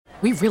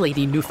We really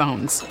need new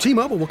phones.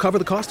 T-Mobile will cover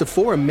the cost of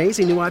 4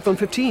 amazing new iPhone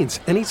 15s,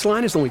 and each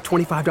line is only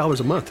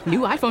 $25 a month. New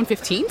iPhone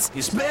 15s?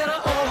 It's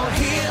better over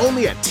here.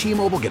 Only at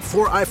T-Mobile, get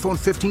 4 iPhone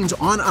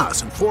 15s on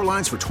us and 4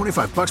 lines for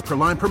 $25 per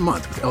line per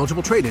month with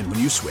eligible trade-in when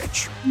you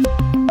switch.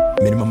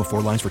 Minimum of 4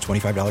 lines for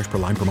 $25 per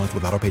line per month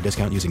with autopay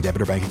discount using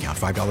debit or bank account.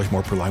 $5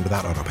 more per line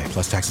without autopay,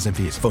 plus taxes and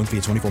fees. Phone fee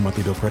at 24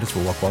 monthly bill credits for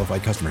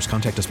well-qualified customers.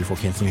 Contact us before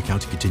canceling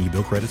account to continue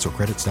bill credits or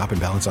credit stop and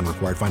balance on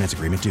required finance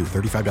agreement due.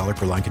 $35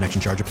 per line connection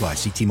charge applies.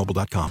 See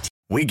T-Mobile.com.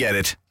 We get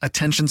it.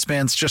 Attention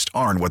spans just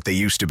aren't what they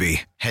used to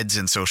be. Heads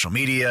in social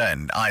media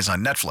and eyes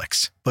on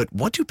Netflix. But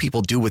what do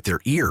people do with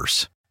their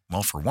ears?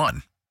 Well, for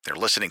one, they're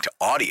listening to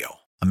audio.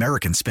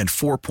 Americans spend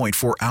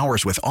 4.4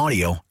 hours with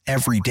audio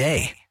every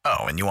day.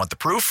 Oh, and you want the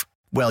proof?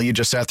 Well, you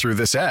just sat through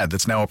this ad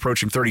that's now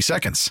approaching 30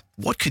 seconds.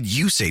 What could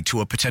you say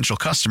to a potential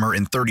customer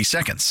in 30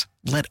 seconds?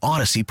 Let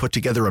Odyssey put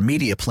together a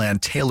media plan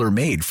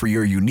tailor-made for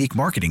your unique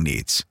marketing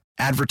needs.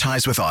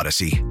 Advertise with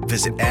Odyssey.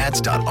 Visit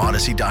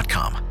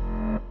ads.odyssey.com.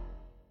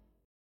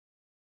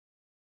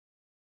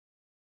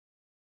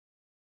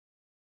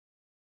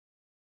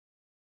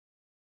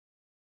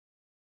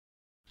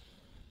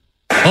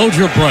 Hold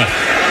your breath.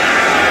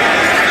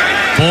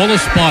 Ball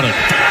is spotted.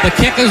 The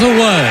kick is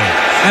away.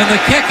 And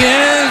the kick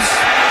is...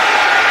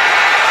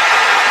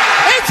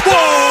 It's gone!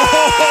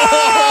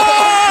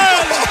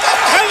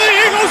 And the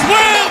Eagles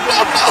win!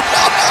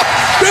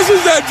 This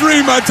is that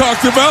dream I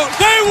talked about.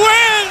 They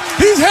win!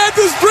 He's had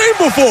this dream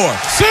before.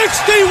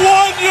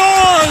 61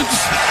 yards!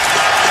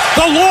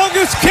 The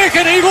longest kick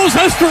in Eagles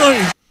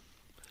history.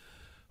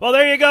 Well,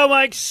 there you go,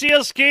 Mike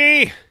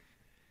Sealski.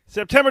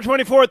 September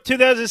 24th,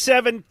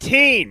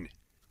 2017.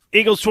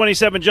 Eagles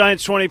 27,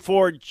 Giants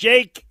 24.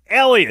 Jake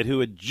Elliott, who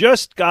had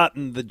just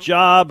gotten the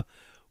job,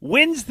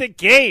 wins the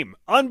game.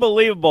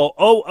 Unbelievable.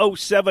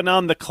 0:07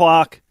 on the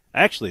clock.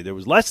 Actually, there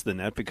was less than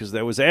that because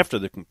that was after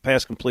the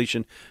pass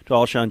completion to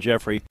Alshon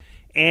Jeffrey.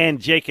 And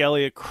Jake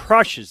Elliott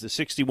crushes the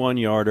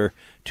 61-yarder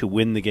to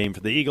win the game for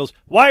the Eagles.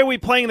 Why are we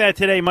playing that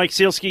today, Mike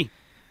Sealski?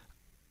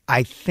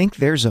 I think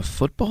there's a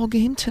football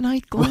game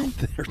tonight, Glenn.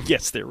 Well,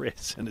 yes, there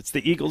is, and it's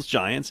the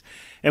Eagles-Giants.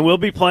 And we'll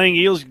be playing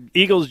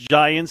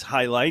Eagles-Giants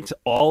highlights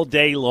all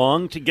day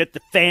long to get the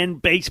fan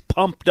base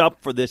pumped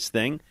up for this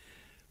thing.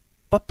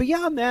 But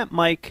beyond that,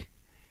 Mike,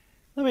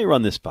 let me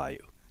run this by you.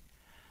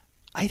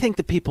 I think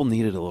the people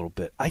need it a little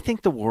bit. I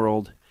think the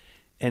world,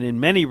 and in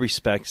many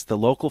respects, the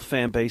local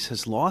fan base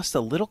has lost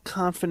a little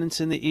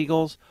confidence in the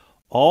Eagles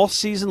all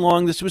season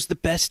long. This was the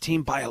best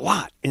team by a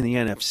lot in the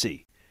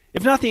NFC.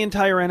 If not the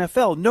entire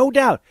NFL, no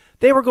doubt.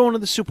 They were going to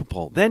the Super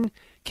Bowl. Then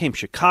came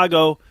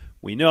Chicago.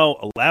 We know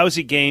a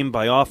lousy game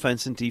by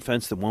offense and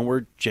defense, the one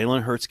where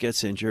Jalen Hurts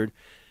gets injured,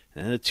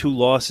 and the 2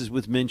 losses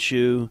with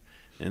Minshew,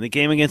 and the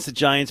game against the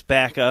Giants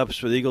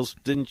backups where the Eagles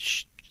didn't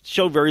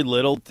show very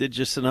little, did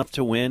just enough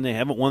to win. They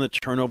haven't won the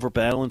turnover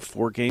battle in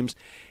 4 games.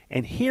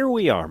 And here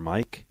we are,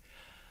 Mike.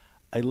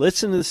 I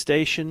listen to the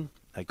station.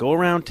 I go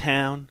around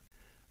town.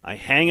 I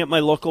hang at my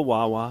local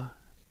Wawa.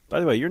 By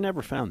the way, you're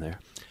never found there.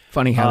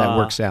 Funny how that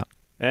works out.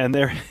 And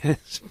there's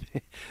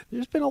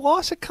been a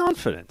loss of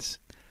confidence.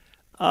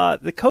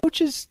 The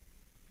coaches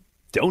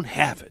don't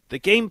have it. The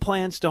game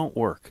plans don't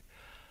work.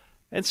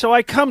 And so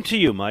I come to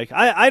you, Mike.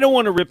 I don't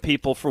want to rip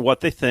people for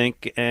what they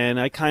think, and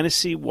I kind of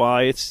see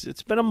why.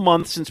 It's been a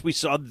month since we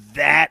saw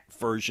that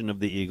version of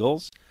the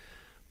Eagles.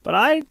 But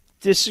I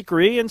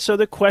disagree, and so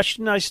the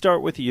question I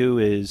start with you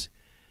is,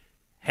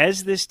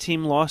 has this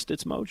team lost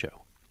its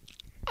mojo?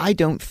 I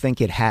don't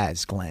think it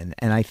has, Glenn,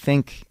 and I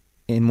think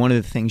in one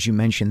of the things you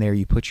mentioned there,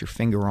 you put your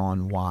finger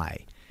on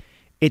why.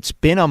 It's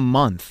been a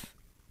month,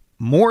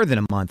 more than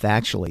a month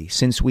actually,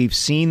 since we've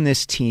seen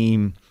this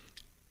team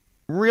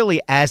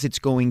really as it's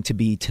going to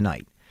be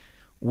tonight,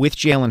 with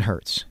Jalen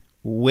Hurts,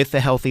 with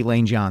the healthy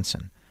Lane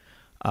Johnson,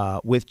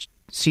 with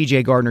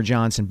C.J.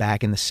 Gardner-Johnson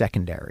back in the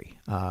secondary.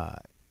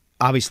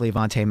 Obviously,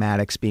 Avonte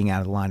Maddox being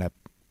out of the lineup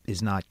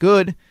is not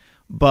good,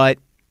 but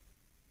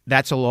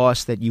that's a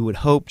loss that you would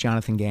hope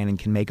Jonathan Gannon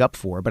can make up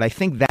for. But I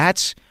think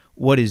that's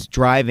what is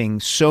driving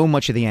so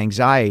much of the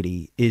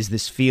anxiety, is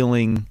this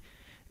feeling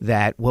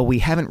that, well, we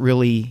haven't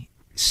really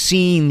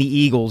seen the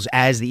Eagles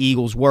as the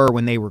Eagles were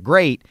when they were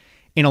great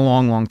in a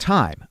long, long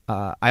time.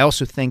 I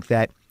also think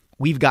that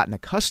we've gotten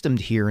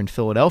accustomed here in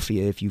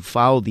Philadelphia, if you've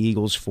followed the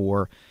Eagles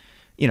for,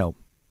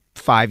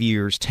 5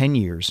 years, 10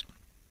 years,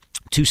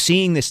 to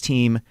seeing this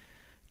team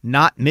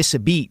not miss a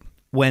beat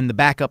when the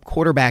backup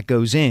quarterback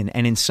goes in,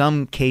 and in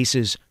some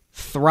cases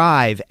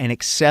thrive and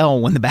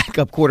excel when the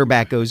backup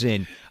quarterback goes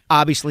in.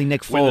 Obviously,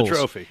 Nick Foles. Win the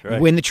trophy,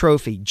 right? Win the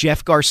trophy.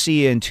 Jeff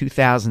Garcia in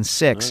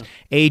 2006.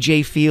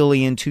 A.J.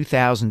 Feely in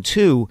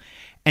 2002.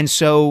 And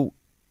so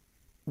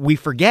we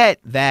forget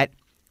that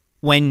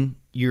when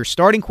your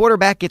starting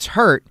quarterback gets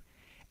hurt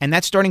and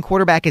that starting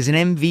quarterback is an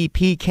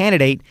MVP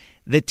candidate,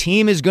 the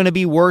team is going to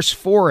be worse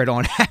for it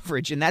on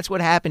average. And that's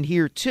what happened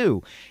here,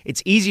 too.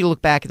 It's easy to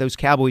look back at those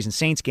Cowboys and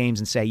Saints games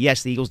and say,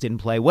 yes, the Eagles didn't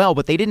play well,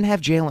 but they didn't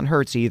have Jalen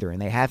Hurts either,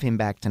 and they have him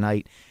back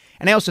tonight.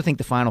 And I also think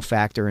the final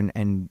factor,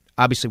 and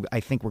obviously I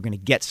think we're going to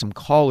get some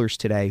callers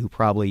today who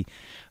probably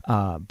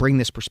bring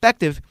this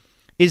perspective,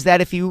 is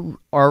that if you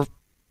are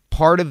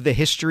part of the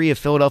history of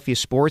Philadelphia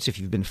sports, if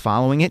you've been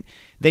following it,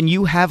 then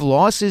you have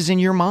losses in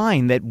your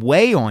mind that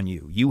weigh on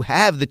you. You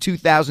have the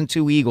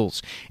 2002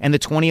 Eagles and the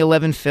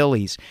 2011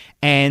 Phillies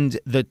and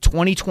the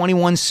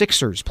 2021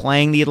 Sixers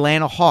playing the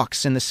Atlanta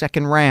Hawks in the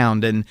second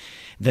round and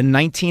the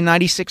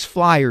 1996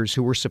 Flyers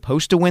who were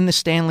supposed to win the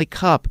Stanley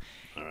Cup.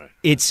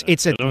 It's I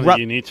don't think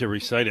you need to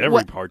recite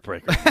every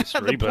heartbreaker in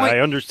history, but I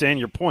understand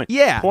your point.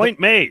 Yeah. Point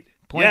made.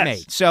 Point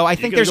made. So I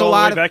think there's a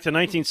lot of back to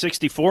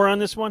 1964 on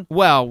this one.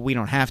 Well, we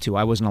don't have to.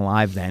 I wasn't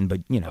alive then,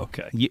 but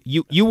okay.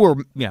 You were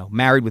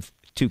married with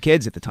 2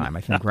 kids at the time,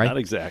 I think, right? Not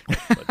exactly,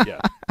 but yeah,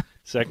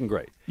 second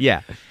grade.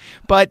 Yeah,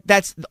 but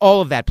that's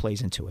all of that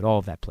plays into it. All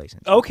of that plays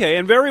into it. Okay,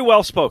 and very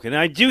well spoken.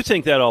 I do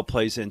think that all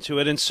plays into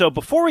it. And so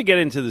before we get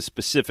into the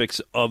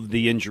specifics of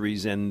the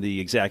injuries and the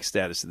exact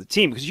status of the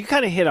team, because you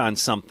kind of hit on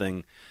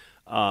something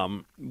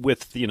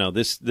with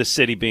this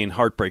city being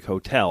Heartbreak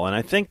Hotel, and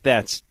I think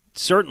that's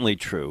certainly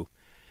true.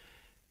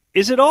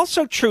 Is it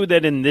also true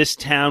that in this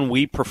town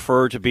we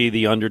prefer to be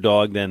the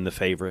underdog than the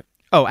favorite?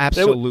 Oh,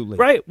 absolutely.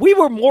 Right. We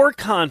were more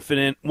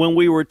confident when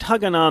we were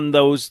tugging on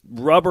those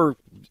rubber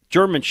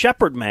German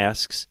Shepherd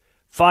masks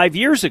 5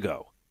 years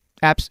ago.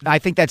 I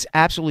think that's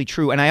absolutely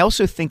true. And I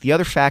also think the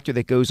other factor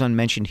that goes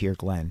unmentioned here,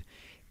 Glenn,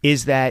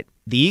 is that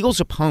the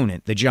Eagles'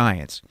 opponent, the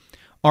Giants,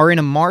 are in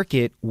a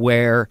market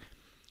where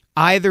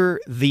either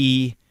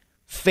the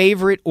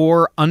favorite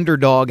or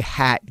underdog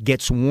hat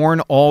gets worn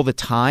all the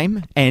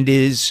time and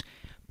is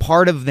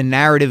part of the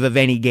narrative of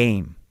any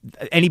game,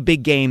 any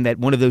big game that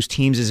one of those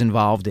teams is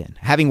involved in.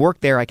 Having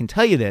worked there, I can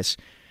tell you this.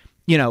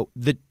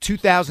 The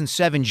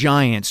 2007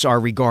 Giants are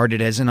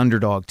regarded as an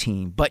underdog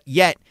team, but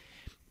yet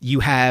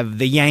you have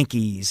the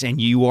Yankees and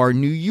you are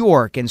New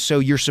York, and so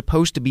you're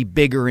supposed to be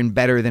bigger and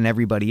better than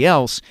everybody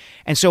else.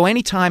 And so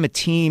anytime a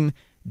team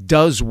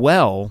does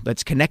well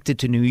that's connected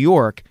to New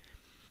York,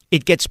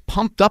 it gets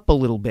pumped up a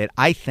little bit,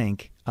 I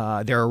think.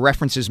 There are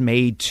references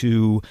made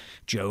to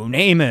Joe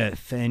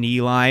Namath and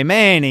Eli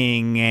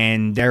Manning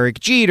and Derek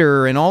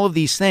Jeter and all of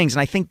these things,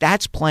 and I think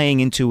that's playing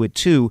into it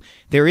too.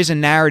 There is a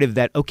narrative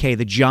that, okay,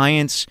 the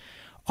Giants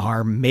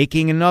are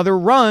making another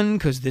run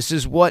because this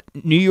is what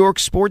New York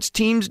sports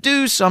teams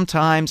do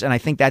sometimes, and I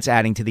think that's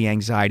adding to the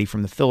anxiety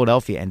from the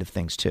Philadelphia end of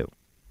things too.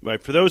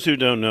 Right. For those who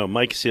don't know,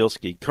 Mike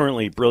Sealski,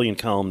 currently a brilliant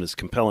columnist,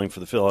 compelling for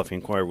the Philadelphia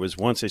Inquirer, was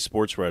once a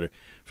sports writer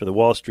for the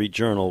Wall Street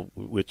Journal,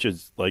 which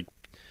is like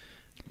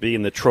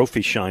being the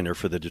trophy shiner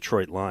for the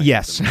Detroit Lions.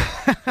 Yes.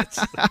 It's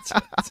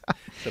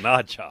an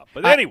odd job.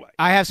 But anyway.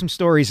 I have some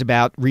stories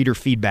about reader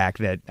feedback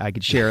that I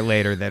could share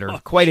later that are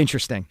quite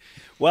interesting.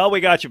 Well,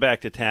 we got you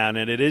back to town,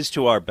 and it is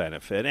to our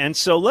benefit. And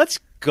so let's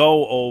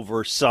go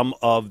over some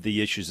of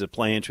the issues that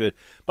play into it.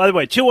 By the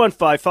way,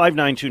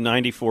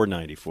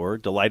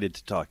 215-592-9494. Delighted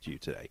to talk to you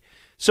today.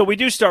 So we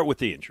do start with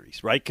the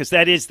injuries, right? Because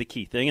that is the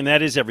key thing, and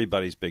that is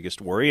everybody's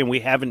biggest worry. And we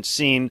haven't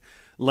seen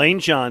Lane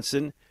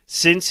Johnson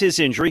since his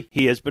injury.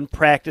 He has been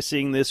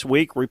practicing this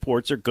week.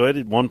 Reports are good.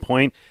 At one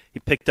point, he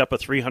picked up a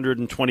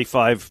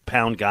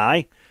 325-pound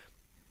guy.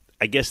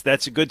 I guess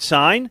that's a good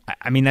sign.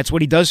 I mean, that's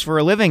what he does for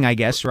a living, I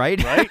guess,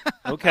 right? Right.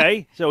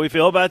 Okay. So we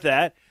feel about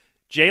that.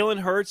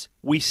 Jalen Hurts,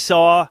 we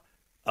saw,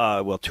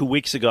 2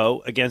 weeks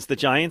ago against the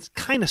Giants,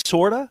 kind of,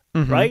 sort of,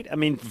 right? I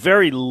mean,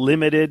 very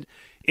limited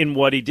in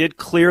what he did.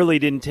 Clearly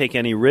didn't take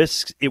any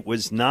risks. It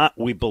was not,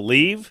 we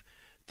believe,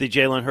 the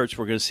Jalen Hurts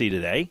we're going to see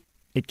today.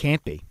 It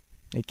can't be.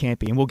 It can't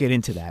be, and we'll get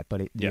into that,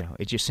 but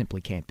it just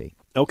simply can't be.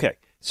 Okay.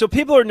 So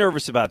people are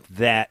nervous about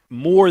that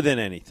more than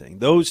anything.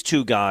 Those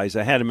two guys,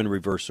 I had them in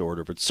reverse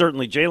order, but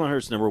certainly Jalen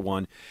Hurts, number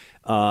one,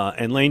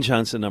 and Lane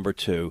Johnson, number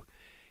two.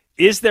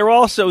 Is there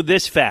also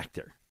this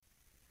factor?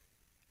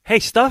 Hey,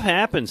 stuff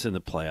happens in the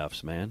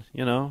playoffs, man.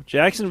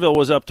 Jacksonville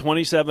was up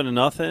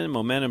 27-0.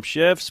 Momentum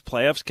shifts.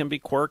 Playoffs can be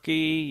quirky.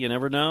 You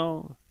never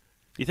know.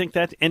 You think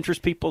that enters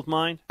people's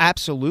mind?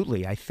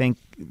 Absolutely. I think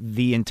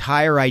the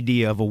entire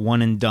idea of a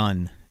one and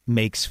done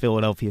makes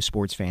Philadelphia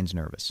sports fans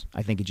nervous.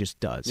 I think it just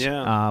does.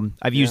 Yeah.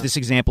 I've used this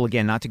example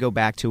again, not to go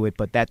back to it,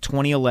 but that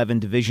 2011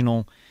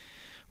 divisional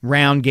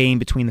round game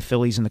between the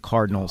Phillies and the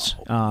Cardinals,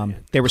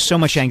 there was so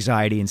much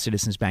anxiety in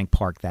Citizens Bank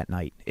Park that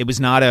night. It was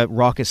not a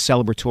raucous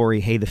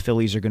celebratory, hey, the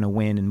Phillies are going to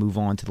win and move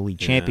on to the league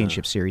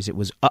championship series. It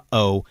was,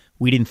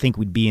 we didn't think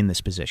we'd be in this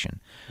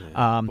position.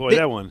 Yeah.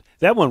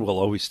 That one will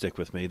always stick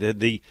with me.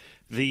 The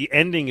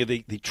ending of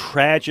the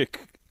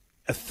tragic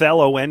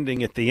Othello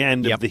ending at the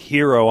end of the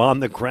hero on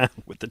the ground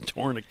with the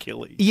torn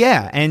Achilles.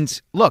 Yeah,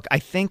 and look, I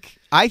think,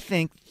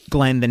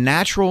 Glenn, the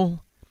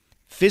natural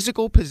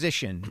physical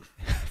position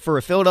for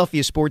a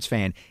Philadelphia sports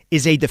fan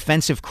is a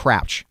defensive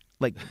crouch.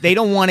 Like, they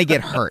don't want to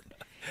get hurt.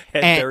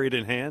 Head buried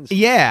in hands.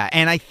 Yeah,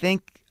 and I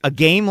think a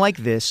game like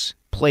this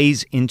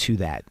plays into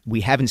that.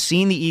 We haven't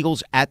seen the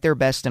Eagles at their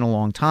best in a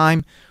long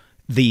time.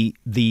 The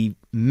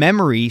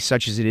memory,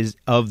 such as it is,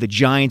 of the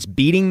Giants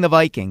beating the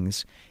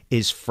Vikings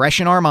is fresh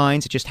in our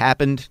minds. It just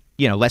happened,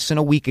 less than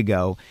a week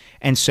ago.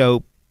 And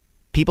so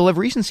people have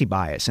recency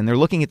bias, and they're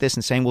looking at this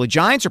and saying, well, the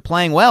Giants are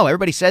playing well.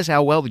 Everybody says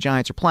how well the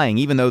Giants are playing,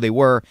 even though they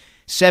were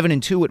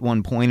 7-2 at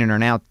one point and are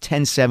now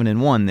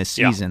 10-7-1 this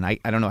season. I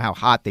don't know how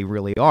hot they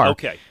really are.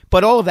 Okay.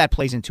 But all of that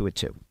plays into it,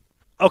 too.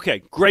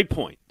 Okay, great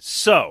point.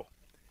 So,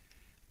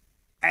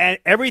 and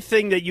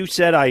everything that you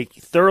said, I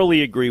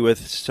thoroughly agree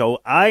with. So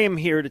I am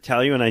here to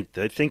tell you, and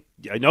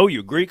I know you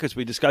agree because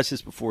we discussed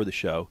this before the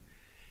show.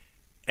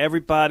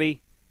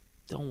 Everybody,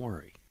 don't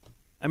worry.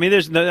 I mean,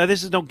 this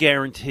is no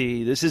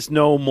guarantee. This is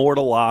no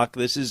mortal lock.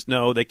 This is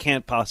no, they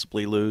can't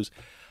possibly lose.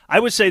 I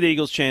would say the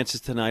Eagles'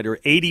 chances tonight are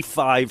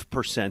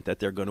 85% that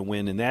they're going to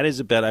win, and that is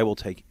a bet I will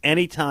take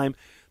anytime.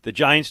 The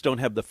Giants don't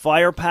have the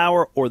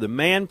firepower or the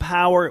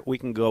manpower. We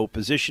can go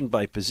position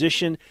by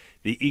position.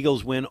 The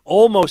Eagles win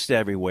almost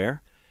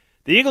everywhere.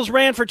 The Eagles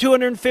ran for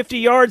 250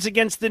 yards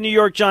against the New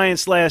York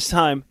Giants last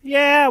time.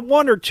 Yeah,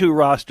 1 or 2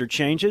 roster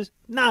changes.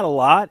 Not a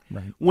lot.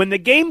 Right. When the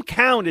game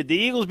counted, the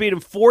Eagles beat them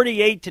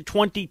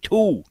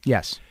 48-22.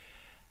 Yes.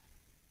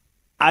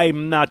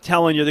 I'm not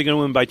telling you they're going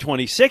to win by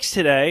 26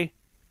 today.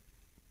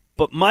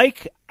 But,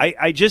 Mike,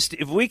 I just,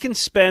 if we can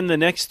spend the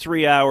next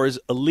 3 hours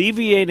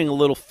alleviating a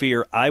little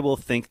fear, I will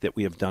think that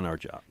we have done our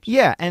job.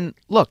 Yeah, and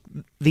look,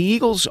 the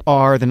Eagles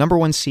are the number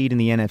 1 seed in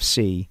the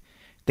NFC.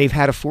 They've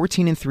had a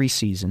 14-3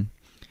 season.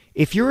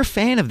 If you're a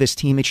fan of this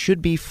team, it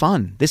should be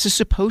fun. This is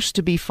supposed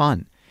to be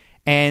fun.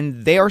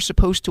 And they are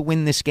supposed to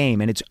win this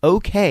game. And it's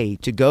okay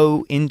to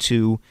go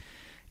into,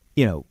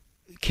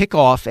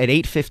 kickoff at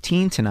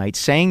 8:15 tonight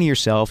saying to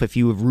yourself, if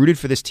you have rooted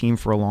for this team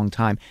for a long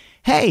time,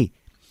 hey,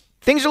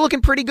 things are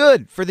looking pretty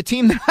good for the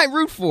team that I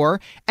root for,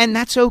 and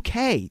that's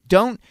okay.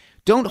 Don't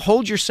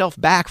hold yourself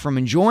back from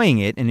enjoying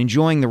it and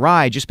enjoying the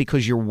ride just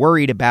because you're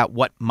worried about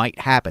what might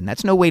happen.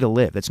 That's no way to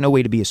live. That's no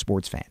way to be a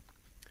sports fan.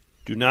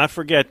 Do not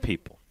forget,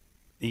 people,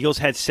 the Eagles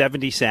had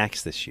 70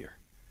 sacks this year.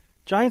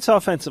 Giants'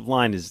 offensive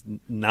line is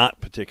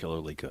not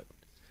particularly good.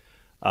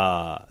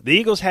 The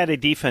Eagles had a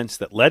defense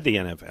that led the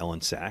NFL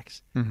in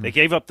sacks. Mm-hmm. They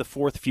gave up the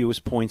 4th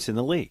fewest points in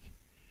the league.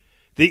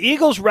 The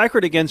Eagles'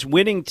 record against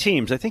winning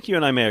teams, I think you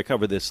and I may have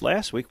covered this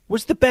last week,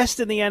 was the best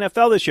in the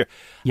NFL this year.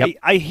 Yep.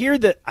 I hear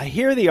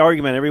the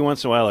argument every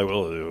once in a while, like,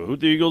 well, who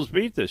the Eagles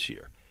beat this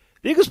year?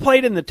 The Eagles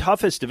played in the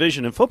toughest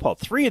division in football.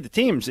 3 of the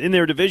teams in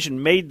their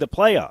division made the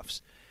playoffs.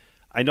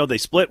 I know they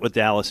split with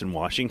Dallas and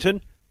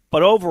Washington,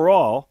 but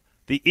overall,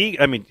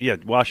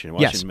 Washington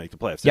Yes. make the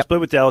playoffs. They split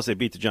with Dallas. They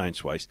beat the Giants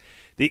twice.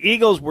 The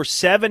Eagles were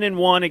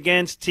 7-1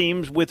 against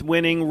teams with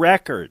winning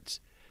records.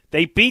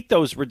 They beat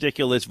those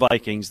ridiculous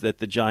Vikings that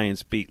the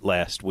Giants beat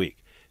last week.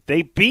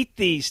 They beat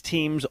these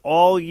teams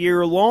all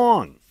year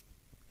long.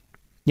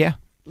 Yeah.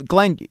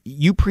 Glenn,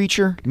 you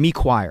preacher, me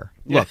choir.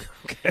 Look,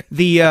 okay.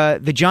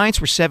 The Giants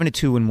were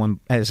 7-2 in one,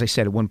 as I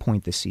said, at one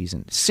point this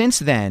season. Since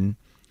then,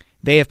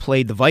 they have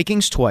played the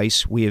Vikings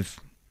twice. We have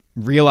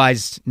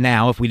realized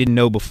now, if we didn't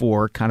know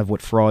before, kind of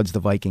what frauds the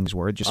Vikings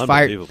were. Just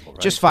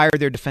fired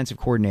their defensive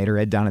coordinator,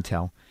 Ed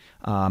Donatel,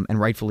 and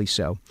rightfully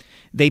so.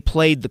 They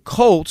played the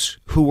Colts,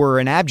 who were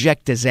an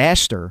abject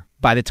disaster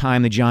by the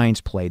time the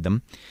Giants played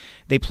them.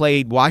 They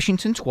played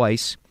Washington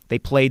twice. They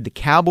played the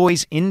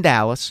Cowboys in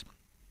Dallas.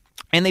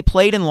 And they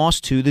played and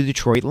lost to the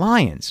Detroit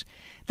Lions.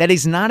 That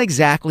is not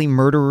exactly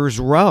Murderer's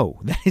Row.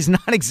 That is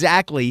not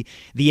exactly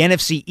the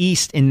NFC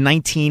East in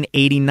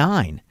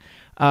 1989.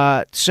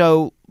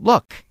 So,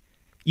 look,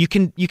 you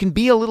can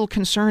be a little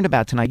concerned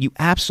about tonight. You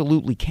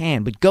absolutely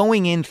can. But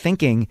going in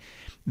thinking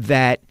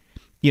that,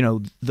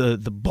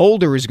 the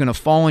boulder is going to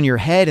fall on your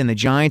head and the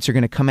Giants are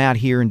going to come out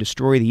here and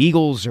destroy the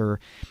Eagles, or,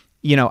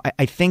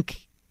 I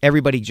think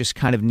everybody just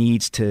kind of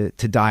needs to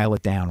dial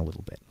it down a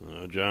little bit.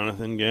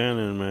 Jonathan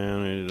Gannon,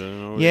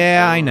 man.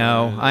 I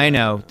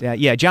know.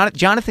 Yeah,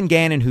 Jonathan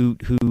Gannon,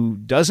 who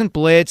doesn't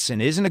blitz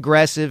and isn't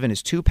aggressive and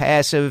is too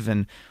passive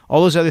and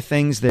all those other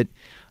things that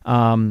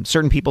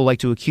certain people like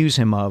to accuse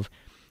him of.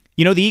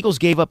 The Eagles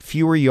gave up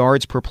fewer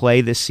yards per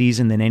play this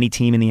season than any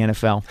team in the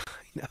NFL.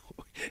 No,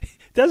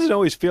 it doesn't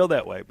always feel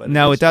that way. But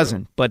no, it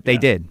doesn't, but they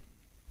did.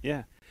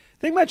 Yeah.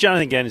 The thing about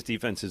Jonathan Gannon's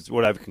defense is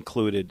what I've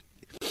concluded,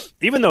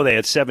 even though they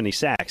had 70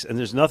 sacks, and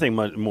there's nothing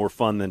much more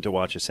fun than to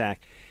watch a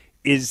sack,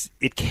 is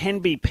it can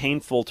be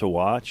painful to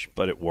watch,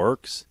 but it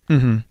works.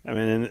 Mm-hmm. I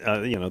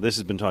mean, this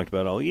has been talked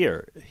about all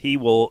year. He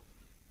will,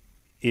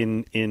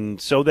 in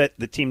so that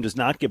the team does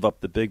not give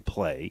up the big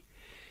play,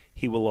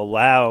 he will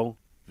allow,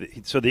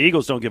 so the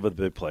Eagles don't give up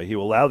the big play. He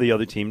will allow the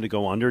other team to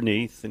go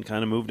underneath and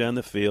kind of move down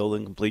the field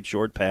and complete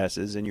short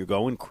passes, and you're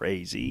going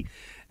crazy.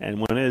 And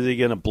when is he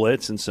going to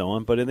blitz and so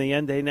on? But in the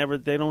end, they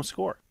don't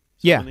score.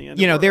 So yeah,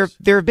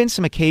 there have been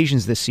some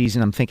occasions this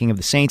season. I'm thinking of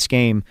the Saints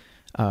game,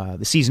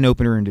 the season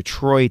opener in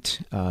Detroit,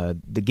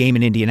 the game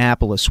in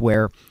Indianapolis,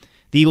 where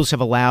the Eagles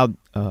have allowed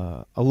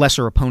a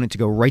lesser opponent to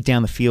go right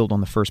down the field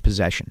on the first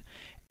possession.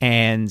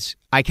 And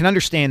I can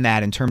understand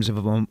that in terms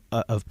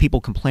of people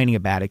complaining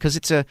about it, because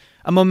it's a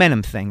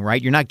momentum thing,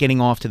 right? You're not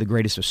getting off to the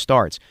greatest of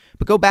starts.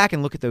 But go back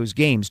and look at those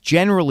games.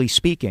 Generally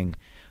speaking,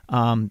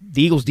 the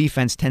Eagles'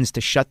 defense tends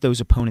to shut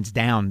those opponents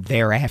down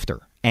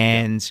thereafter.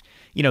 And,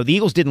 the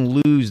Eagles didn't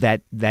lose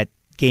that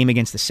game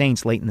against the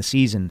Saints late in the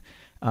season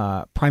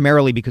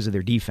primarily because of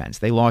their defense.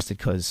 They lost it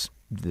because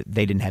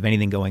they didn't have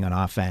anything going on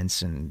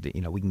offense, and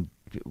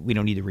we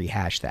don't need to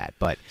rehash that.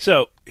 But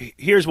so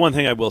here's one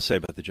thing I will say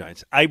about the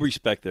Giants. I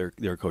respect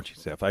their coaching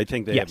staff. I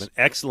think they Yes. have an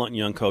excellent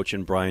young coach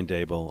in Brian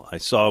Daboll. I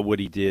saw what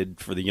he did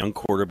for the young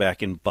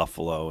quarterback in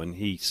Buffalo, and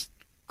he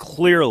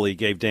clearly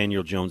gave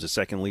Daniel Jones a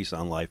second lease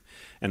on life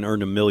and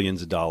earned him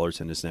millions of dollars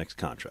in his next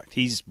contract.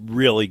 He's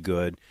really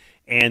good,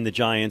 and the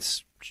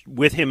Giants,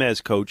 with him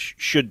as coach,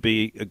 should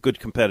be a good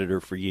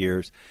competitor for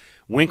years.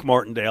 Wink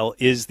Martindale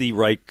is the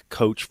right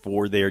coach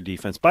for their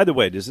defense. By the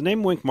way, does the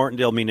name Wink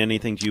Martindale mean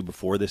anything to you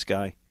before this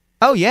guy?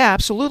 oh yeah,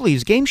 absolutely.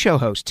 He's a game show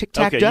host. Tic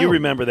Tac Dough. Okay, you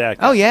remember that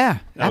guy. Oh yeah,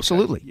 Okay.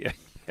 absolutely. Yeah,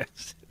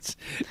 yes.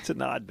 It's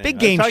an odd name. Big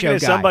game I was show talking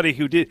to guy. somebody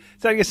who did.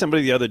 Talking to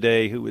somebody the other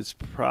day who was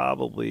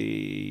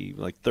probably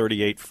like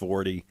 38,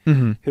 40,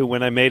 Mm-hmm. who,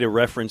 when I made a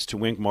reference to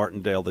Wink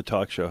Martindale, the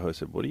talk show host,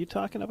 said, "What are you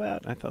talking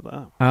about?" I thought,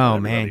 Oh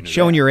everybody man, knew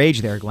showing that. your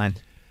age there, Glenn.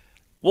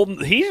 Well,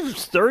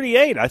 he's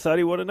 38. I thought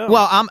he would have known.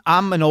 Well,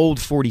 I'm an old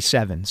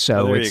 47, so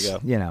Oh, there you it's go.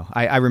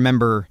 I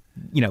remember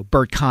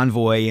Bert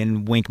Convoy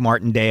and Wink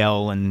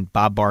Martindale and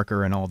Bob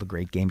Barker and all the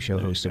great game show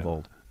hosts of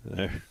old.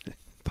 There.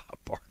 Bob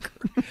Barker.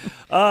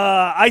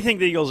 I think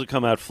the Eagles will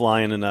come out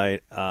flying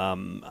tonight.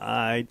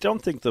 I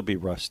don't think they'll be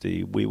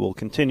rusty. We will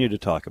continue to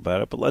talk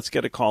about it, but let's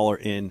get a call or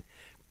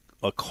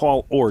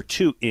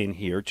two in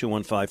here,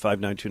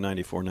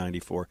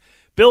 215-592-9494.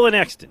 Bill in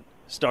Exton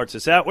starts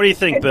us out. What do you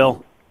think,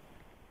 Bill?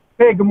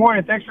 Hey, good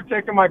morning. Thanks for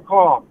taking my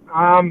call.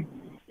 My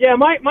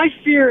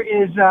fear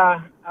is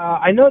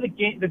I know the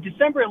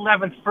December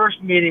 11th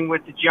first meeting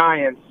with the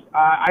Giants.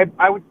 I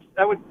would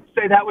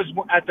say that was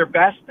at their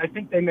best. I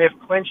think they may have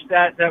clinched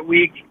that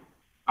week.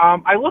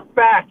 I look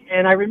back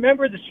and I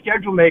remember the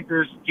schedule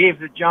makers gave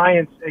the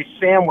Giants a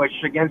sandwich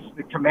against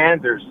the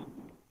Commanders.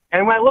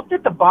 And when I looked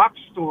at the box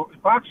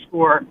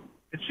score,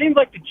 it seemed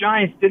like the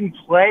Giants didn't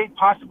play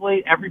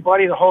possibly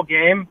everybody the whole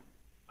game.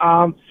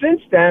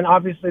 Since then,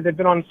 obviously, they've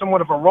been on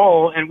somewhat of a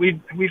roll, and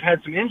we've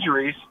had some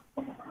injuries.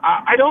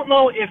 I don't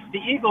know if the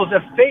Eagles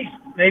have faced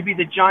maybe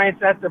the Giants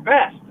at their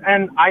best,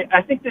 and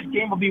I think this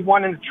game will be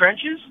won in the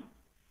trenches.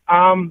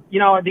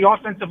 The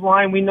offensive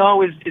line we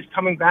know is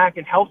coming back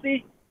and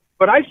healthy,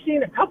 but I've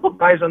seen a couple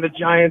guys on the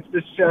Giants.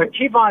 This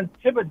Kayvon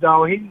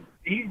Thibodeau,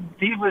 he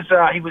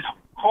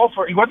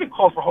wasn't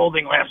called for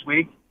holding last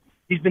week.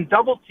 He's been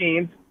double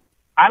teamed.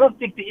 I don't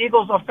think the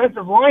Eagles'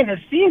 offensive line has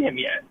seen him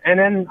yet. And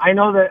then I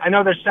know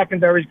their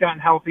secondary's gotten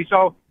healthy.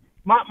 So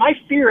my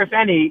fear, if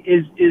any,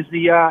 is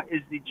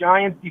the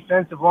Giants'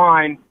 defensive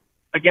line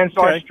against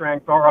our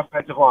strength, our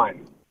offensive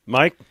line.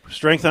 Mike,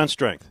 strength on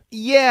strength.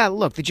 Yeah,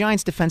 look, the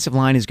Giants' defensive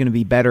line is going to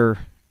be better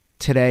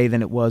today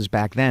than it was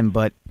back then,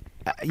 but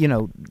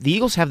the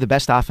Eagles have the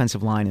best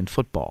offensive line in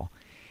football.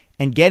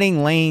 And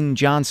getting Lane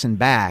Johnson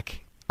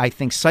back, I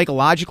think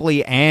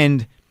psychologically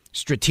and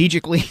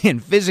strategically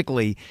and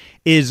physically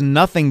is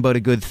nothing but a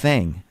good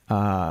thing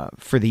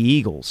for the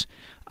Eagles.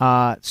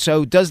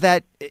 So is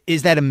that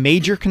a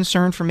major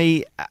concern for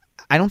me?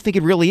 I don't think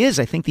it really is.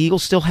 I think the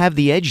Eagles still have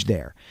the edge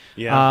there.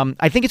 Yeah.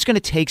 I think it's going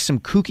to take some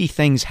kooky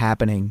things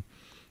happening.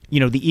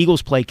 The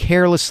Eagles play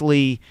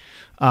carelessly,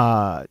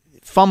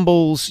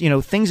 fumbles,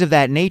 things of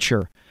that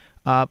nature.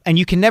 And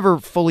you can never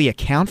fully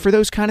account for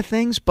those kind of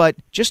things, but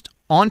just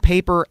on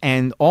paper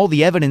and all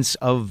the evidence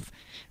of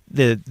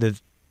the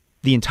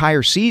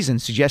entire season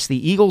suggests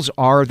the Eagles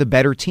are the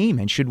better team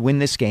and should win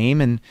this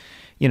game. And,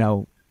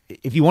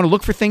 if you want to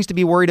look for things to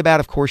be worried about,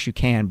 of course you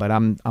can, but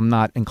I'm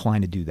not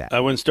inclined to do that. I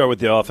wouldn't start with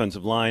the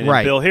offensive line. And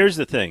right. Bill, here's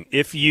the thing.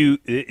 If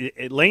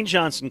Lane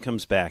Johnson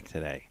comes back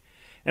today,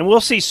 and we'll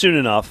see soon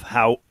enough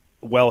how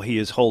well he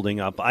is holding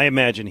up. I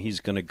imagine he's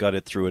going to gut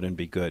it through it and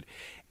be good.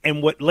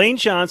 And what Lane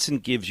Johnson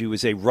gives you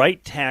is a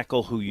right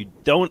tackle who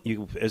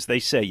as they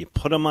say, you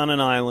put him on an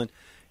island.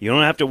 You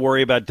don't have to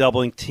worry about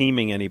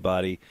teaming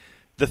anybody.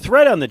 The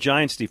threat on the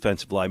Giants'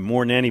 defensive line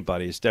more than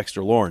anybody is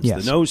Dexter Lawrence,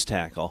 yes. the nose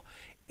tackle.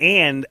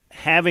 And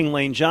having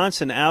Lane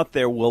Johnson out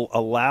there will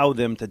allow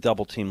them to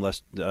double team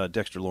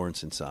Dexter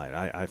Lawrence inside.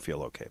 I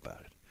feel okay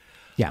about it.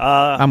 Yeah,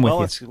 I'm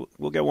with you.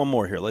 We'll get one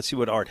more here. Let's see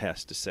what Art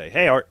has to say.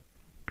 Hey, Art.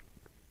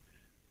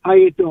 How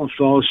you doing,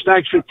 fellas?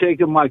 Thanks for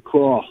taking my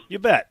call. You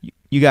bet.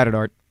 You got it,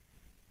 Art.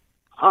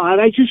 And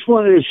I just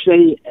wanted to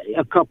say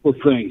a couple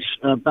things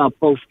about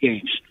both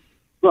games.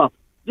 Look,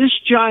 this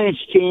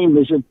Giants team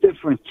is a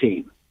different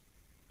team.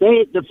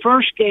 The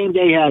first game,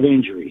 they had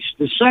injuries.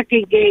 The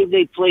second game,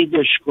 they played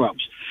their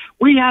scrubs.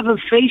 We haven't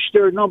faced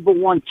their number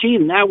one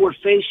team. Now we're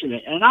facing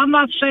it. And I'm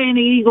not saying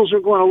the Eagles are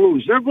going to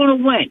lose. They're going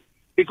to win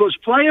because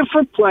player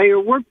for player,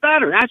 we're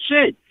better. That's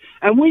it.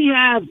 And we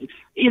have,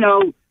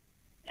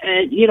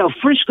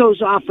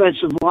 Frisco's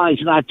offensive line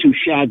is not too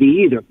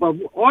shabby either. But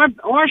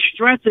our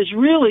strength is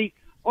really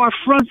our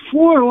front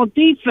four on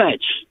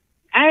defense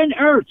and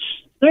Ertz.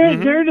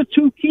 They're the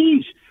two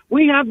keys.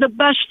 We have the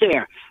best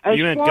there.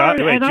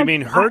 You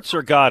mean Hurts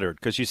or Goddard?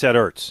 Because you said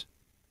Ertz.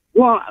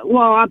 Well,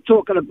 I'm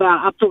talking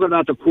about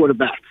the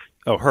quarterback.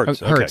 Oh,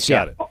 Hurts. Okay, Hurts,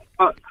 got it.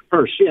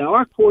 Hurts, yeah,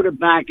 our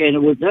quarterback,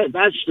 and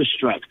that's the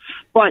strength.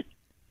 But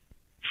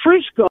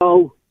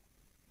Frisco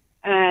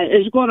and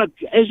is going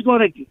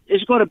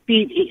to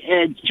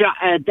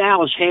beat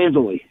Dallas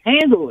handily.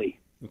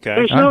 Okay.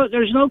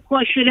 There's no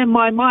question in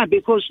my mind,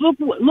 because look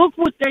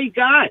what they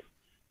got.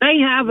 They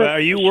have. Are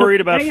you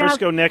worried about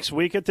Frisco next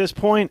week at this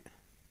point?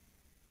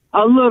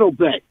 A little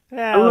bit.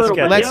 Yeah, we'll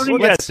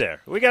get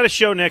there. We got a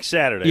show next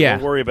Saturday. Yeah.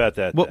 We'll worry about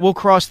that. We'll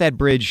cross that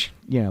bridge,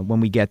 when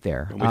we get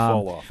there. When we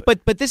fall off.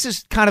 But this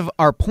is kind of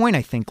our point,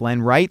 I think,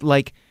 Glenn. Right?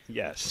 Like,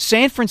 yes,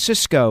 San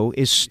Francisco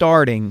is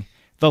starting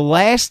the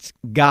last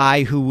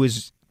guy who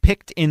was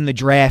picked in the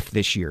draft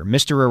this year,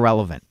 Mr.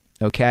 Irrelevant.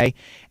 Okay,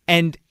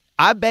 and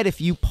I bet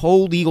if you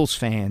polled Eagles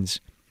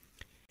fans,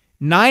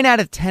 9 out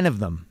of 10 of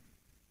them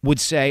would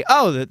say,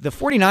 oh, the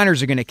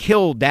 49ers are going to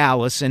kill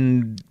Dallas,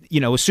 and,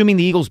 assuming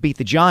the Eagles beat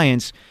the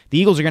Giants, the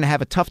Eagles are going to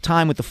have a tough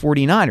time with the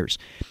 49ers.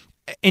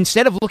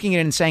 Instead of looking at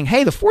it and saying,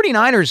 hey, the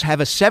 49ers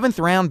have a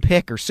 7th-round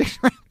pick or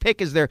 6th-round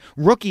pick as their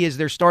rookie, as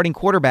their starting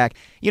quarterback,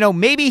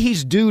 maybe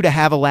he's due to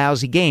have a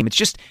lousy game.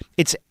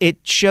 It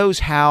shows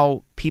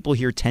how people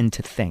here tend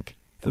to think.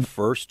 The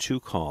first two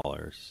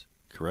callers,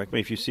 correct me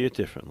if you see it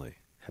differently,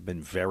 have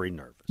been very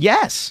nervous.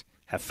 Yes.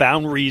 Have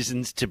found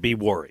reasons to be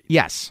worried.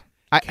 Yes.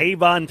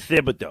 Kayvon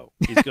Thibodeau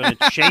is going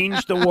to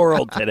change the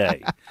world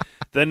today.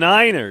 The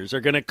Niners are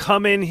going to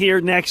come in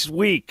here next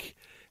week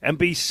and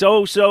be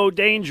so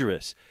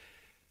dangerous.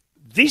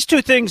 These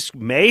two things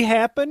may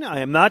happen.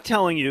 I am not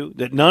telling you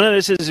that none of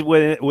this is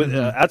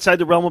outside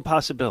the realm of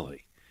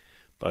possibility.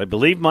 But I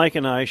believe Mike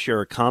and I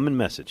share a common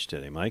message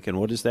today, Mike. And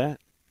what is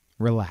that?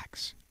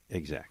 Relax.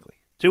 Exactly.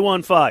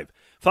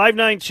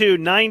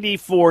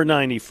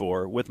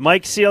 215-592-9494 with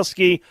Mike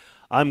Sealski.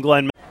 I'm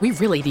Glenn. We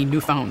really need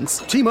new phones.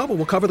 T-Mobile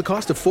will cover the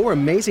cost of 4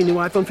 amazing new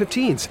iPhone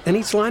 15s, and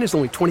each line is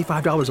only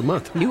 $25 a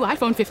month. New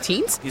iPhone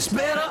 15s? It's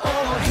better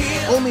over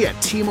here. Only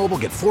at T-Mobile,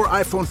 get 4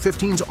 iPhone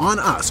 15s on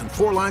us and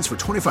 4 lines for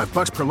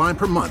 $25 per line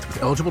per month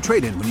with eligible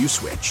trade-in when you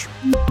switch.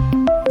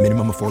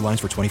 Minimum of 4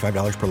 lines for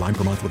 $25 per line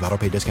per month with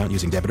autopay discount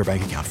using debit or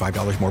bank account.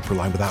 $5 more per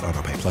line without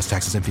autopay, plus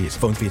taxes and fees.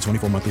 Phone fee at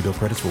 24 monthly bill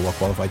credits for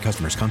well-qualified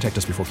customers. Contact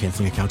us before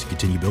canceling account to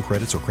continue bill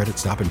credits or credit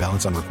stop and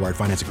balance on required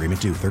finance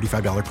agreement due.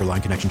 $35 per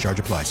line connection charge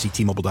applies. See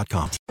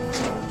T-Mobile.com.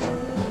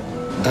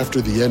 After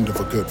the end of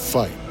a good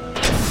fight,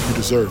 you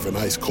deserve an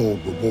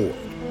ice-cold reward.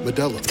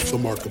 Modelo is the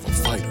mark of a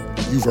fighter.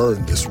 You've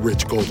earned this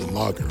rich golden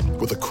lager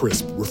with a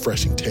crisp,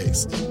 refreshing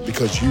taste.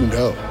 Because you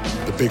know,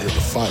 the bigger the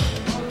fight,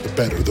 the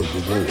better the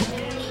reward.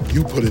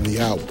 You put in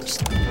the hours,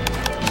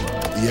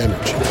 the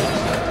energy,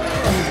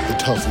 the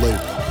tough labor.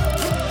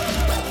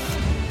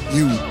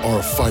 You are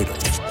a fighter,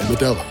 and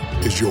Modelo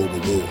is your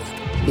reward.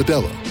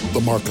 Modelo,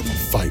 the mark of a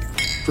fighter.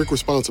 Drink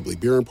responsibly.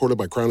 Beer imported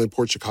by Crown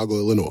Imports, Chicago,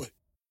 Illinois.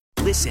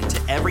 Listen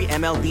to every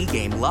MLB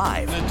game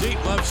live. In the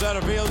deep left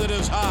center field, it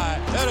is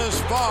high, it is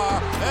far,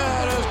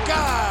 it is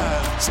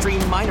gone.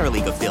 Stream minor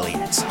league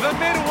affiliates. The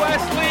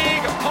Midwest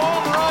League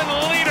home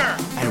run leader.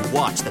 And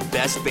watch the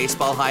best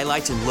baseball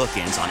highlights and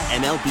look-ins on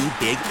MLB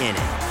Big Inning.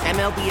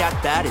 MLB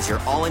At Bat is your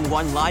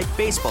all-in-one live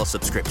baseball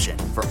subscription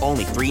for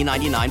only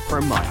 $3.99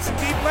 per month.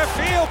 Deep left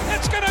field,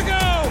 it's gonna go.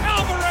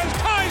 Alvarez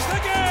ties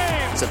the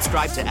game.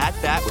 Subscribe to At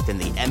Bat within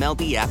the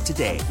MLB app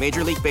today.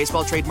 Major League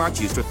Baseball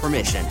trademarks used with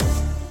permission.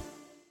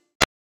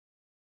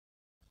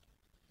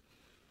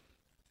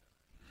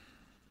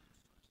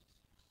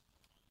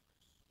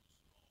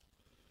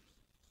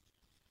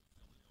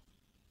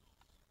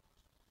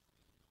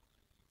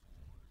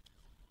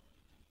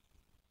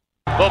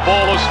 The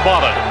ball is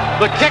spotted.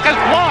 The kick is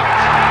blocked.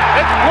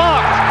 It's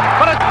blocked,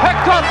 but it's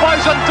picked up by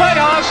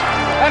Zentejas,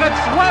 and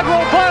it's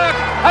lateral back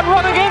and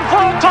running in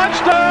for a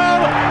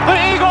touchdown. The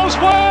Eagles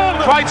win.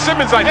 Clyde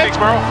Simmons, I think,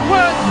 Merle.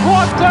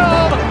 Brought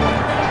down.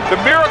 The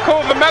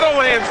miracle of the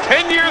Meadowlands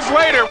 10 years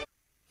later.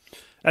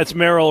 That's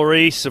Merrill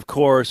Reese, of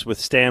course, with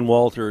Stan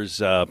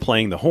Walters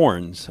playing the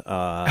horns.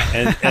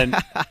 And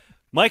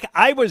Mike,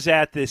 I was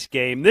at this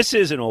game. This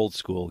is an old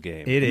school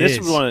game. This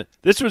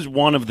was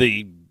one of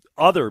the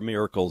other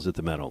miracles at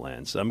the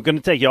Meadowlands. I'm going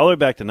to take you all the way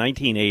back to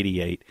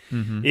 1988.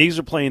 Mm-hmm. Eagles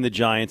are playing the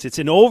Giants. It's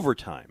in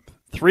overtime.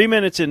 3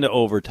 minutes into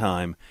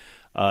overtime.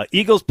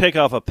 Eagles pick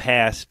off a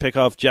pass, pick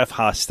off Jeff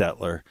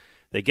Hostetler.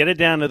 They get it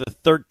down to the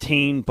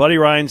 13. Buddy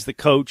Ryan's the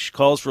coach,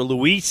 calls for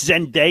Luis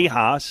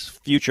Zendejas,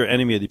 future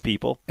enemy of the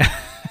people,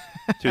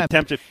 to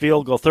attempt a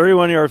field goal,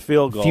 31-yard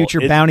field goal.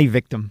 Future bounty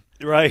victim.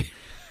 Right.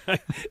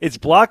 It's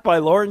blocked by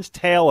Lawrence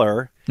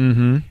Taylor.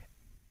 Mm-hmm.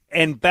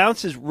 And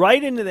bounces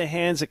right into the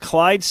hands of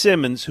Clyde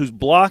Simmons, who's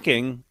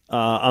blocking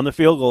on the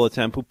field goal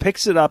attempt, who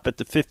picks it up at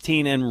the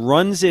 15 and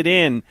runs it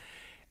in.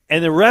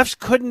 And the refs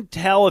couldn't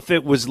tell if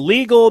it was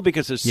legal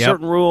because there's a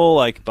certain rule,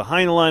 like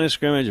behind the line of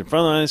scrimmage, in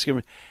front of the line of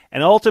scrimmage.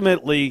 And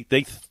ultimately,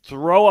 they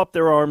throw up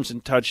their arms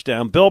and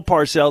touchdown. Bill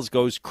Parcells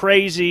goes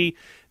crazy.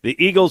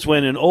 The Eagles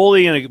win, an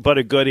oldie but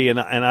a goodie. And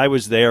I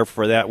was there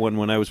for that one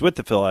when I was with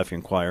the Philadelphia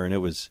Inquirer, and it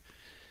was...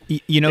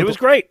 it was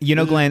great. You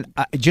know, Glenn,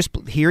 just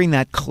hearing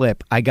that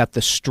clip, I got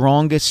the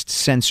strongest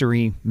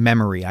sensory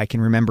memory. I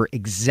can remember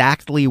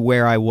exactly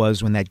where I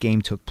was when that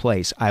game took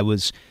place. I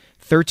was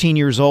 13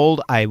 years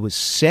old. I was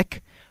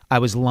sick. I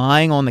was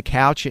lying on the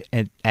couch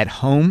at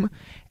home,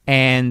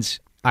 and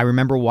I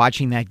remember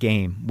watching that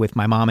game with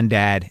my mom and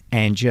dad,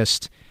 and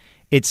just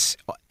it's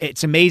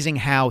amazing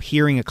how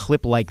hearing a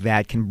clip like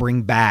that can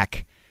bring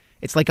back.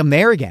 It's like I'm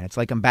there again. It's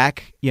like I'm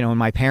back, in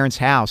my parents'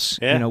 house,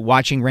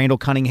 watching Randall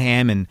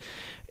Cunningham and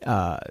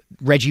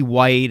Reggie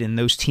White and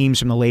those teams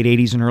from the late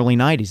 '80s and early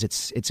 '90s.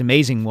 It's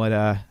amazing what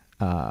a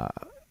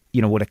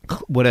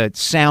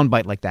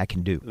soundbite like that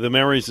can do. The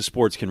memories of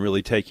sports can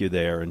really take you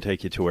there and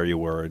take you to where you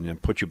were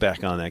and put you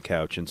back on that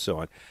couch and so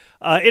on.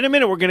 In a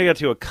minute, we're going to get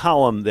to a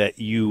column that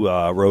you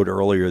wrote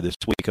earlier this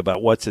week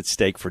about what's at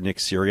stake for Nick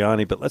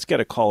Sirianni, but let's get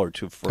a call or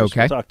two first.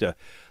 Okay.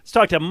 Let's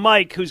talk to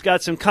Mike, who's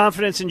got some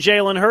confidence in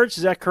Jalen Hurts.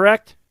 Is that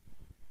correct?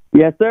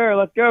 Yes, sir.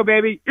 Let's go,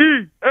 baby.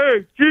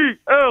 E-A-G-L-E-S.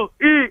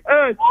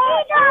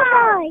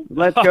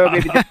 Let's go,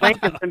 baby. The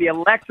Lincoln's going to be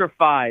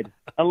electrified.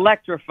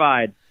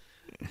 Electrified.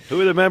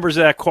 Who are the members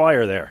of that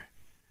choir there?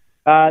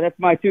 That's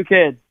my two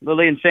kids,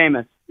 Lily and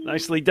Seamus.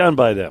 Nicely done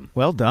by them.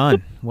 Well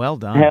done. Well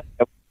done.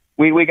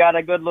 We got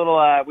a good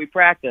little, we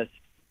practiced.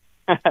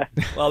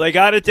 Well, they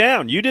got it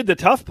down. You did the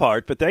tough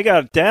part, but they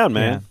got it down,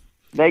 man. Yeah.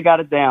 They got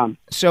it down.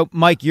 So,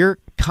 Mike, you're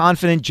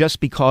confident just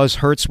because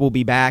Hurts will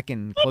be back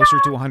and closer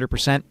to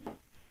 100%?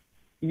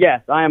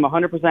 Yes, I am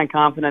 100%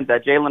 confident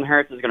that Jalen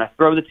Hurts is going to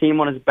throw the team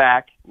on his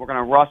back. We're going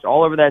to rush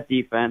all over that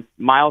defense.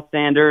 Miles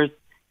Sanders,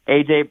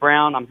 A.J.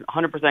 Brown, I'm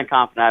 100%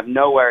 confident. I have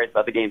no worries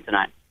about the game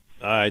tonight.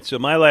 All right, so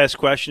my last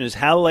question is,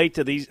 how old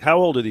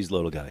are these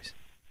little guys?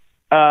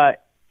 8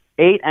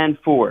 and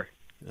 4.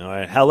 All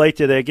right, how late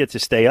do they get to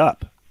stay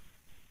up?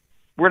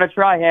 We're going to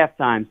try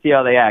halftime, see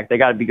how they act. They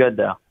got to be good,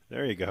 though.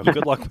 There you go.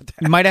 Good luck with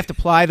that. You might have to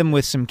ply them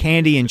with some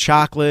candy and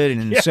chocolate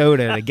and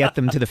soda to get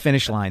them to the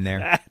finish line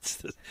there.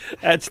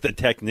 That's the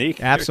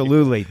technique.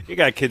 Absolutely. You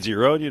got kids of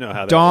your own. You know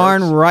how that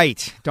Darn works.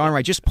 right. Darn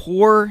right. Just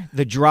pour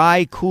the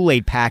dry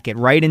Kool-Aid packet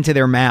right into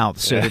their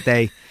mouths so that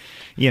they,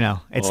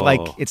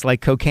 it's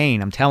like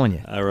cocaine, I'm telling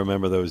you. I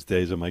remember those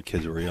days when my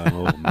kids were young.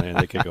 Oh, man,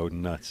 they could go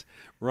nuts.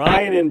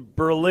 Ryan in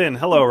Berlin.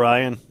 Hello,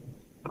 Ryan.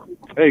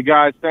 Hey,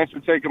 guys. Thanks for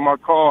taking my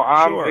call.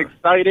 I'm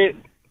excited.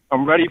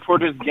 I'm ready for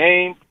this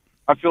game.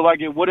 I feel like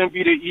it wouldn't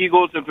be the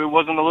Eagles if it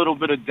wasn't a little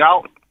bit of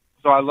doubt.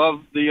 So I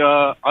love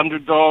the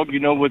underdog,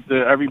 with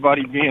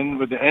everybody being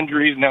with the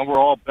injuries. Now we're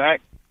all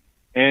back.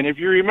 And if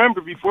you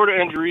remember, before the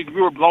injuries,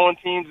 we were blowing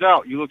teams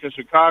out. You look at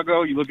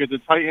Chicago, you look at the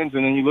Titans,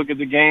 and then you look at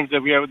the games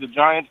that we have with the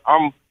Giants.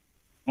 I'm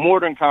more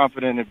than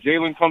confident. If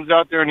Jalen comes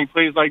out there and he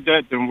plays like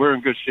that, then we're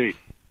in good shape.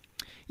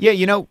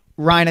 Yeah,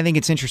 Ryan, I think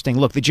it's interesting.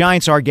 Look, the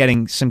Giants are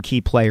getting some key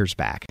players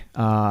back.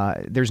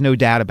 There's no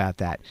doubt about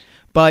that.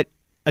 But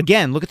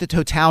again, look at the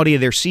totality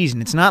of their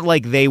season. It's not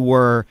like they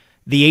were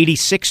the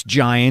 '86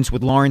 Giants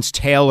with Lawrence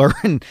Taylor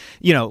and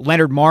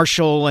Leonard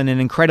Marshall and an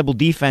incredible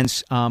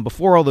defense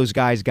before all those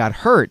guys got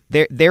hurt.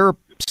 They're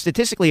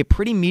statistically a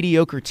pretty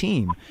mediocre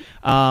team,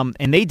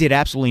 and they did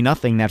absolutely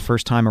nothing that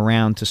first time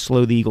around to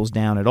slow the Eagles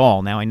down at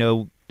all. Now I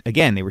know,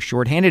 again, they were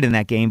shorthanded in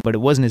that game, but it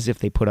wasn't as if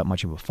they put up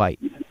much of a fight.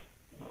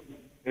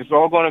 It's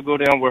all going to go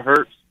down with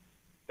Hurts.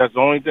 That's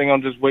the only thing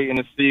I'm just waiting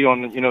to see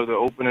on the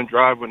opening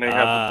drive when they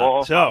have the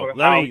ball. So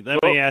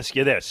let me ask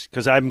you this,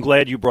 because I'm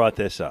glad you brought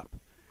this up,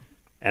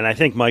 and I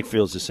think Mike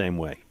feels the same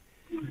way.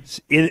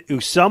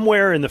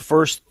 Somewhere in the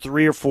first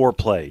 3 or 4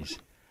 plays,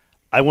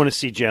 I want to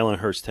see Jalen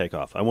Hurts take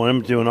off. I want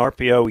him to do an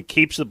RPO. He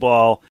keeps the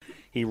ball.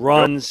 He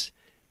runs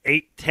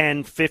 8,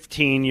 10,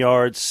 15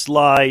 yards,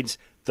 slides.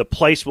 The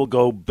place will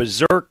go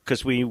berserk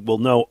because we will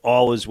know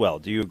all is well.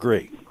 Do you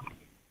agree?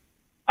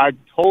 I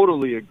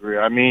totally agree.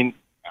 I mean,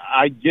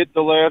 I get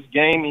the last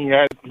game. He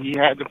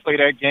had to play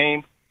that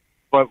game,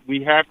 but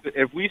we have to.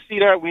 If we see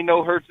that, we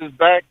know Hurts is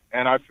back,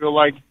 and I feel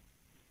like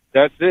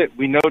that's it.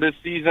 We know this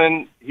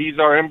season he's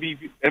our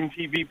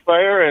MVP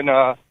player,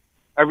 and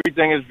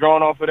everything is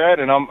drawn off of that.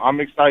 And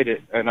I'm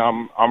excited, and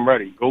I'm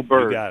ready. Go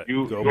Birds! You got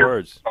it. Go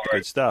Birds!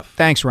 Good stuff.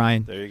 Thanks,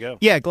 Ryan. There you go.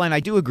 Yeah, Glenn,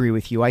 I do agree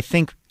with you. I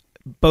think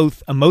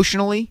both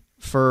emotionally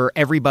for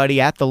everybody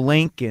at the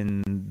link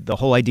and the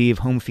whole idea of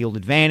home field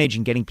advantage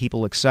and getting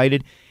people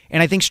excited.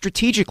 And I think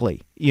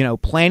strategically,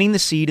 planting the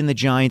seed in the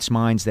Giants'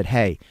 minds that,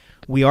 hey,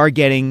 we are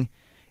getting,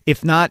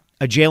 if not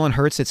a Jalen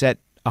Hurts that's at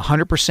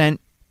 100%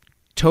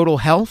 total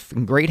health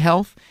and great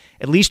health,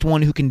 at least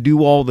one who can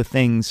do all the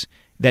things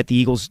that the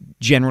Eagles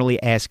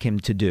generally ask him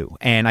to do.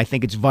 And I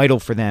think it's vital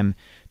for them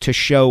to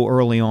show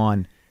early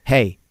on,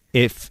 hey,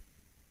 if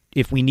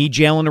we need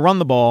Jalen to run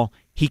the ball,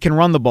 he can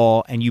run the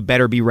ball, and you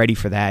better be ready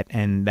for that,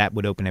 and that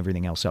would open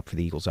everything else up for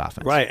the Eagles'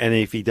 offense. Right, and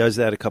if he does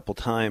that a couple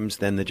times,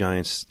 then the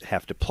Giants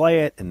have to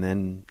play it, and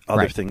then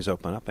other things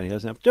open up, and he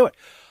doesn't have to do it.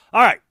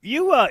 All right,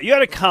 you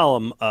had a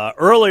column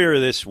earlier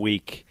this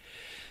week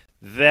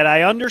that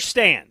I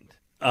understand,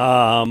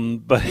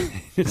 but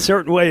in a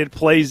certain way it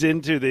plays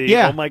into the,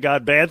 oh, my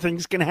God, bad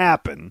things can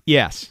happen.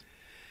 Yes.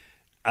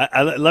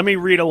 Let me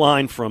read a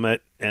line from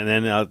it, and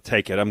then I'll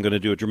take it. I'm going to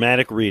do a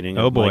dramatic reading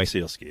of Mike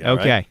Sealski.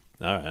 Okay. Right?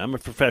 All right, I'm a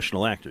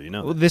professional actor,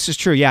 Well, this is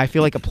true. Yeah, I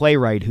feel like a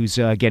playwright who's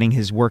getting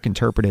his work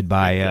interpreted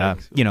by,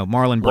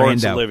 Marlon Brando.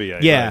 Laurence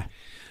Olivier. Yeah. Right.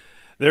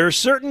 There are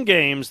certain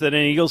games that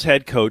an Eagles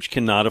head coach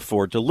cannot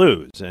afford to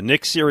lose, and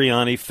Nick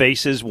Sirianni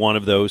faces one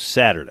of those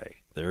Saturday.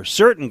 There are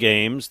certain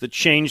games that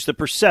change the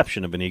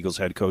perception of an Eagles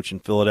head coach in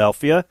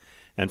Philadelphia,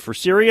 and for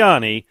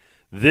Sirianni,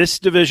 this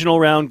divisional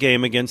round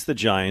game against the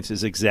Giants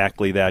is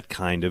exactly that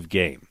kind of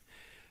game.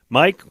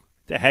 Mike,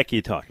 the heck are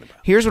you talking about?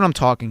 Here's what I'm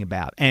talking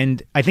about,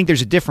 and I think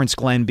there's a difference,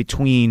 Glenn,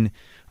 between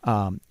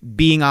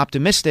being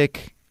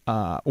optimistic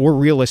or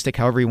realistic,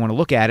 however you want to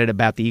look at it,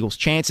 about the Eagles'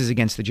 chances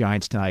against the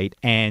Giants tonight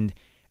and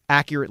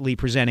accurately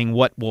presenting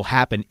what will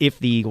happen if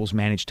the Eagles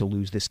manage to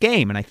lose this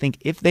game. And I think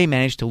if they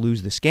manage to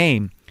lose this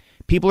game,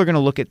 people are going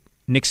to look at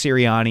Nick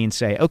Sirianni and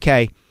say,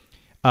 okay,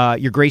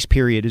 your grace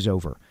period is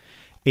over.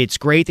 It's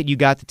great that you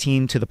got the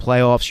team to the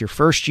playoffs your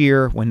first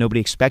year when nobody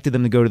expected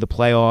them to go to the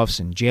playoffs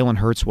and Jalen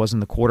Hurts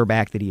wasn't the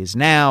quarterback that he is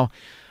now.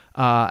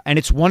 And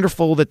it's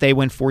wonderful that they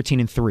went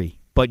 14-3,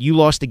 but you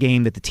lost a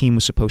game that the team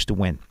was supposed to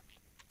win.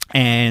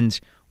 And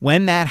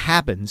when that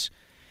happens,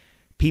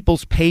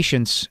 people's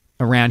patience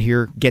around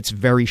here gets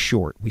very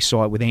short. We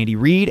saw it with Andy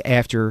Reid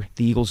after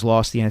the Eagles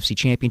lost the NFC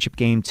Championship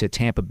game to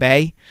Tampa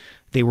Bay.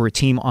 They were a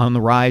team on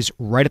the rise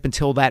right up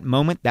until that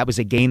moment. That was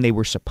a game they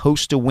were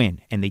supposed to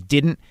win, and they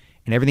didn't,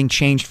 and everything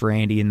changed for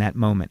Andy in that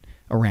moment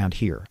around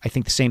here. I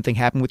think the same thing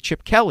happened with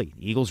Chip Kelly.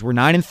 The Eagles were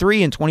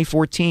 9-3 in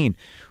 2014,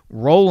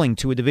 rolling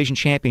to a division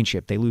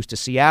championship. They lose to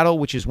Seattle,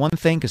 which is one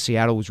thing because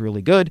Seattle was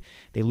really good.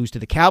 They lose to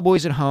the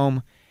Cowboys at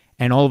home,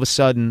 and all of a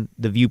sudden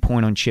the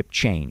viewpoint on Chip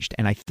changed.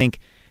 And I think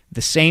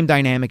the same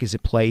dynamic is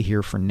at play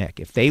here for Nick.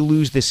 If they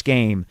lose this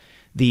game,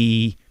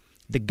 the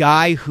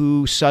guy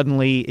who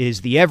suddenly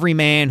is the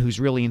everyman, who's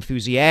really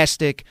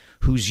enthusiastic,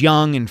 who's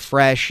young and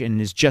fresh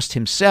and is just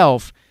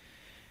himself,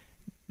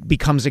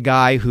 becomes a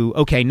guy who,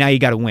 okay, now you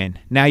got to win.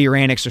 Now your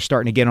antics are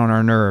starting to get on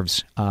our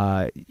nerves.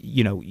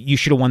 You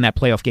should have won that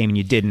playoff game and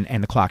you didn't,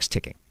 and the clock's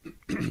ticking.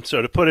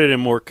 So to put it in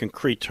more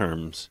concrete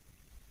terms,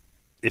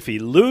 if he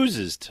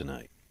loses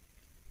tonight,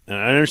 and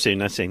I understand,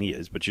 not saying he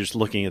is, but you're just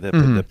looking at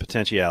the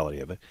potentiality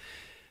of it,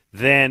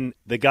 then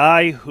the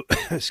guy who,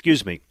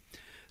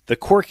 the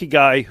quirky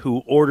guy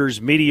who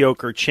orders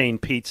mediocre chain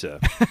pizza.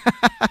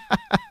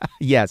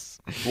 Yes.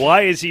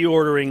 Why is he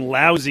ordering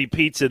lousy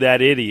pizza,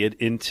 that idiot,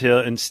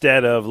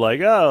 instead of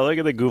like, oh, look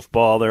at the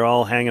goofball, they're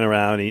all hanging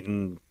around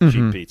eating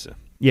cheap pizza?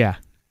 Yeah.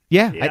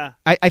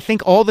 I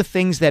think all the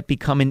things that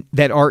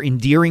that are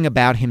endearing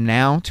about him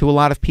now to a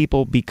lot of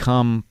people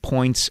become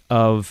points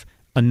of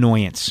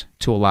annoyance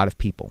to a lot of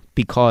people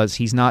because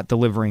he's not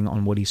delivering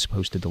on what he's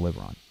supposed to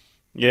deliver on.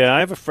 Yeah,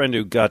 I have a friend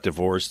who got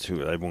divorced,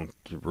 who I won't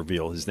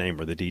reveal his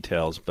name or the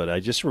details, but I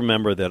just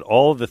remember that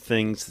all of the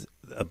things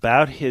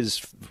about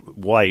his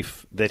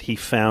wife that he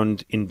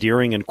found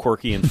endearing and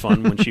quirky and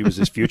fun when she was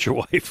his future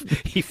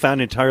wife, he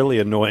found entirely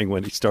annoying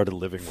when he started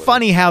living with her.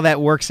 Funny how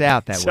that works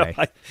out that way.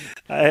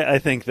 I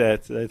think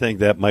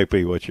that might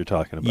be what you're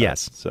talking about.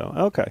 Yes. So,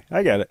 okay,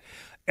 I get it.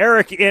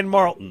 Eric in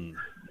Marlton.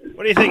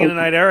 What are you thinking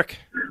tonight, Eric?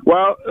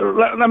 Well,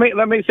 let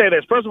me say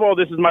this. First of all,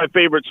 this is my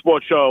favorite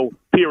sports show,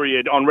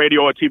 period, on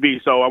radio or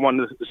TV. So I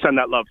wanted to send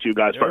that love to you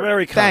guys. You're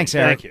very kind. Thanks,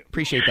 Eric. Thank you.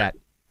 Appreciate that.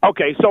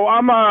 Okay, so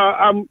I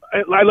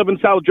live in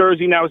South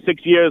Jersey now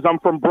 6 years. I'm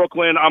from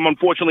Brooklyn. I'm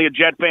unfortunately a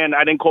Jet fan.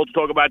 I didn't call to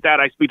talk about that.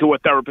 I speak to a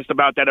therapist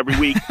about that every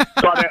week.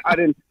 So I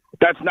didn't.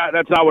 That's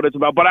not what it's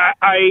about. But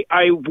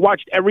I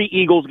watched every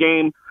Eagles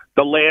game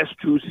the last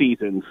 2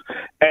 seasons,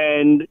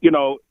 and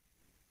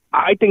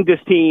I think this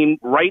team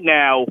right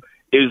now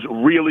is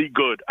really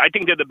good. I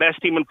think they're the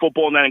best team in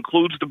football, and that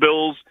includes the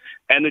Bills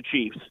and the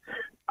Chiefs.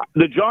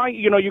 The Giants,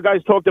 you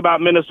guys talked about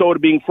Minnesota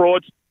being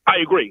frauds. I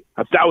agree,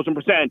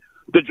 1,000%.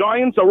 The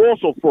Giants are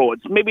also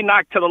frauds, maybe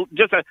not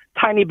just a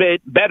tiny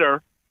bit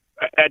better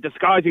at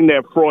disguising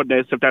their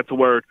fraudness, if that's a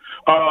word.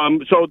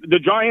 So the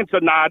Giants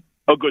are not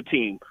a good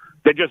team.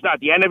 They're just not.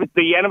 The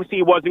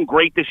NFC wasn't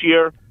great this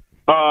year,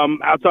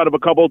 outside of a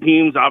couple of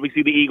teams,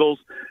 obviously the Eagles.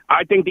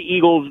 I think the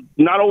Eagles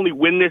not only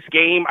win this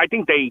game, I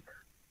think they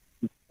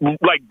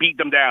beat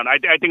them down. I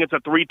think it's a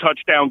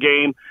 3-touchdown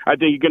game. I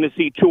think you're going to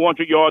see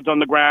 200 yards on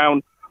the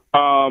ground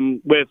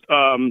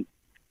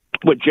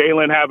with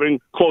Jalen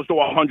having close to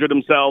 100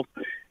 himself.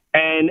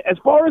 And as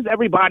far as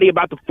everybody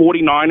about the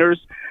 49ers,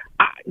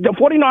 the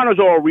 49ers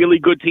are a really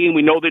good team.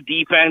 We know the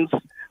defense,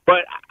 but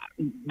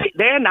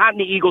they're not in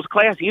the Eagles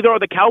class. Either are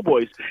the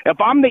Cowboys.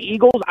 If I'm the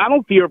Eagles, I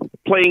don't fear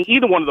playing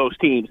either one of those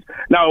teams.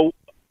 Now,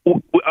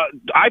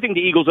 I think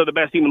the Eagles are the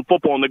best team in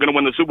football, and they're going to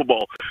win the Super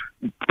Bowl.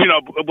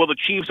 Will the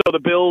Chiefs or the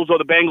Bills or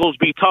the Bengals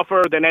be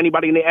tougher than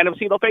anybody in the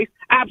NFC they'll face?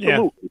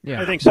 Absolutely.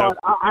 Yeah, I think so.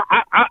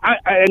 But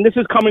and this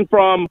is coming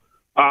from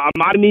I'm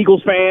not an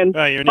Eagles fan.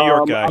 You're a New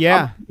York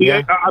guy.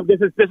 This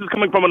is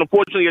coming from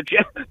unfortunately a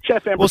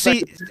Jet fan. Well,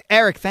 see,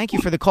 Eric, thank you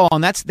for the call,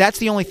 and that's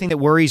the only thing that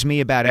worries me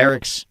about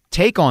Eric's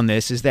take on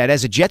this is that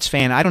as a Jets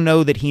fan, I don't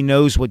know that he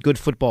knows what good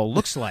football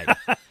looks like.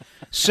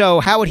 So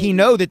how would he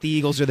know that the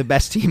Eagles are the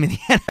best team in the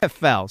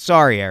NFL?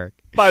 Sorry, Eric.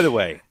 By the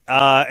way,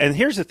 and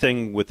here's the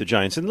thing with the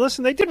Giants. And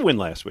listen, they did win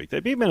last week.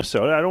 They beat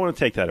Minnesota. I don't want to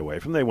take that away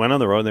from them. They went on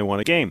the road and they won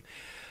a game.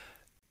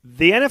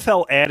 The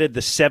NFL added the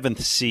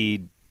 7th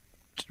seed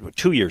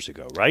 2 years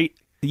ago, right?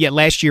 Yeah,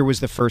 last year was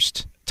the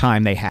first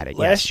time they had it.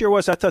 Last yes. year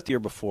was? I thought the year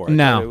before.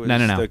 No.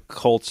 The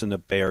Colts and the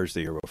Bears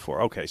the year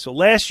before. Okay, so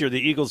last year the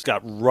Eagles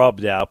got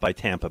rubbed out by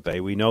Tampa Bay.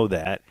 We know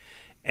that.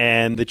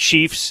 And the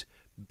Chiefs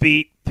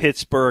beat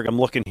Pittsburgh, I'm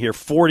looking here,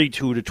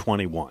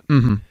 42-21.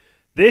 Mm-hmm.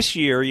 This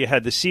year you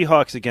had the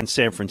Seahawks against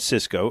San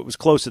Francisco. It was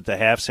close at the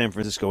half. San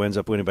Francisco ends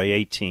up winning by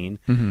 18.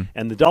 Mm-hmm.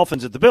 And the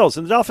Dolphins at the Bills.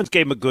 And the Dolphins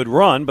gave them a good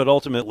run, but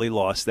ultimately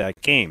lost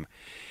that game.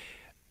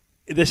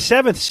 The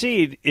 7th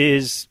seed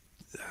is,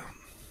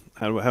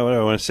 how do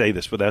I want to say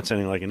this without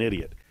sounding like an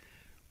idiot,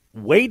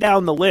 way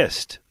down the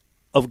list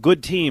of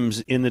good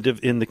teams in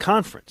the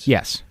conference.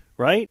 Yes.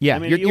 Right? Yeah, I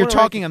mean, you're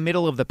talking a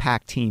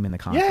middle-of-the-pack team in the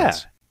conference.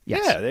 Yes.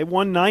 Yeah, they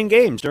won 9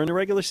 games during the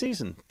regular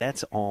season.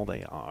 That's all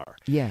they are.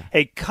 Yeah.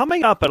 Hey,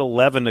 coming up at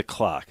 11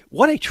 o'clock,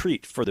 what a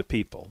treat for the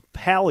people.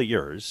 Pal of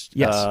yours.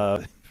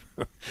 Yes.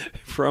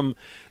 From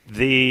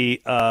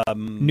the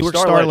Newark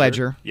Star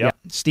Ledger. Yep.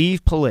 Yeah.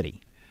 Steve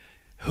Politi.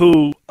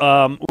 Who,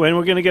 when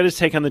we're going to get his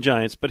take on the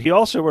Giants, but he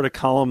also wrote a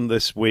column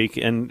this week,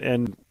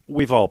 and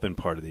we've all been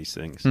part of these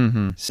things.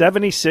 Mm-hmm.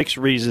 76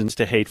 Reasons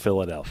to Hate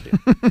Philadelphia.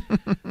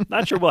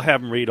 Not sure we'll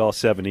have him read all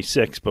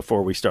 76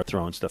 before we start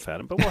throwing stuff at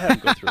him, but we'll have him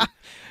go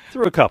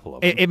through a couple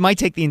of them. It might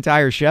take the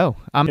entire show.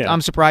 I'm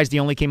surprised he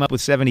only came up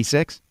with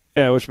 76.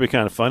 Yeah, which would be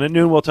kind of fun. At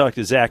noon, we'll talk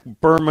to Zach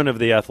Berman of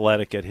The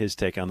Athletic, get his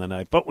take on the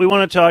night. But we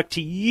want to talk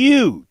to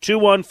you,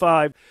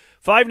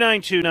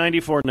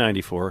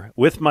 215-592-9494,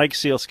 with Mike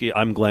Sealski.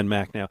 I'm Glenn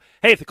Mack now.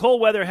 Hey, if the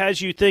cold weather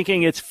has you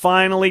thinking it's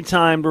finally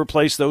time to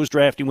replace those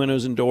drafty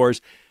windows and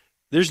doors,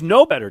 there's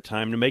no better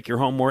time to make your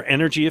home more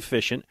energy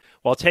efficient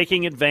while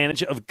taking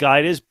advantage of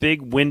Guida's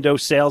big window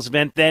sales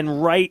event than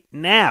right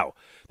now.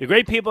 The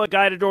great people at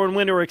Guida Door and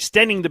Window are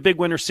extending the big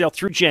winter sale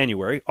through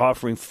January,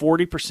 offering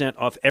 40%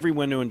 off every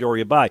window and door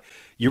you buy.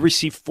 You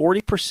receive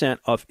 40%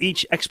 off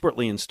each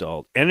expertly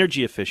installed,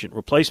 energy-efficient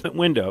replacement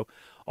window.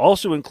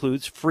 Also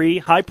includes free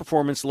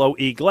high-performance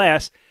low-E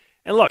glass.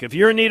 And look, if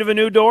you're in need of a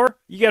new door,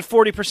 you get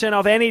 40%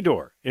 off any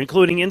door,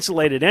 including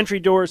insulated entry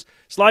doors,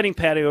 sliding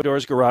patio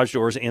doors, garage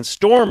doors, and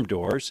storm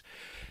doors.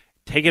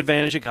 Take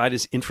advantage of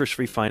Guida's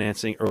interest-free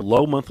financing or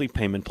low monthly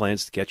payment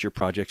plans to get your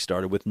project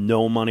started with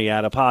no money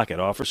out of pocket.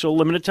 Offer so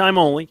limited time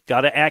only.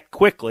 Got to act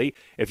quickly.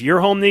 If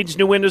your home needs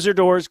new windows or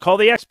doors, call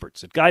the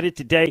experts at Guida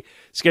today.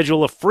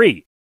 Schedule a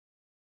free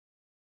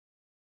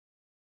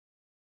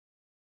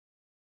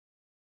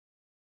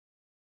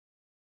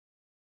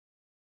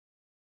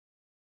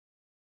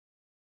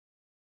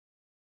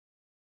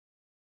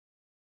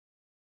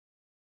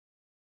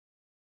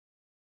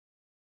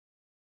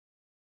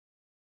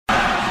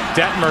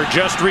Detmer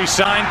just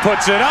re-signed,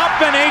 puts it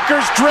up, and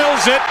Akers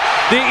drills it.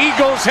 The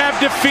Eagles have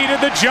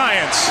defeated the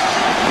Giants.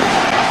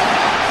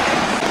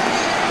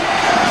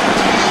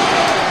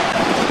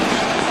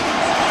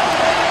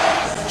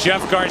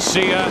 Jeff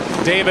Garcia,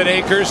 David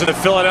Akers, and the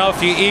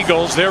Philadelphia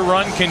Eagles, their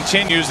run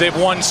continues. They've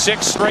won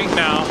 6 straight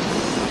now,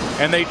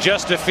 and they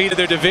just defeated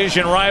their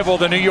division rival,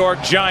 the New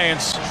York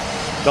Giants.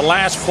 The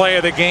last play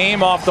of the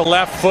game off the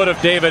left foot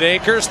of David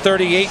Akers,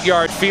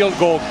 38-yard field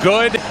goal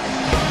good.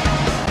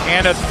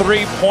 And a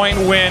 3-point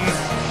win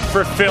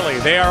for Philly.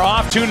 They are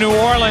off to New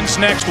Orleans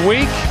next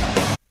week.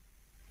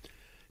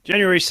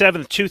 January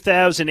 7th,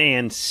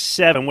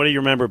 2007. What do you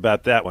remember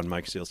about that one,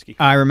 Mike Sealski?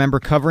 I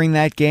remember covering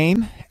that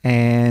game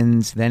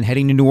and then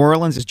heading to New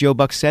Orleans, as Joe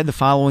Buck said, the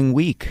following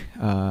week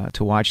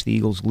to watch the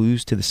Eagles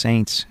lose to the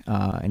Saints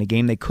in a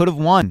game they could have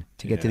won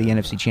to get to the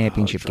NFC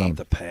Championship game.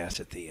 The pass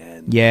at the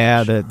end.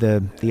 Yeah,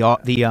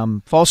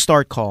 the false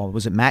start call.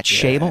 Was it Matt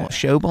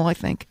Schobel, I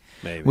think?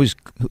 Maybe. Was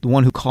the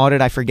one who caught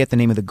it. I forget the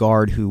name of the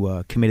guard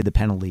who committed the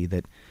penalty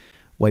that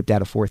wiped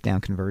out a 4th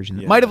down conversion.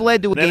 That might have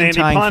led to a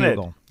game-tying field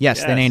goal.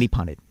 Yes, then Andy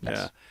punted. Yes.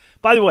 Yeah.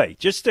 By the way,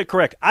 just to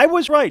correct, I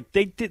was right.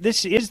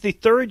 This is the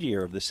 3rd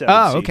year of the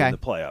 7th seed in the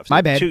playoffs.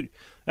 My bad.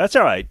 That's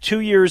all right. 2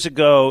 years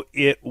ago,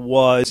 it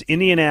was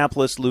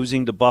Indianapolis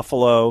losing to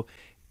Buffalo,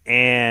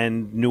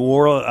 and New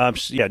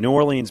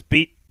Orleans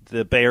beat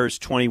the Bears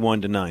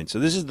 21-9. So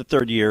this is the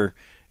 3rd year.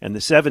 And the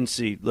 7th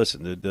seed,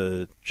 listen,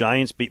 the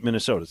Giants beat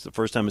Minnesota. It's the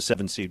first time a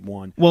 7th seed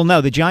won. Well,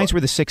 no, the Giants were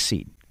the 6th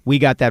seed. We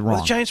got that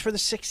wrong. The Giants were the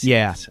 6th seed?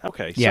 Yeah.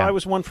 Okay, so I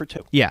was 1 for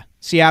 2. Yeah.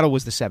 Seattle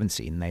was the 7th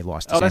seed, and they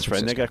lost to San that's Francisco. right,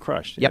 and they got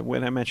crushed. Yep. Yeah,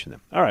 when I mentioned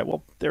them. All right,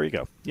 well, there you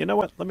go. You know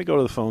what? Let me go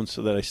to the phone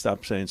so that I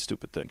stop saying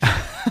stupid things.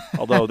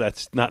 Although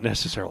that's not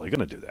necessarily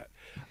going to do that.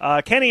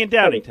 Kenny in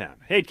Downingtown.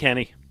 Hey,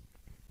 Kenny.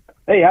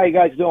 Hey, how you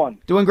guys doing?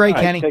 Doing great,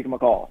 Kenny. Taking my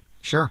call.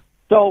 Sure.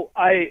 So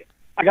I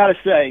got to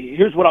say,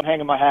 here's what I'm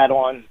hanging my hat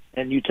on,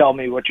 and you tell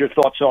me what your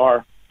thoughts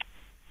are.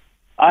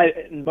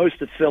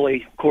 Most of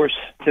Philly, of course,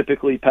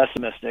 typically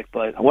pessimistic,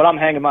 but what I'm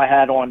hanging my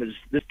hat on is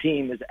this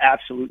team is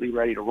absolutely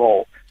ready to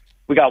roll.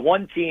 We got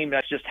one team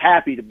that's just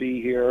happy to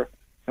be here,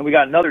 and we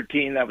got another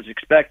team that was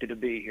expected to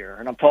be here.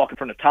 And I'm talking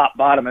from the top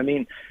bottom. I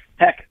mean,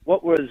 heck,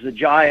 what was the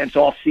Giants'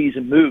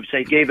 off-season moves?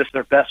 They gave us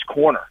their best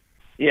corner,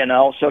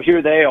 So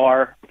here they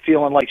are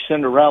feeling like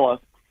Cinderella.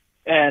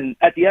 And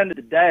at the end of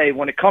the day,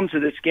 when it comes to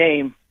this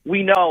game,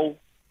 we know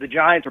the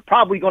Giants are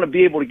probably going to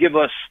be able to give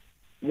us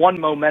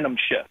one momentum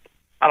shift.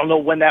 I don't know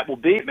when that will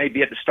be. It may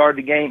be at the start of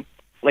the game,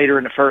 later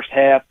in the first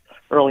half.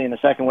 early in the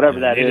second, whatever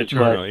that is.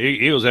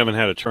 Eagles haven't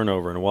had a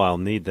turnover in a while.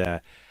 Need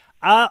that.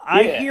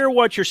 I hear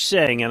what you're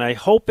saying, and I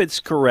hope it's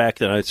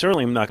correct, and I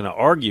certainly am not going to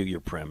argue your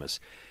premise.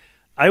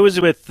 I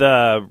was with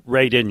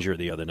Ray Dinger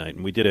the other night,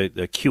 and we did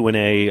a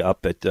Q&A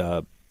up at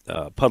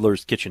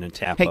Puddler's Kitchen and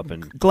Tap up.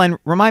 And Glenn,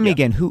 remind me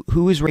again,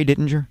 who is Ray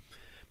Dinger?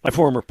 My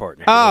former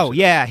partner. Oh,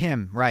 yeah,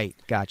 him. Right.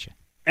 Gotcha.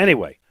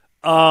 Anyway,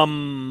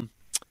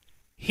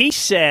 he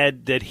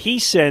said that he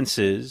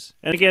senses,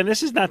 and again,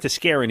 this is not to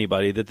scare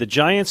anybody, that the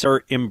Giants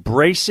are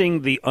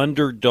embracing the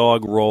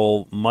underdog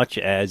role much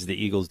as the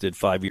Eagles did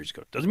 5 years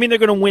ago. Doesn't mean they're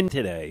going to win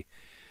today,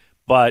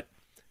 but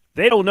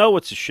they don't know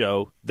it's a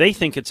show. They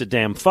think it's a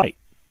damn fight.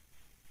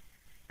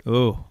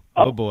 Oh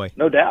boy.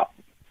 No doubt.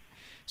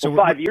 So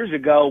 5 years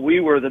ago, we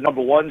were the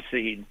number 1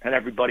 seed, and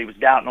everybody was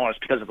doubting on us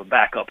because of a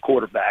backup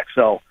quarterback.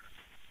 So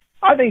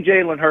I think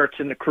Jalen Hurts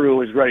and the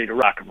crew is ready to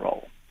rock and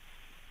roll.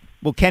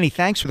 Well, Kenny,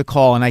 thanks for the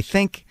call. And I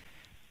think,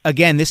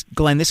 again,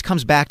 Glenn, this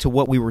comes back to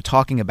what we were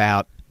talking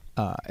about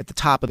at the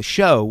top of the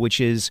show, which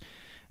is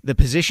the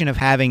position of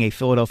having a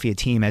Philadelphia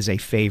team as a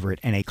favorite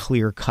and a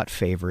clear-cut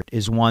favorite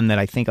is one that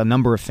I think a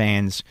number of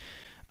fans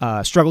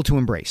struggle to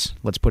embrace.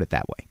 Let's put it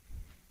that way.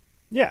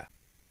 Yeah.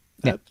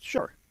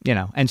 Sure.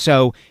 And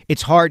so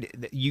it's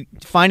hard.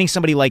 Finding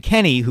somebody like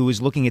Kenny who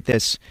is looking at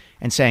this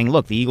and saying,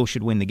 "Look, the Eagles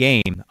should win the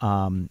game."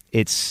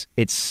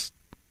 It's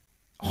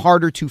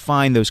harder to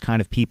find those kind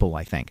of people,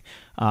 I think.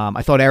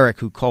 I thought Eric,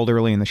 who called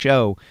early in the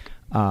show,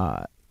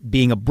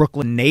 being a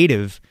Brooklyn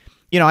native,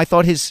 I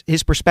thought his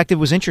perspective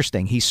was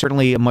interesting. He's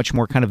certainly a much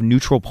more kind of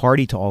neutral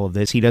party to all of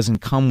this. He doesn't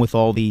come with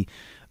all the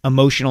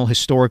emotional,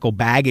 historical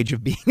baggage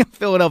of being a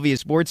Philadelphia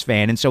sports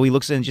fan. And so he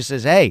looks in and just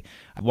says, "Hey,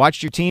 I've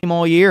watched your team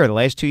all year, the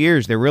last 2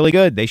 years. They're really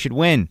good. They should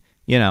win.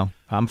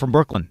 I'm from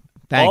Brooklyn."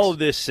 Thanks. All of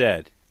this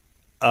said,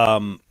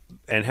 and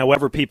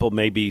however people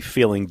may be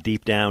feeling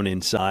deep down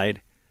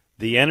inside,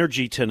 the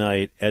energy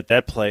tonight at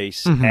that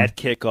place at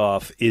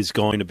kickoff is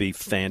going to be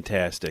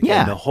fantastic.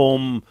 Yeah. And the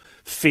home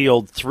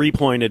field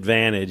 3-point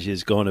advantage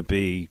is going to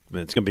be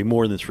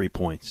more than 3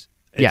 points.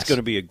 It's going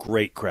to be a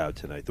great crowd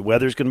tonight. The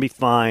weather's going to be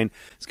fine.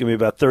 It's going to be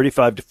about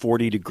 35 to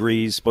 40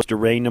 degrees. Supposed to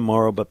rain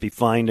tomorrow, but be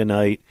fine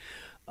tonight.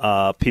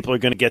 People are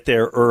going to get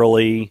there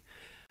early.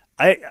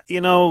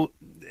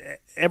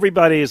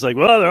 Everybody is like,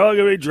 well, they're all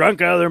going to be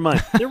drunk out of their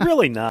mind. They're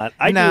really not.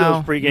 I do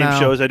those pregame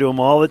shows. I do them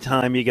all the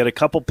time. You get a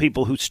couple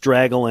people who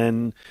straggle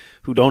in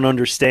who don't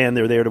understand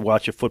they're there to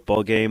watch a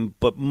football game.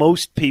 But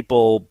most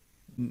people,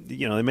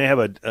 they may have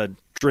a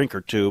drink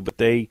or two, but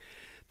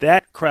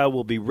that crowd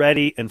will be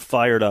ready and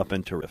fired up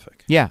and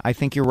terrific. Yeah, I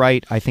think you're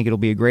right. I think it'll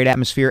be a great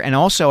atmosphere. And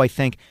also, I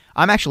think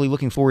I'm actually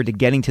looking forward to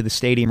getting to the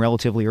stadium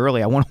relatively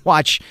early. I want to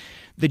watch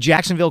the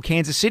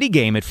Jacksonville-Kansas City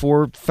game at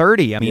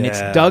 4:30. I mean,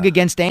 It's Doug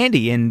against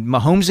Andy and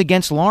Mahomes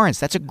against Lawrence.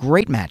 That's a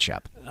great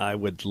matchup. I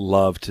would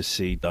love to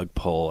see Doug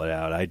pull it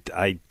out.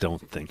 I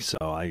don't think so.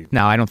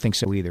 No, I don't think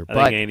so either.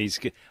 I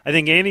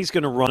think Andy's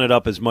going to run it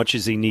up as much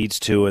as he needs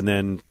to, and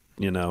then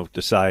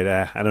decide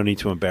I don't need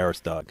to embarrass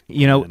Doug.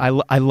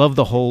 I love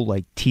the whole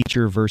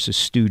teacher versus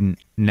student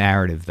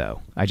narrative,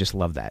 though. I just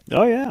love that.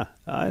 Oh yeah,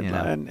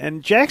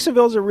 and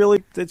Jacksonville's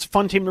it's a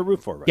fun team to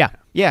root for right now.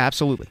 Yeah,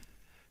 absolutely.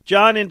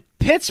 John in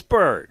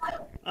Pittsburgh,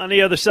 on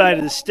the other side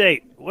of the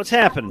state. What's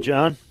happening,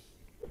 John?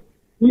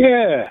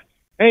 Yeah.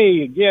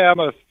 Hey, I'm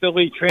a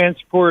Philly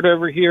transport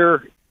over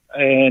here,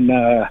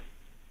 and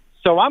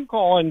so I'm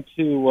calling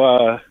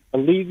to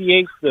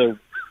alleviate the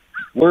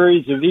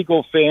worries of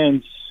Eagle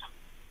fans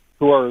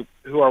who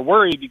are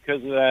worried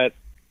because of that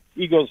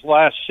Eagles'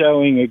 last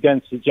showing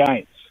against the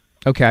Giants.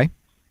 Okay.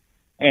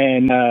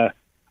 And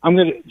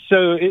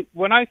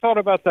when I thought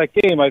about that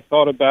game, I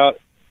thought about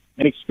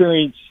an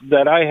experience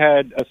that I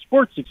had, a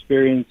sports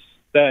experience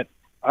that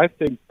I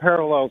think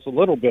parallels a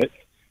little bit.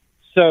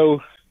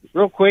 So,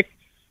 real quick,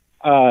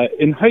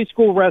 in high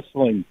school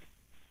wrestling,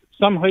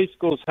 some high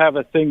schools have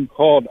a thing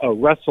called a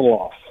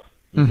wrestle-off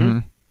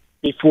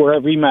before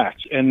every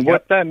match. And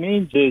what that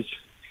means is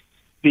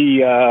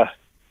the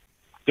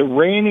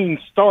reigning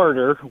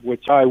starter,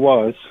 which I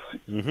was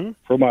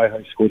for my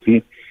high school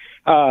team,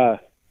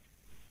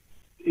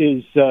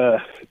 is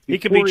he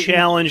could be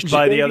challenged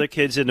by the other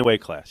kids in the weight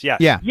class.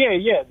 Yes. Yeah.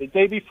 The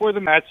day before the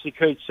match, the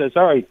coach says,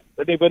 "All right,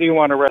 anybody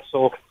want to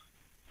wrestle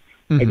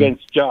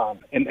against John?"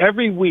 And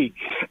every week,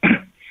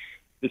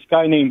 this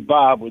guy named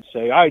Bob would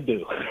say, "I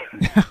do."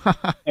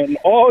 And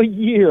all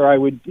year, I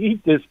would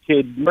beat this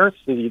kid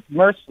mercilessly.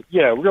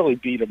 Really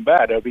beat him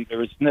bad. I mean, there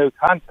was no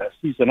contest.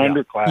 He's an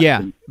underclassman.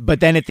 Yeah, but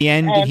then at the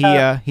end,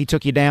 he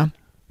took you down?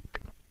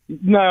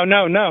 No.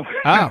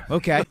 Oh,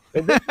 okay.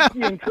 This is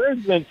the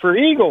encouragement for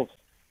Eagles.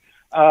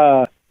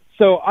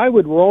 So I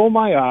would roll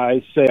my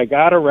eyes, say, "I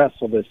got to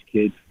wrestle this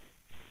kid."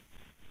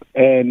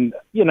 And,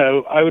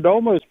 I would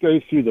almost go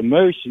through the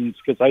motions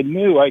because I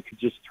knew I could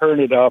just turn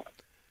it up.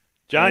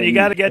 John, you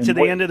got to get to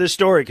the end of the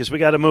story because we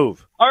got to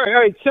move. All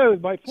right. So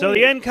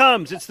the end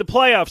comes. It's the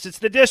playoffs. It's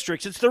the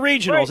districts. It's the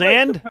regionals. Right,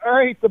 and all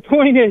right. The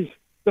point is,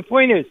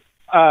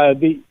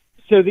 the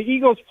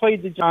Eagles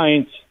played the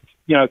Giants,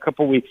 a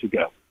couple weeks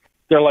ago.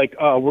 They're like,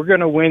 "Oh, we're going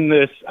to win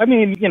this." I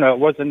mean, it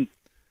wasn't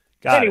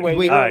Got anyway,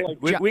 it. All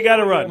right. We got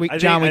to run.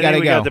 John, we got to go.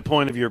 We got the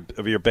point of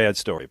your bad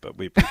story, but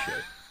we appreciate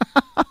it.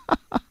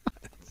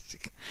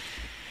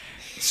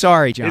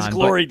 Sorry, John. His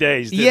glory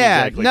days. Didn't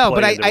exactly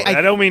play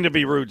I don't mean to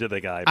be rude to the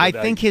guy. But I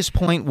think his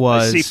point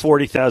was. I see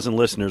 40,000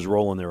 listeners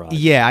rolling their eyes.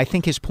 Yeah, I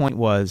think his point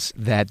was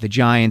that the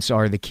Giants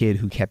are the kid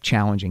who kept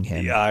challenging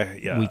him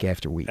week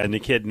after week. And the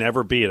kid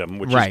never beat him,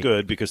 which is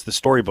good because the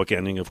storybook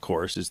ending, of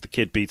course, is the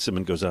kid beats him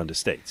and goes on to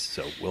states.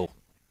 So we'll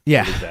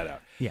leave that out.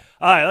 Yeah.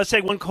 All right, let's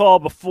take one call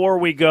before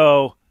we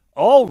go.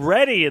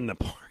 Already in the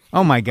park.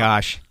 Oh, my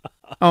gosh.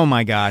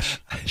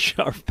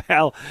 Our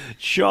pal,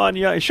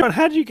 Sean. Sean,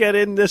 how did you get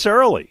in this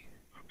early?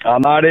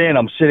 I'm not in.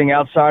 I'm sitting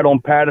outside on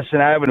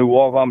Patterson Avenue.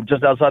 I'm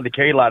just outside the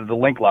K lot of the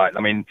Link lot.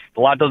 I mean,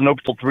 the lot doesn't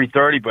open till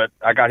 3:30, but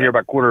I got here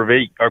about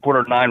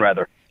 9:15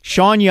 rather.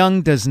 Sean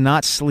Young does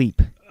not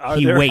sleep.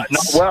 He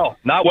waits.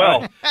 Not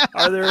well.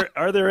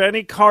 Are there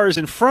any cars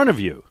in front of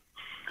you?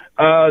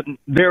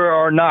 There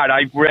are not.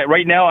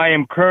 Right now I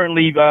am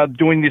currently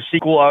doing the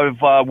sequel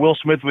of Will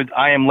Smith with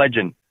I Am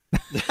Legend.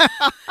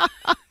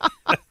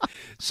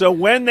 So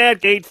when that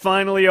gate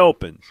finally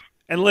opens,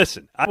 and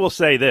listen, I will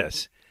say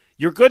this.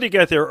 You're good to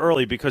get there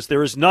early because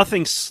there is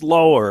nothing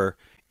slower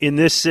in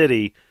this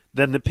city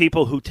than the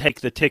people who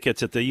take the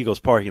tickets at the Eagles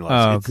parking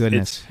lot. Oh,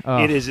 goodness.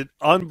 It is an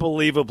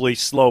unbelievably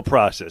slow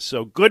process.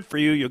 So good for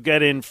you. You'll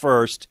get in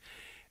first.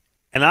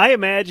 And I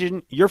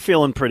imagine you're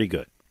feeling pretty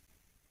good.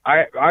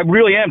 I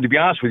really am, to be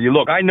honest with you.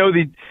 Look, I know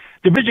the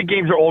division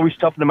games are always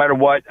tough no matter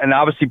what. And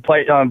obviously, the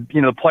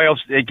playoffs,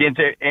 it gets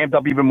amped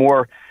up even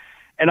more.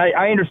 And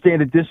I understand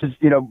that this is,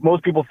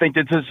 most people think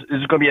that this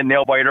is going to be a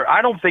nail-biter.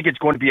 I don't think it's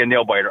going to be a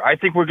nail-biter. I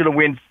think we're going to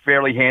win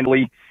fairly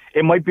handily.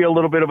 It might be a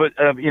little bit of a,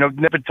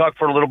 nip and tuck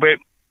for a little bit.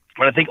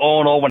 But I think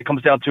all in all, when it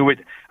comes down to it,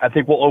 I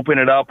think we'll open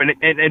it up.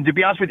 And to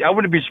be honest with you, I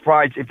wouldn't be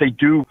surprised if they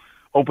do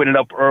open it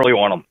up early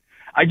on them.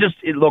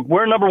 Look,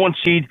 we're a number one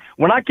seed.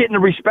 We're not getting the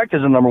respect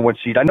as a number one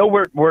seed. I know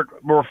we're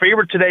a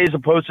favorite today as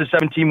opposed to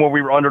 17 where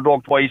we were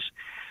underdog twice.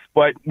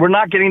 But we're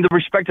not getting the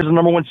respect as a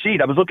number one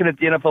seed. I was looking at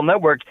the NFL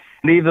Network,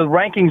 and they have the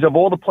rankings of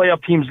all the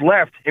playoff teams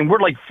left, and we're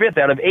like 5th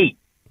out of 8.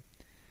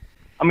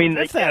 I mean,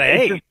 that's out of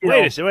 8.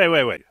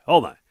 Wait.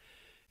 Hold on.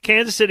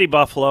 Kansas City,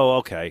 Buffalo,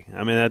 okay.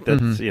 I mean, that's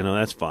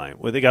that's fine.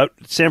 Well, they got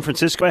San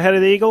Francisco ahead of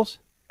the Eagles?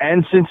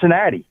 And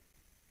Cincinnati.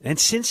 And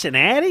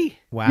Cincinnati?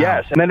 Wow.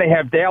 Yes, and then they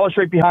have Dallas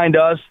right behind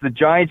us, the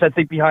Giants, I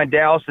think, behind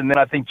Dallas, and then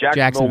I think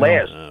Jacksonville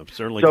last. I'm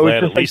certainly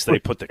glad at least they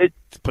put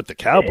the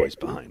Cowboys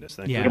behind us.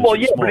 But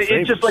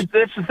it's just like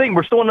that's the thing.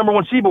 We're still a number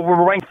one seed, but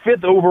we're ranked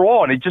 5th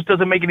overall, and it just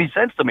doesn't make any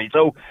sense to me.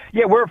 So,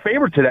 yeah, we're a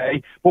favorite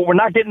today, but we're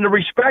not getting the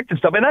respect and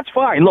stuff, and that's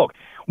fine. Look,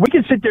 we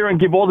can sit there and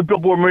give all the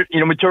billboard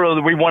material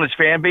that we want as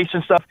fan base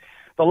and stuff.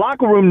 The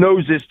locker room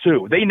knows this,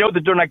 too. They know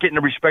that they're not getting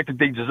the respect that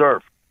they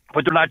deserve,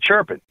 but they're not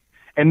chirping.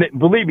 And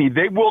believe me,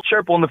 they will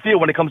chirp on the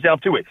field when it comes down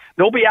to it.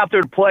 They'll be out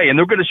there to play, and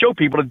they're going to show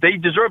people that they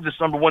deserve this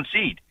number one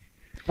seed.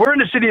 We're in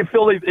the city of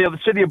Philly, the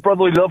city of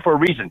brotherly love for a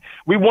reason.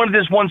 We wanted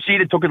this one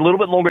seed. It took a little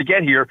bit longer to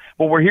get here,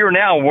 but we're here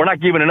now, and we're not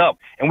giving it up.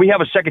 And we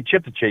have a second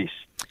chip to chase.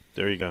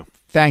 There you go.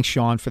 Thanks,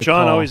 Sean, for the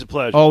call. Sean, always a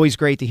pleasure. Always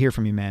great to hear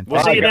from you, man.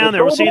 We'll see you down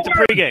there. We'll see you at the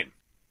pregame.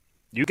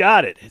 You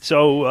got it.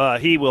 So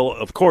he will,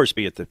 of course,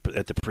 be at the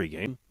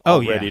pregame.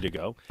 Ready to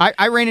go.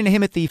 I ran into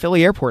him at the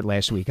Philly airport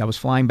last week. I was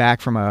flying back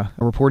from a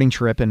reporting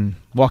trip and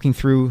walking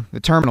through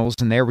the terminals,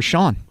 and there was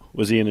Sean.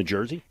 Was he in a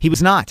jersey? He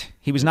was not.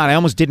 I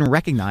almost didn't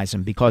recognize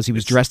him because he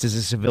was dressed as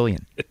a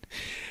civilian.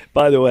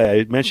 By the way,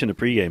 I mentioned the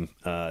pregame.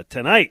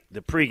 Tonight,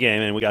 the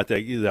pregame, and we got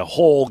the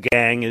whole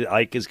gang.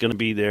 Ike is going to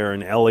be there,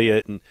 and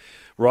Elliott, and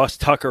Ross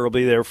Tucker will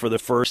be there for the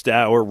first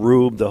hour.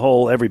 Rube,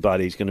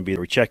 everybody's going to be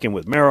there. We check in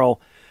with Merrill.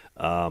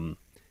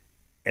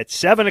 At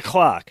 7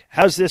 o'clock,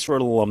 how's this for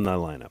an alumni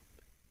lineup?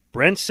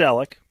 Brent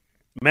Selleck,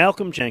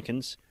 Malcolm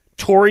Jenkins,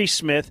 Torrey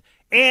Smith,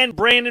 and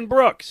Brandon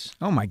Brooks.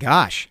 Oh, my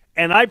gosh.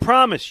 And I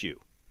promise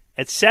you,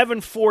 at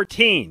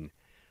 7:14,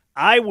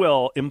 I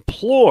will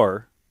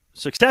implore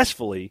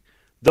successfully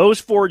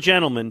those 4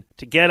 gentlemen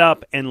to get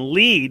up and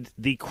lead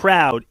the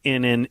crowd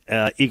in an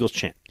Eagles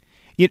chant.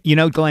 You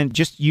know, Glenn,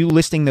 just you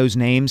listing those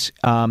names,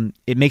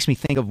 it makes me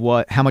think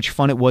of how much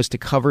fun it was to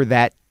cover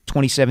that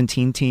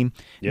 2017 team,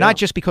 not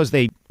just because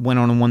they went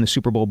on and won the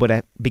Super Bowl,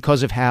 but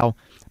because of how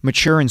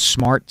mature and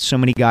smart so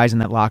many guys in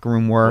that locker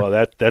room were.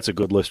 Well, that's a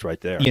good list right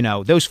there.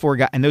 Those four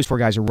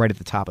guys are right at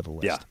the top of the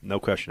list. Yeah, no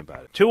question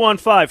about it.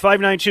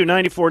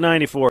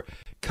 215-592-9494.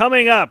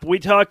 Coming up, we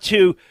talk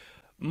to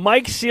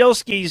Mike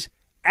Sealski's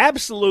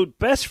absolute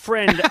best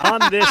friend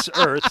on this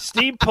earth,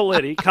 Steve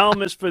Politi,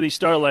 columnist for the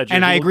Star Ledger.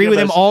 And I agree with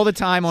him all the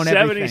time on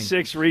 76 everything.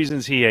 76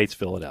 reasons he hates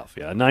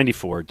Philadelphia.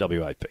 94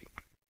 WIP.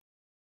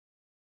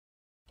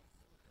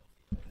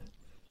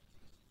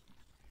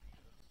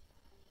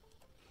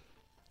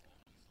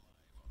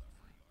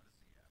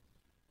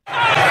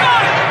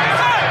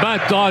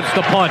 Matt dodged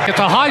the punt. It's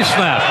a high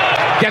snap.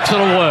 Gets it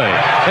away.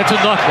 It's a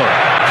knuckler.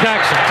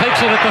 Jackson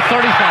takes it at the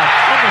 35.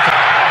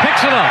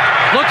 Picks it up.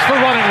 Looks for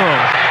running room.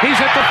 He's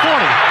at the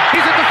 40.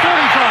 He's at the 45.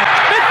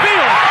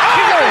 Midfield.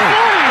 He's at the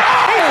 40.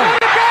 He's going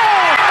to go.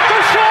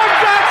 Deshaun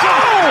Jackson.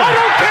 I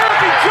don't care if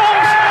he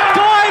jumps,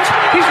 dives.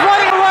 He's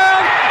running around.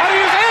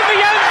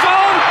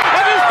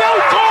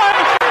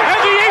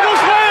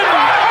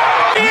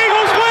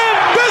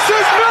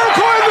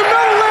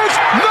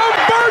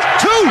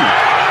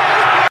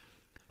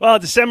 Well,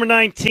 December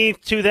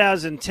 19th,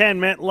 2010,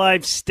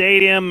 MetLife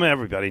Stadium.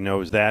 Everybody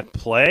knows that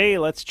play.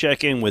 Let's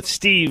check in with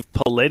Steve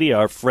Politi,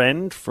 our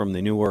friend from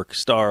the Newark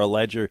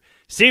Star-Ledger.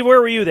 Steve, where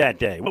were you that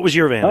day? What was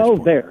your vantage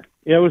point? There.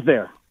 Yeah, it was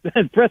there.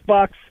 Press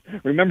box.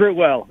 Remember it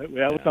well. That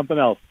was something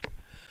else.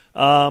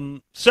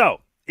 So,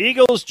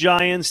 Eagles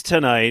Giants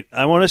tonight.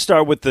 I want to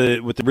start with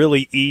the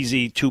really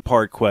easy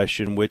two-part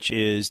question, which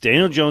is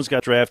Daniel Jones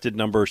got drafted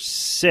number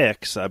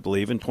 6, I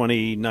believe, in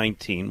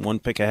 2019, one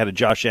pick ahead of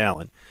Josh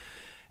Allen.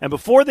 And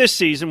before this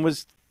season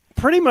was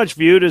pretty much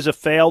viewed as a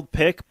failed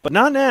pick, but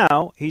not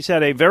now. He's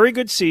had a very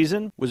good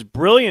season, was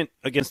brilliant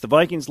against the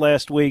Vikings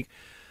last week.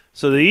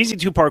 So the easy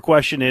two-part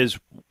question is,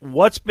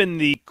 what's been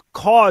the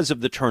cause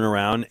of the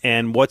turnaround,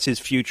 and what's his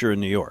future in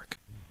New York?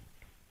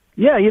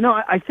 Yeah,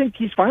 I think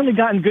he's finally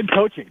gotten good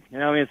coaching.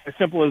 It's as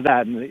simple as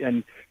that.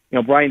 And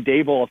Brian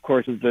Daboll, of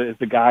course, is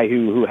the guy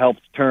who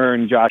helped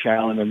turn Josh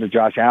Allen into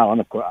Josh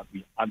Allen. Of course,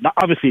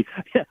 obviously,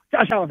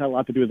 Josh Allen had a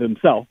lot to do with it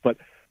himself, but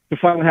to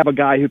finally have a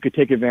guy who could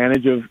take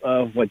advantage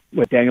of what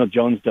Daniel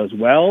Jones does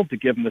well, to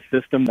give him a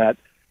system that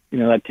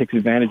that takes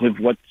advantage of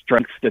what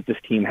strengths that this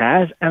team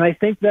has. And I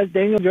think that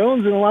Daniel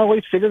Jones, in a lot of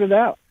ways, figured it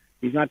out.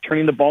 He's not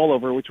turning the ball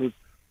over, which was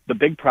the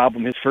big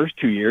problem his first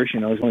 2 years.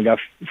 He's only got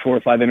 4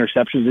 or 5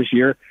 interceptions this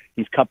year.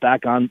 He's cut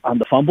back on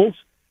the fumbles.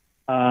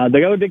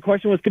 The other big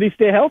question was, could he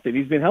stay healthy?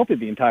 He's been healthy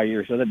the entire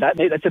year, so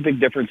that's a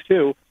big difference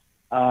too.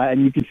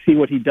 And you can see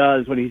what he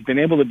does, what he's been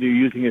able to do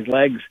using his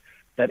legs.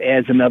 That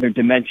adds another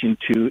dimension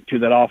to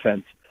that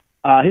offense.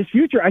 His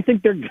future, I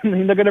think they're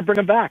going to bring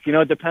him back.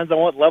 It depends on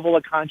what level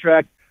of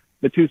contract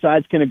the two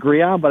sides can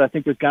agree on, but I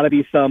think there's got to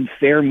be some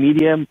fair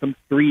medium, some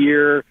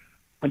 3-year,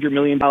 $100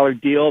 million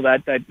deal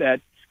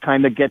that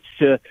kind of gets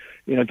to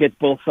get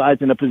both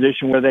sides in a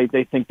position where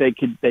they think they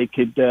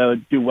could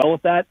do well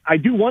with that. I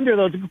do wonder,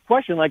 though, it's a good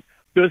question. Like,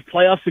 does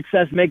playoff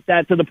success make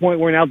that to the point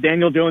where now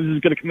Daniel Jones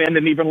is going to command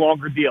an even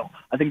longer deal?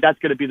 I think that's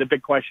going to be the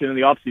big question in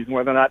the offseason,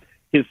 whether or not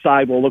his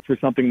side will look for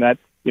something that,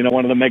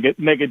 one of the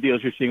mega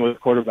deals you're seeing with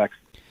quarterbacks.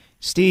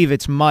 Steve,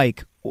 it's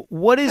Mike.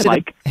 What is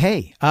Mike.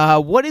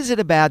 What is it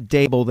about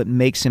Daboll that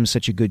makes him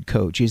such a good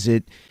coach? Is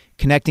it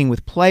connecting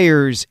with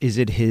players? Is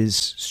it his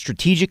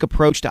strategic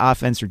approach to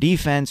offense or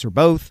defense or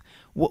both?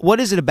 What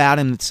is it about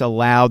him that's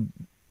allowed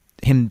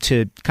him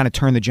to kind of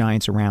turn the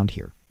Giants around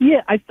here?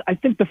 Yeah, I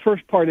think the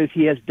first part is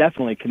he has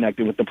definitely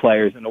connected with the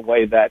players in a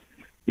way that,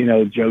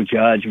 Joe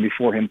Judge, and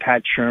before him,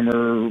 Pat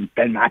Shurmur,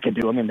 Ben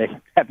McAdoo. I mean, they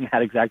haven't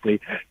had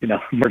exactly,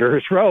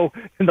 murderous row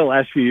in the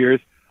last few years.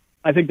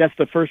 I think that's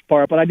the first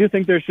part, but I do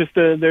think there's just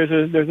there's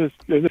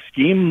a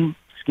scheme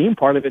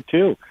part of it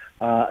too,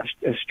 a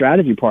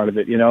strategy part of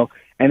it,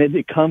 and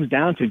it comes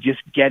down to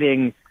just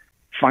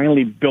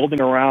finally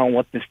building around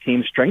what this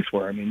team's strengths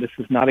were. I mean, this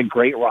is not a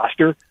great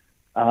roster.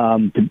 There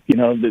hasn't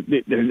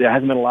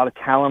been a lot of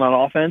talent on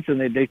offense, and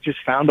they just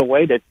found a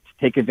way to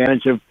take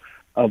advantage of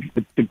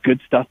the good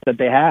stuff that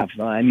they have.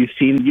 And you've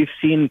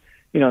seen,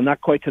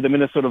 not quite to the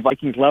Minnesota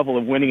Vikings level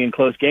of winning in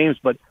close games,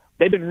 but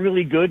they've been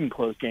really good in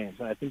close games.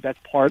 And I think that's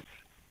part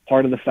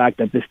of the fact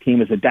that this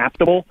team is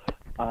adaptable.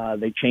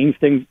 They change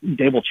things.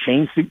 Daboll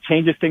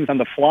changes things on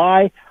the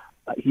fly.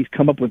 He's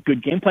come up with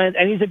good game plans,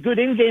 and he's a good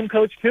in-game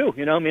coach too.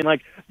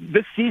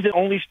 This season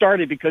only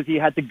started because he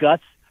had the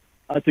guts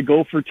to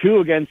go for 2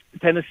 against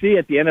Tennessee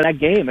at the end of that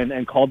game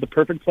and called the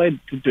perfect play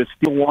to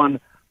steal one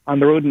on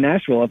the road in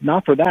Nashville. If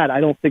not for that, I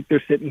don't think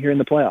they're sitting here in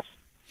the playoffs.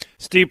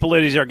 Steve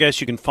Politi is our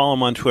guest. You can follow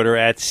him on Twitter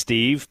at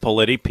Steve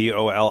Politi,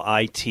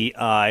 Politi.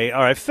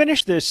 All right,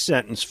 finish this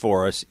sentence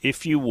for us,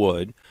 if you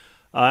would,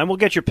 and we'll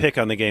get your pick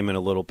on the game in a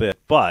little bit.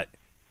 But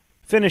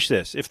finish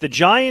this. If the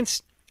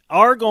Giants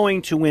are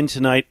going to win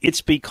tonight,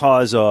 it's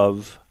because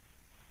of?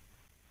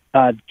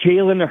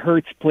 Jalen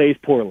Hurts plays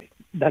poorly.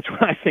 That's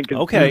what I think.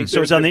 Okay,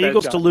 so it's on the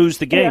Eagles to lose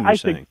the game, you're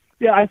saying?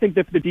 I think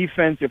that the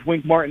defense, if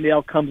Wink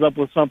Martindale comes up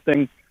with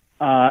something,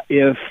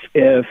 just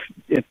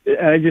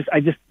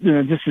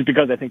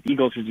because I think the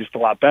Eagles are just a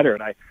lot better,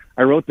 and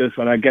I wrote this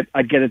when I get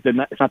it.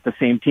 It's not the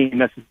same team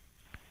necessarily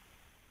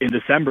in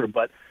December,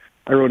 but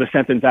I wrote a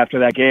sentence after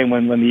that game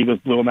when the Eagles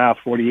blew them out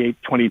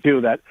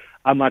 48-22 that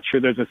I'm not sure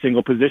there's a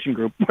single position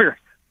group where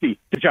the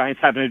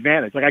Giants have an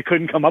advantage. Like, I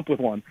couldn't come up with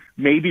one.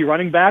 Maybe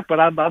running back, but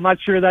I'm not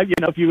sure that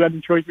if you had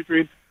the choice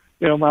between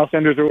Miles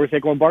Sanders or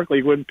Saquon Barkley,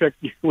 you wouldn't pick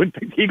the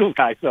Eagles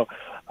guy. So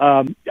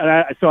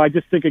I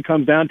just think it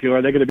comes down to,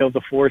 are they going to be able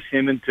to force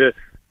him to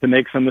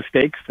make some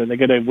mistakes? Are they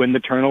going to win the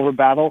turnover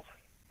battle?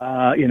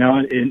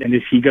 And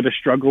is he going to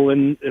struggle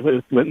in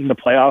the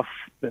playoffs?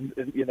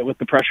 With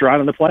the pressure on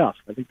in the playoffs,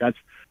 I think that's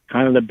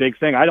kind of the big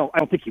thing. I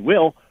don't think he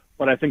will,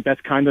 but I think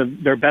that's kind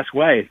of their best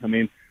way. I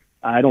mean,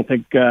 I don't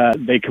think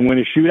they can win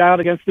a shootout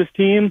against this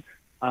team.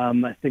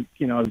 I think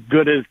as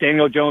good as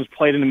Daniel Jones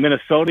played in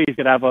Minnesota, he's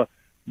going to have a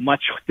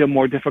much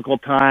more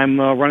difficult time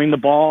running the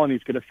ball, and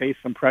he's going to face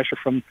some pressure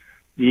from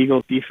the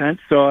Eagles defense.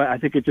 So I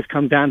think it just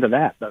comes down to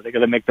that. They're going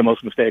to make the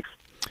most mistakes.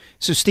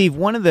 So, Steve,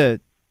 one of the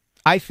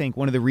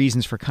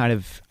reasons for kind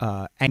of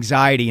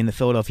anxiety in the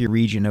Philadelphia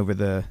region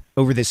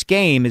over this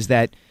game is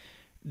that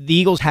the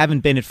Eagles haven't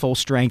been at full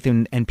strength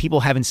and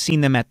people haven't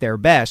seen them at their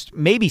best,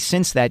 maybe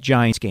since that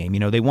Giants game.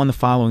 They won the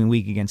following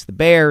week against the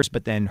Bears,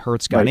 but then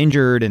Hurts got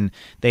injured, and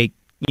they,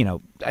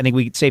 I think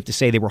it's safe to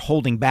say they were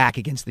holding back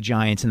against the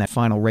Giants in that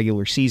final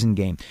regular season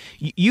game.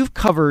 You've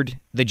covered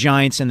the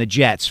Giants and the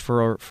Jets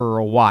for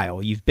a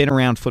while. You've been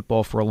around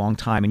football for a long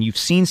time, and you've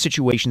seen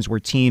situations where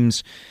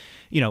teams,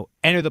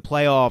 enter the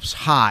playoffs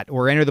hot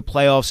or enter the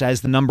playoffs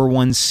as the number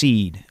one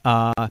seed.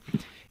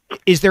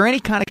 Is there any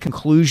kind of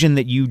conclusion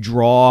that you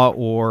draw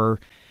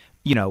or,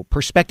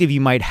 perspective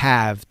you might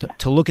have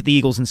to look at the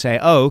Eagles and say,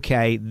 oh,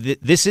 okay,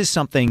 this is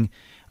something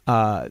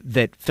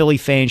that Philly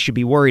fans should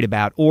be worried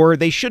about, or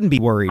they shouldn't be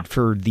worried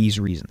for these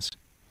reasons?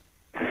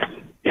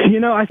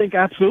 I think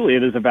absolutely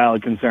it is a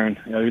valid concern.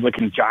 You look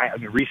in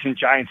recent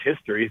Giants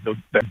history,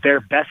 their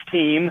best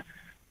team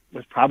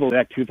was probably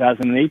that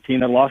 2018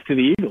 that lost to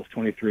the Eagles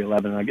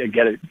 23-11. I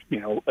get it.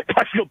 Bill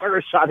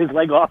Burr shot his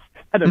leg off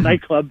at a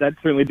nightclub. That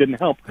certainly didn't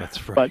help.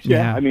 That's right. But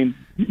I mean,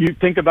 you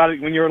think about it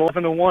when you're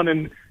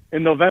 11-1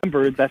 in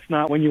November. That's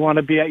not when you want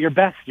to be at your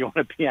best. You want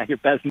to be at your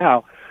best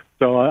now.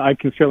 So I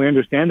can certainly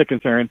understand the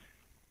concern.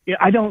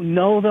 I don't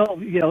know though.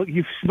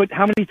 But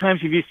how many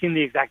times have you seen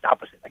the exact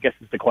opposite? I guess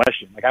is the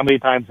question. Like how many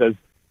times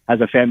has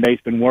a fan base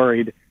been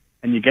worried,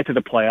 and you get to the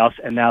playoffs,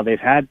 and now they've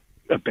had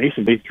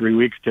basically 3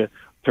 weeks to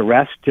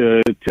rest,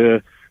 to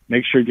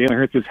make sure Jalen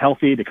Hurts is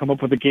healthy, to come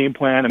up with a game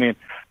plan. I mean,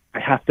 I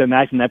have to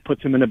imagine that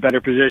puts him in a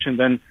better position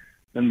than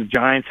the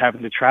Giants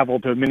having to travel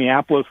to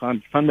Minneapolis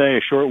on Sunday,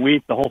 a short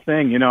week, the whole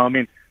thing. I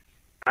mean,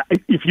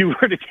 if you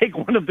were to take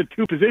one of the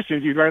two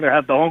positions, you'd rather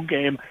have the home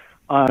game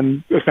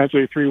on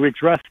essentially 3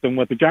 weeks rest than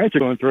what the Giants are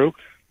going through.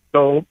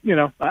 So,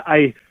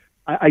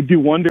 I do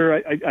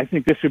wonder. I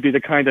think this would be the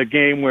kind of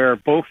game where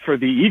both for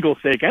the Eagles'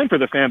 sake and for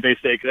the fan base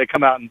sake, they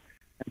come out and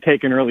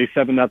take an early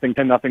 7-0,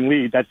 10-0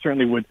 lead. That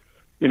certainly would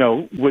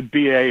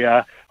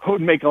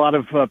make a lot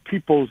of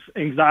people's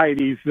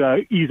anxieties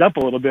ease up a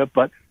little bit.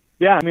 But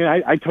yeah, I mean,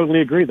 I totally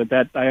agree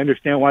that I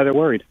understand why they're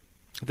worried.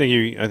 I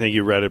think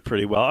you read it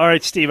pretty well. All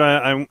right, Steve,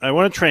 I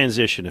want to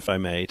transition, if I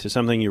may, to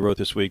something you wrote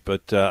this week,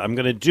 but I'm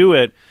going to do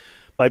it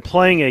by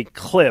playing a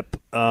clip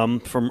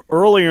from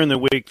earlier in the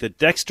week that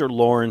Dexter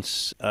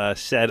Lawrence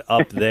said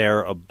up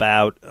there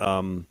about.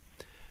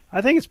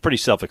 I think it's pretty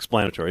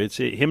self-explanatory. It's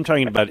him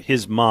talking about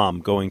his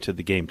mom going to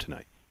the game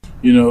tonight.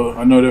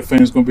 I know that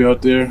fans going to be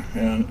out there,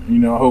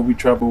 and, I hope we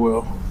travel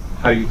well.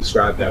 How do you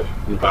describe that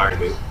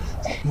environment?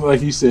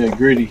 Like you said,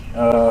 gritty.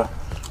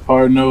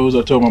 Hard nosed.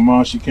 I told my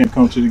mom she can't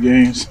come to the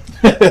games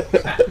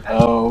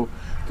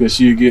because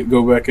she'll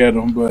go back at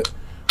them. But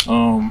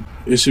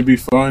it should be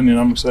fun, and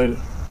I'm excited.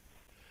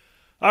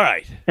 All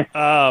right.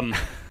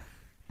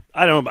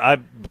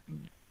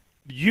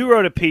 You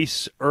wrote a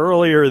piece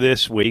earlier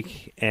this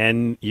week,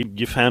 and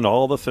you found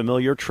all the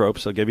familiar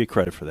tropes. I'll give you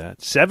credit for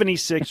that.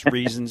 76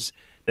 reasons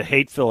to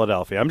hate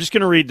Philadelphia. I'm just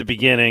going to read the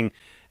beginning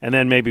and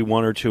then maybe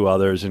one or two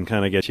others and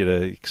kind of get you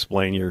to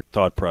explain your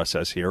thought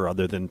process here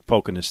other than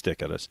poking a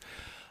stick at us.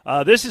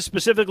 This is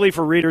specifically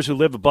for readers who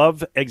live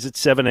above Exit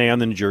 7A on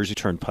the New Jersey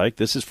Turnpike.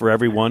 This is for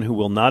everyone who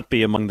will not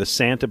be among the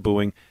Santa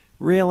booing.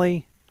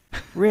 Really?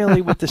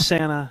 Really with the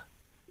Santa?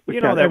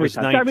 That was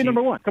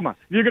number one. Come on,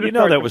 you're going to.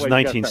 That was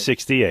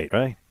 1968,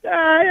 right?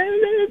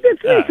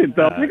 It's recent,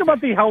 though. Think about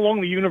how long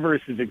the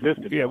universe has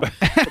existed. Yeah, right?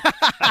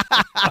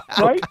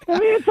 I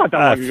mean, it's not that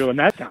long ago in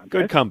that time.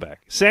 Good comeback.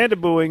 Santa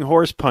booing,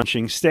 horse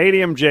punching,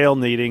 stadium jail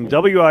needing,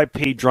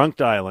 WIP drunk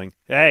dialing.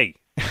 Hey,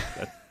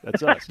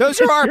 that's us.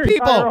 Those are our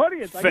people.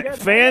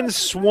 Fans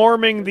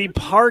swarming the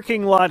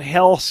parking lot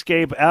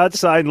hellscape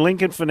outside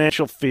Lincoln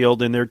Financial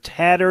Field in their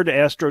tattered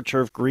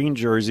AstroTurf green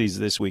jerseys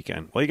this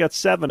weekend. Well, you got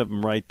 7 of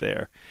them right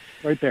there.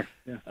 Right there.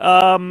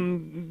 Yeah.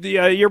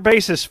 Your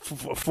basis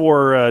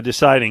for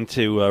deciding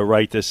to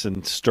write this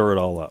and stir it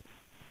all up.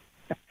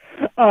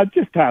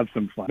 Just have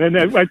some fun. And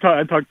I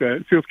talked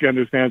to Silsky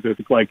understands this.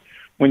 It's like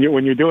when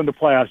you're doing the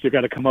playoffs, you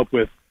got to come up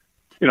with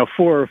 4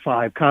 or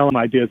 5 column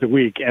ideas a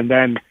week, and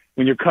then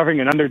when you're covering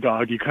an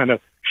underdog, you kind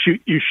of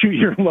shoot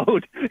your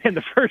load in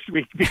the first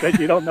week because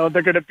you don't know if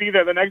they're going to be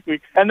there the next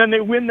week. And then they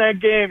win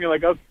that game. You're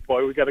like, oh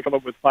boy, we got to come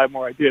up with 5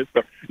 more ideas.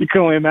 So you can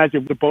only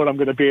imagine the boat I'm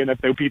going to be in if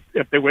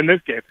they win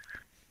this game.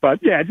 But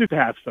yeah, just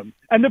have some.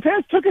 And the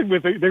fans took it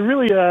with it. They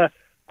really, I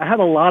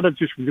had a lot of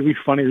just really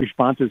funny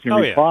responses and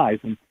replies,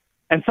 and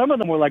some of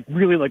them were like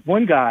really like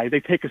one guy. They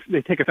take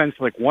offense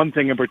to like one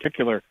thing in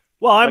particular.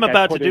 Well, I'm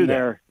about to do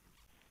that.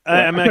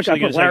 I'm actually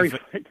going to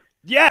say.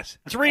 Yes,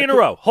 3 in a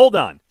row. Hold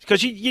on,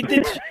 because you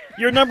did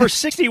your number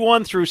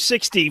 61 through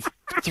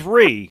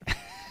 63.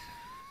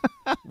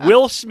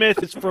 Will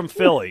Smith is from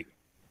Philly.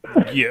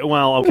 Yeah,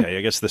 well, okay,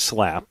 I guess the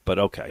slap, but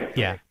okay.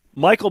 Yeah.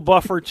 Michael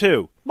Buffer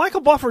too.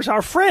 Michael Buffer's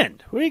our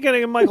friend. What are you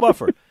getting, Michael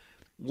Buffer?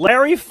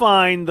 Larry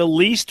Fine, the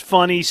least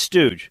funny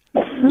stooge.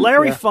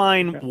 Larry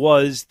Fine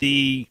was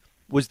the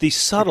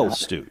subtle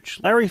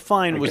stooge. Larry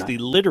Fine was the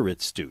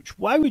literate stooge.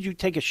 Why would you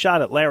take a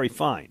shot at Larry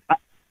Fine?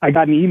 I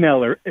got an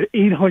email,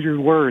 800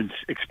 words,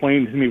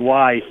 explaining to me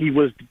why he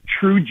was the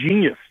true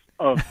genius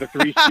of the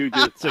Three Stooges.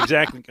 That's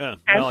exactly.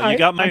 Well, you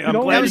got my. I'm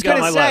glad you got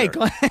my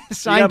letter.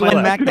 Sign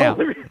Glenn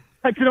Macdowell.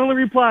 I can only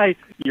reply,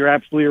 "You're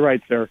absolutely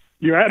right, sir."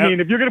 I mean,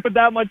 if you're going to put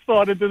that much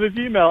thought into this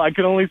email, I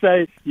can only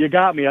say, "You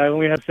got me." I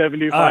only have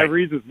 75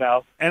 reasons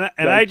now. And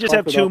I just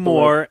have two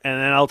more,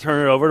 and then I'll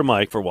turn it over to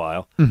Mike for a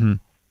while. Mm-hmm.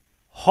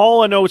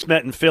 Hall and Oates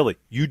met in Philly.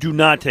 You do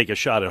not take a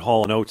shot at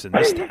Hall and Oates in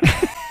this town.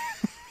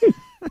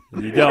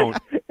 You don't.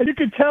 And you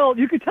could tell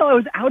I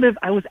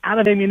was out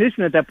of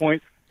ammunition at that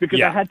point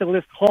because I had to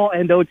list Hall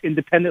and Oates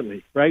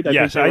independently, right?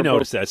 Yes, I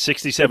noticed that,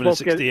 67 and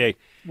 68.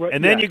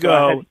 And then you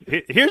go,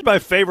 here's my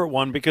favorite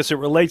one because it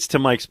relates to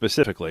Mike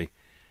specifically.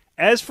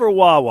 As for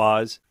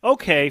Wawas,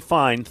 okay,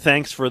 fine,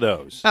 thanks for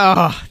those.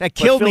 Oh, that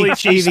killed me,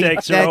 Stevie.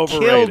 That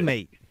killed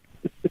me.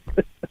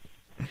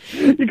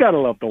 You gotta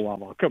love the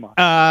Wawa. Come on.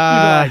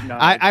 I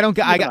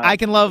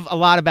can love a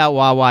lot about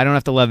Wawa. I don't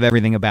have to love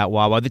everything about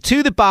Wawa. The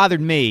two that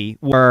bothered me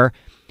were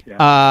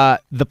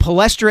the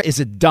Palestra is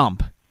a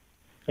dump.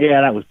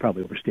 Yeah, that was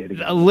probably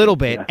overstated. A little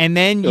bit. Yeah. And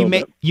then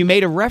you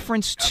made a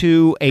reference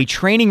to a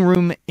training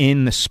room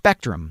in the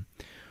Spectrum,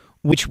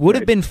 which would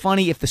have been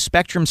funny if the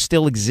Spectrum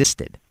still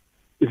existed.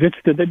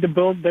 Did they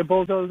build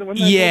those?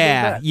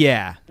 Yeah.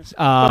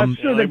 I'm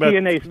sure the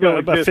DNA still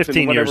about exists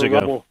 15 years ago.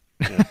 Rubble.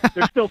 Yeah.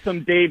 There's still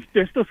some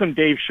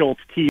Dave Schultz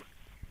teeth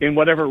in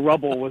whatever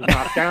rubble was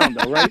knocked down,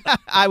 though, right?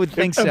 I would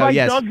think so. If I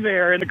yes. dug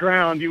there in the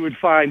ground, you would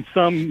find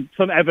some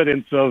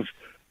evidence of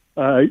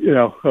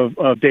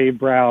Dave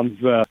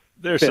Brown's.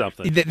 There's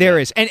something. There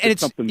is, and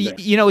it's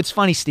it's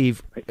funny,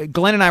 Steve.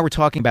 Glenn and I were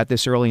talking about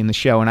this early in the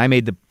show, and I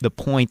made the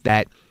point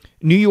that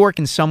New York,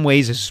 in some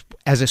ways,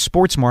 as a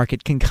sports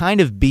market, can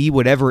kind of be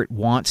whatever it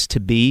wants to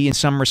be in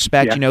some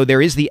respect. Yeah.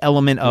 There is the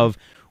element of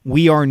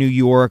we are New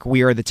York,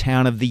 we are the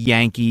town of the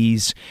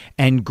Yankees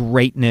and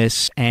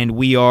greatness, and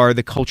we are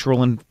the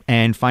cultural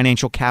and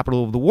financial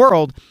capital of the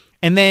world.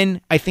 And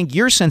then I think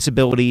your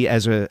sensibility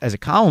as a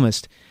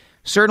columnist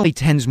certainly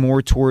tends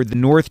more toward the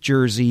North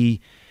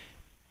Jersey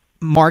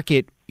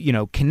market,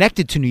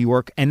 connected to New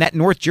York, and that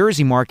North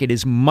Jersey market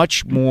is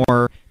much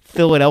more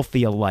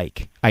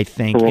Philadelphia-like, I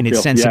think, in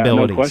its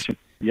sensibilities. Yeah, no question.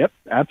 Yep,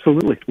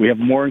 absolutely. We have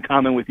more in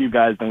common with you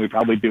guys than we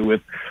probably do with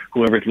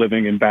whoever's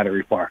living in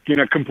Battery Park.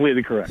 You're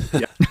completely correct.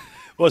 Yeah.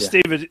 Well,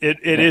 Steve,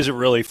 it is a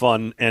really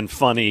fun and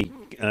funny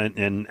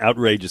and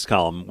outrageous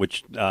column,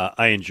 which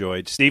I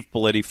enjoyed. Steve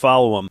Politi,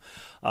 follow him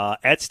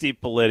at Steve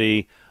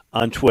Politi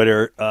on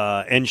Twitter,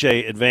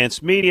 NJ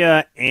Advanced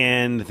Media,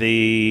 and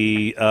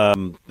the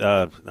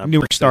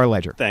Newark Star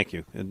Ledger. Thank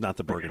you, not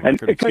the Bergen and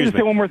Record. Can I just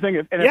say one more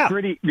thing? If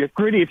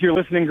Gritty, if you're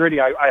listening, Gritty,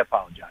 I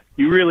apologize.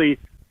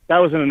 That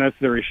was an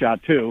unnecessary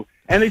shot, too.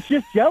 And it's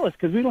just jealous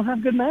because we don't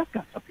have good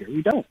mascots up here.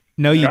 We don't.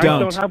 No, you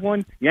Giants don't. have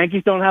one.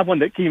 Yankees don't have one.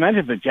 Can you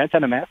imagine if the Jets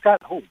had a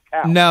mascot? Holy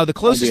cow. No, the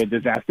closest. That'd be a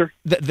disaster.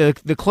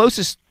 The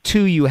closest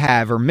two you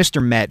have are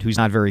Mr. Met, who's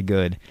not very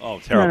good. Oh,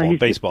 terrible.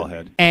 Baseball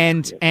head.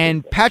 And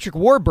Patrick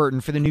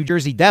Warburton for the New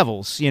Jersey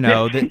Devils,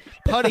 the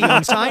putty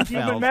on Seinfeld. He's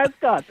a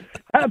mascot.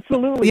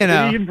 Absolutely. He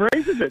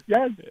embraces it,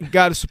 yes.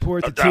 Got to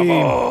support the team.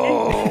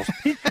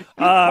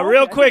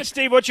 Real quick,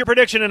 Steve, what's your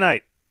prediction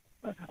tonight?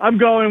 I'm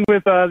going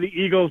with the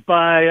Eagles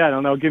by, I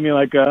don't know, give me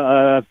like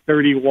a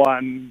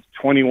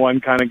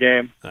 31-21 kind of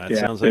game. That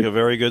sounds like a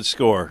very good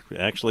score.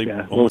 Actually,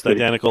 almost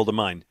identical to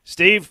mine.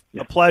 Steve,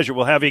 a pleasure.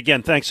 We'll have you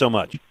again. Thanks so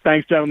much.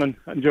 Thanks, gentlemen.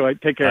 Enjoy.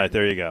 Take care. All right,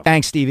 there you go.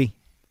 Thanks, Stevie.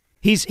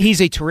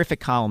 He's a terrific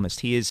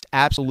columnist. He is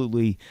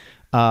absolutely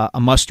a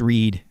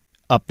must-read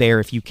up there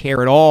if you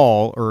care at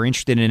all or are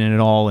interested in it at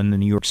all in the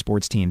New York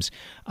sports teams.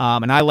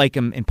 And I like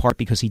him in part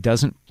because he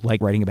doesn't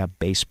like writing about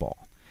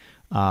baseball.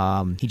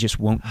 He just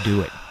won't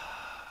do it.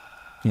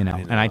 And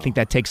I think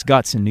that takes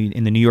guts in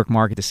the New York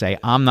market to say,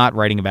 I'm not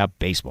writing about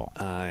baseball.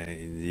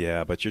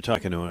 Yeah, but you're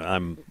talking to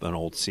I'm an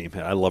old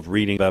seamhead. I love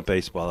reading about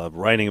baseball. I love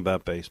writing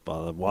about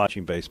baseball. I love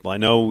watching baseball. I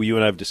know you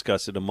and I have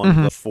discussed it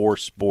among the four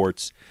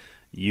sports.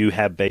 You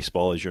have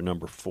baseball as your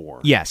number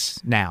 4.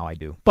 Yes, now I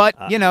do. But,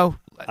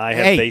 I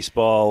have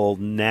baseball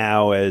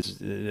now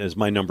as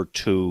my number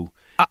 2.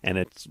 And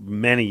it's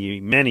many,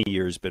 many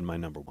years been my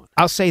number 1.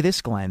 I'll say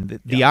this, Glenn.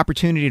 The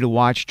opportunity to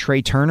watch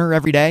Trey Turner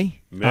every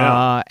day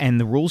and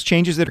the rules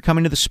changes that are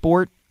coming to the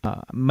sport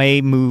may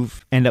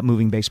end up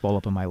moving baseball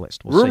up on my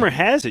list. Rumor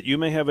has it you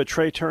may have a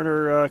Trey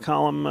Turner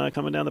column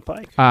coming down the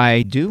pike.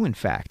 I do, in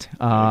fact.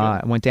 I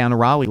went down to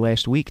Raleigh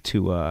last week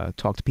to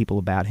talk to people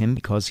about him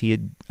because he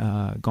had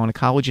gone to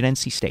college at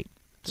NC State.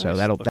 So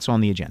that's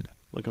on the agenda.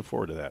 Looking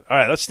forward to that. All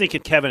right, let's sneak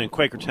at Kevin in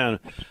Quakertown.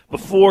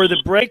 Before the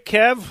break,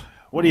 Kev,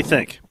 what do you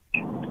think?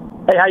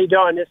 Hey, how you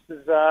doing? This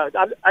is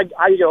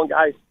how you doing,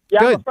 guys? Yeah,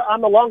 good.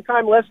 I'm a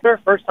long-time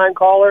listener, first-time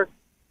caller.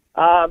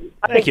 I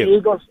think the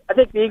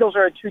Eagles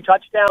are a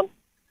 2-touchdown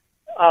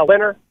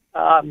winner.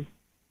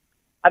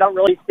 I don't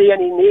really see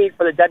any need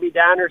for the Debbie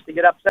Downers to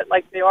get upset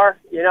like they are.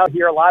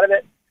 Hear a lot of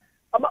it.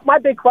 My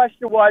big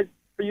question was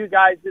for you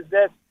guys is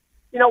this: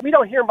 we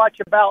don't hear much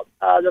about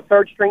the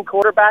third-string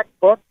quarterback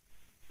book.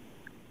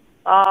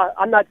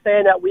 I'm not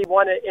saying that we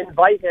want to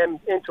invite him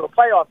into a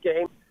playoff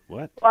game.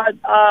 What? But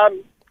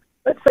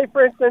let's say,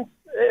 for instance,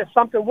 if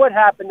something would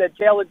happen that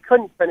Jalen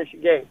couldn't finish a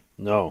game.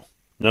 No.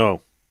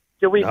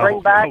 Do we bring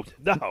back?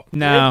 No.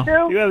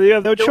 No. You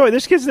have no choice.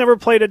 This kid's never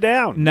played a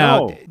down.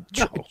 No.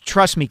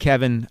 Trust me,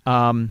 Kevin.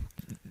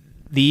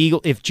 The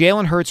Eagle. If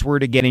Jalen Hurts were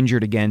to get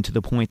injured again to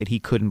the point that he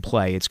couldn't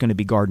play, it's going to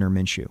be Gardner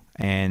Minshew.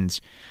 And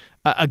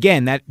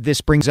again, this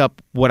brings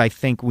up what I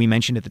think we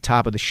mentioned at the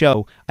top of the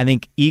show. I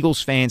think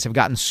Eagles fans have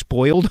gotten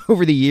spoiled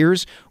over the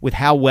years with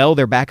how well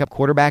their backup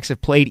quarterbacks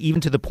have played, even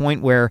to the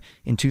point where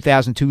in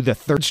 2002 the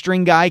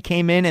third-string guy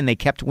came in and they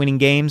kept winning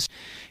games.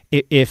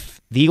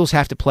 If the Eagles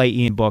have to play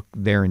Ian Book,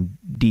 they're in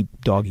deep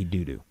doggy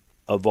doo-doo.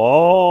 Of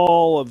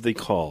all of the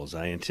calls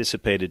I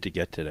anticipated to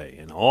get today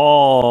and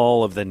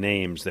all of the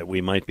names that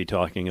we might be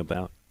talking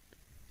about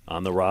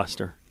on the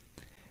roster,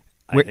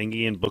 I think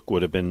Ian Book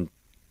would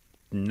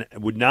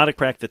not have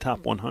cracked the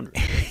top 100.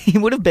 He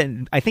would have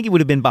been. I think he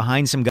would have been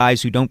behind some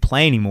guys who don't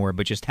play anymore,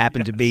 but just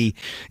happen to be,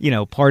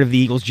 part of the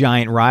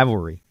Eagles-Giant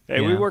rivalry.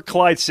 Hey, we were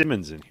Clyde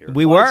Simmons in here.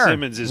 Clyde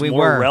Simmons is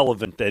more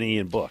relevant than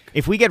Ian Book.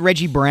 If we get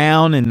Reggie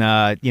Brown and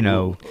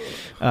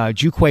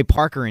Juquay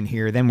Parker in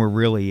here, then we're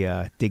really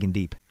digging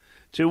deep.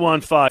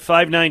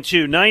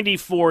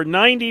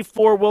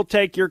 215-592-9494. We'll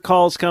take your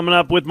calls coming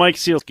up with Mike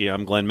Sealski.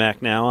 I'm Glenn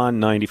Mack now on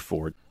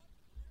 94.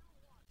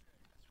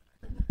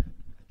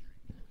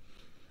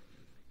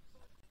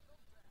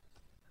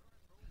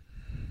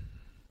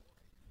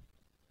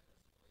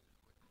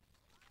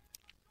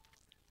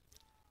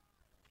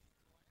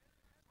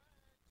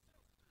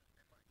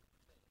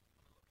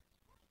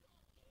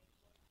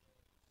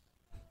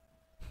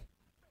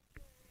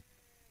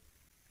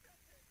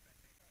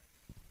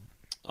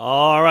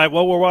 All right,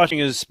 what we're watching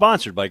is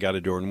sponsored by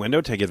Guida Door and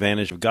Window. Take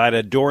advantage of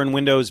Guida Door and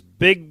Window's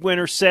big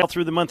winter sale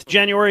through the month of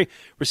January.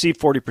 Receive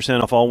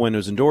 40% off all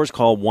windows and doors.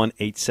 Call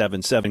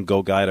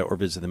 1-877-GO-GUIDA or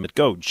visit them at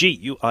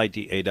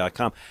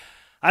GoGuida.com.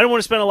 I don't want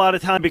to spend a lot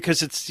of time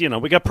because it's,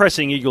 we got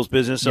pressing Eagles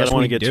business, so I don't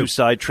want to get too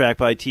sidetracked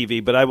by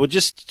TV. But I will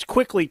just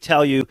quickly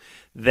tell you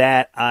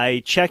that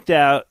I checked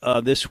out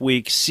this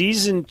week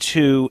Season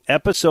 2,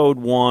 Episode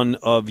 1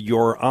 of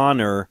Your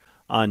Honor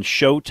on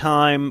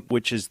Showtime,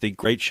 which is the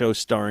great show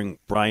starring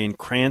Bryan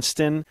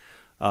Cranston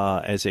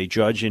as a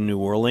judge in New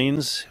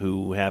Orleans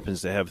who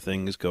happens to have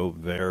things go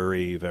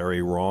very,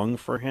 very wrong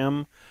for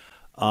him.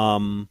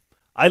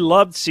 I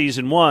loved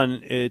Season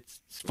 1.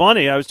 It's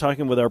funny. I was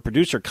talking with our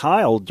producer,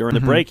 Kyle, during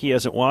the break. He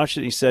hasn't watched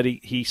it. He said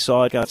he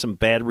saw it, got some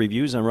bad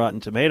reviews on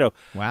Rotten Tomato.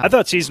 Wow. I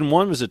thought Season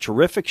 1 was a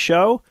terrific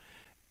show,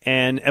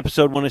 and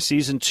Episode 1 of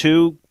Season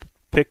 2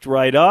 picked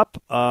right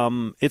up.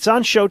 It's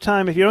on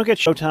Showtime. If you don't get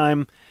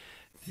Showtime,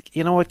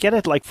 you know what? Get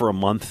it for a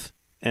month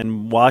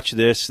and watch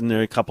this, and there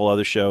are a couple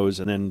other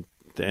shows, and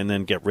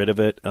then get rid of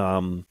it.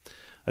 I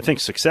think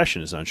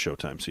Succession is on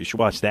Showtime, so you should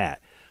watch that.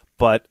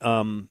 But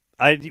are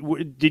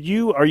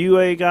you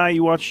a guy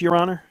you watch Your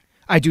Honor?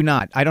 I do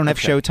not. I don't have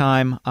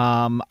Showtime.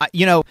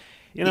 You know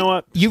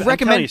what? You've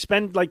recommended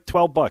spend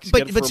 $12.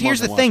 But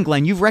here's the thing,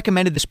 Glenn. You've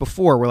recommended this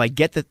before. Where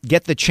get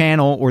the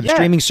channel or the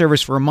streaming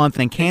service for a month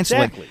and then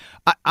cancel it.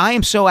 I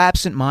am so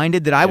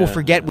absent-minded that I will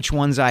forget which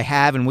ones I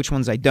have and which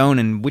ones I don't,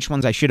 and which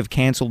ones I should have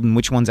canceled and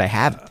which ones I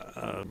haven't.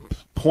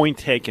 Point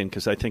taken,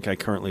 because I think I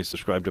currently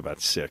subscribe to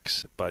about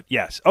 6. But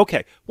yes.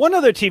 Okay. One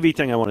other TV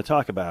thing I want to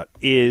talk about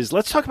is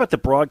let's talk about the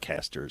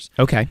broadcasters.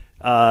 Okay.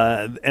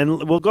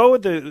 And we'll go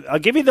with I'll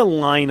give you the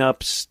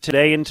lineups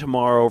today and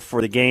tomorrow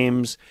for the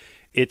games.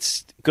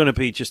 It's going to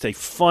be just a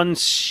fun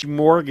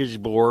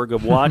smorgasbord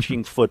of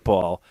watching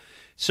football.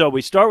 So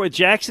we start with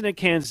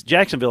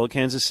Jacksonville,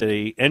 Kansas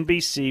City,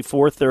 NBC,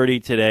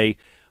 4:30 today.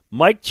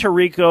 Mike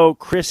Tirico,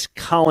 Chris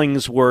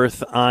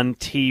Collingsworth on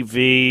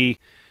TV.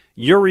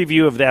 Your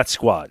review of that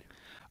squad.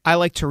 I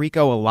like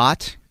Tirico a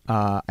lot.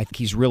 I think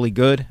he's really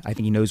good. I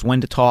think he knows when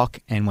to talk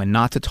and when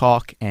not to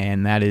talk,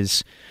 and that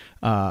is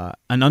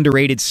an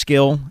underrated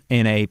skill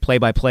in a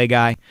play-by-play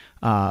guy,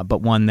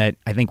 but one that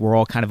I think we're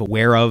all kind of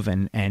aware of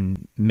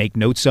and make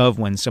notes of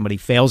when somebody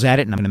fails at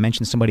it, and I'm going to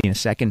mention somebody in a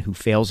second who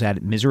fails at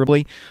it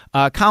miserably.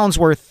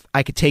 Collinsworth,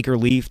 I could take or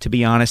leave, to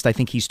be honest. I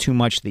think he's too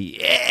much the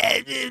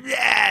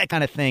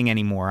kind of thing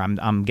anymore.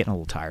 I'm getting a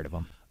little tired of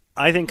him.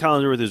 I think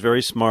Collinsworth is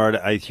very smart.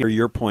 I hear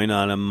your point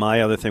on him.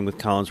 My other thing with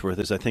Collinsworth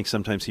is I think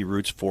sometimes he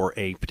roots for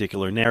a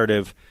particular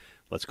narrative.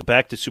 Let's go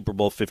back to Super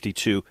Bowl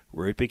 52,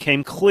 where it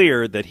became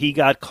clear that he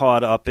got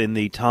caught up in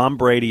the Tom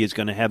Brady is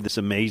going to have this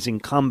amazing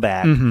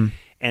comeback.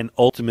 And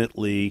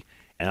ultimately,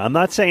 and I'm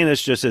not saying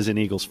this just as an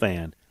Eagles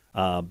fan,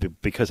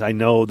 because I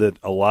know that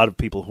a lot of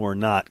people who are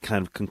not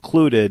kind of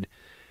concluded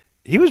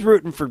he was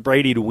rooting for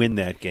Brady to win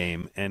that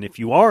game. And if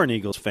you are an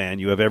Eagles fan,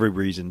 you have every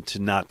reason to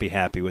not be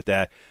happy with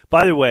that.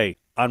 By the way,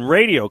 on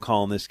radio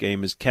calling this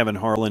game is Kevin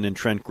Harlan and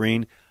Trent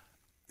Green.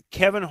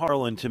 Kevin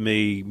Harlan, to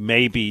me,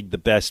 may be the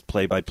best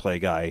play-by-play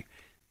guy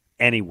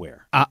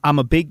anywhere. I'm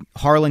a big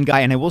Harlan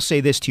guy, and I will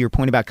say this to your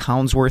point about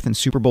Collinsworth and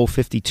Super Bowl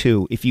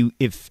 52.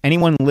 If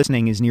anyone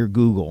listening is near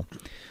Google,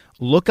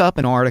 look up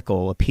an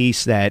article, a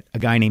piece that a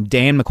guy named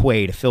Dan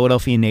McQuaid, a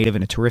Philadelphia native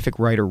and a terrific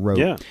writer,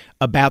 wrote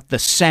about the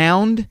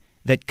sound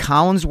that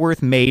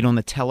Collinsworth made on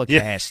the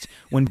telecast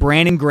when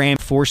Brandon Graham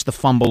forced the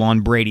fumble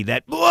on Brady,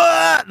 that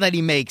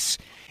he makes.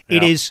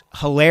 It is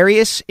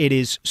hilarious. It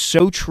is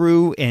so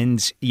true. And,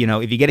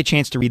 if you get a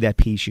chance to read that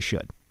piece, you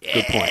should.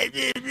 Good point.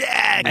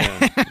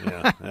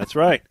 Yeah, that's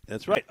right.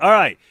 That's right. All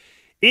right.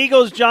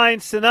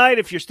 Eagles-Giants tonight.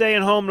 If you're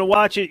staying home to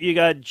watch it, you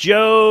got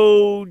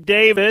Joe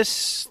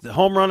Davis, the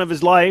home run of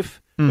his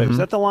life. Mm-hmm. Wait, was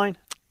that the line?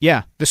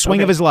 Yeah, the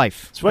swing of his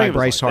life. Swing of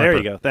Bryce his life. Harper.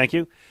 There you go. Thank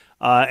you.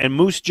 And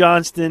Moose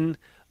Johnston,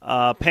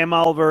 Pam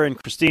Oliver, and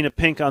Christina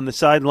Pink on the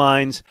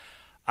sidelines.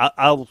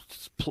 I'll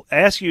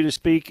ask you to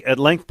speak at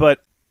length,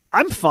 but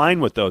I'm fine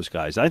with those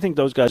guys. I think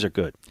those guys are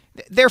good.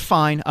 They're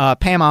fine.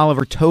 Pam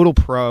Oliver, total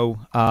pro.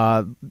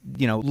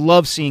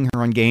 Love seeing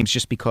her on games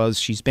just because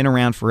she's been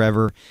around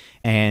forever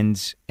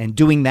and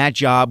doing that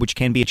job, which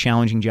can be a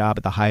challenging job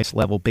at the highest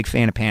level. Big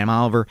fan of Pam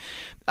Oliver.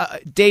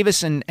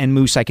 Davis and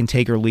Moose, I can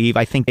take or leave.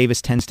 I think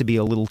Davis tends to be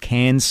a little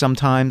canned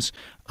sometimes,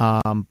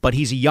 but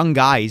he's a young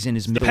guy. He's in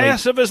his middle.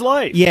 Pass of his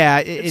life. Yeah,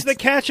 it's the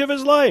catch of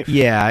his life.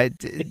 Yeah,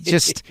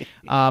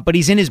 but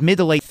he's in his mid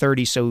to late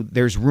 30s, so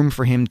there's room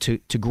for him to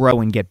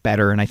grow and get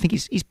better. And I think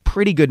he's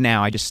pretty good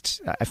now. I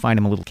find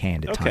him a little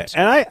canned at times.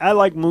 And I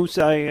like Moose.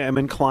 I am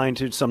inclined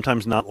to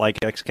sometimes not like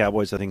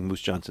ex-Cowboys. I think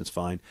Moose Johnston's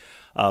fine.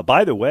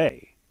 By the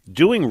way,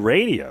 doing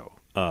radio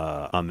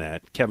on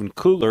that, Kevin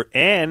Kugler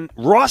and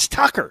Ross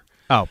Tucker.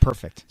 Oh,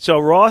 perfect. So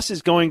Ross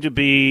is going to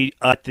be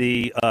at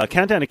the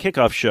Countdown to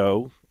Kickoff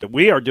show that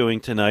we are doing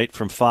tonight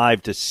from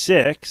 5 to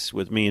 6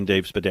 with me and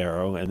Dave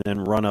Spadaro, and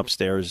then run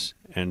upstairs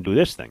and do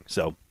this thing.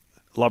 So,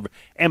 love it.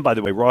 And by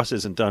the way, Ross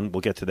isn't done.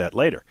 We'll get to that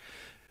later.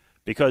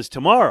 Because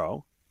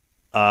tomorrow,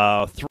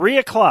 3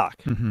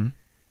 o'clock on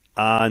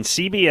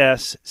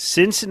CBS,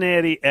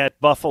 Cincinnati at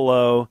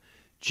Buffalo,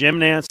 Jim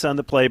Nantz on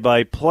the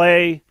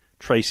play-by-play,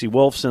 Tracy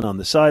Wolfson on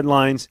the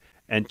sidelines,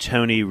 and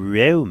Tony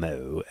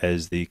Romo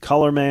as the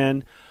color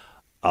man.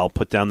 I'll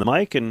put down the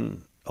mic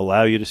and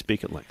allow you to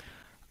speak at length.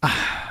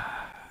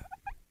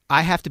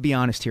 I have to be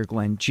honest here,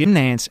 Glenn. Jim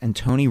Nantz and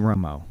Tony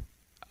Romo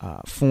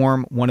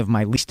form one of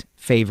my least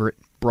favorite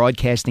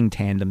broadcasting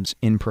tandems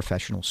in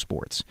professional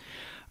sports.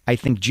 I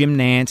think Jim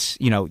Nantz,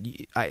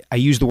 I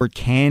use the word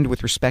canned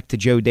with respect to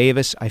Joe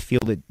Davis. I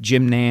feel that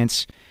Jim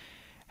Nantz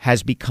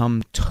has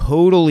become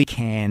totally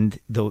canned.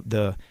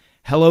 The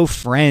hello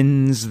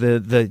friends,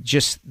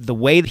 the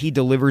way that he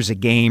delivers a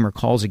game or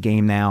calls a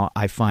game now,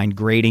 I find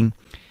grating.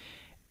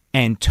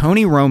 And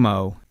Tony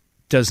Romo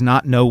does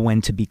not know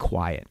when to be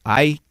quiet.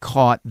 I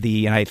caught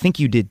and I think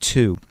you did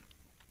too,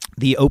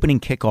 the opening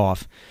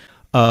kickoff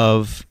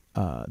of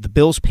the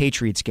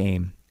Bills-Patriots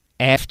game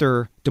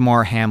after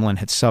Damar Hamlin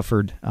had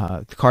suffered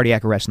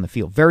cardiac arrest in the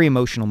field. Very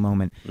emotional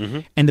moment.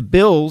 Mm-hmm. And the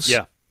Bills,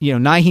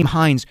 Nyheim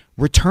Hines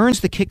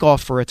returns the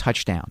kickoff for a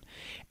touchdown.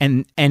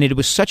 And it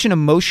was such an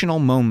emotional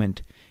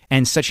moment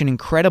and such an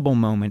incredible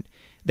moment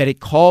that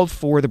it called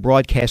for the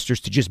broadcasters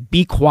to just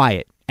be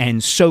quiet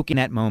and soak in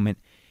that moment.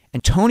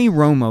 And Tony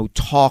Romo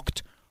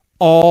talked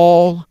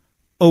all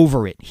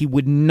over it. He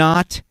would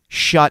not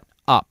shut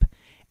up.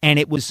 And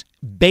it was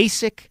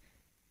basic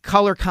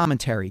color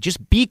commentary.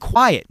 Just be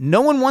quiet.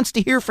 No one wants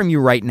to hear from you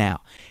right now.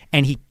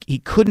 And he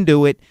couldn't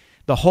do it.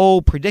 The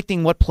whole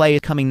predicting what play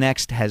is coming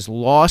next has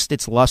lost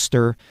its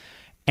luster,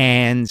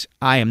 and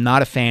I am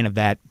not a fan of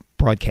that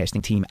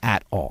broadcasting team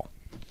at all.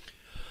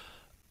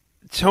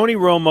 Tony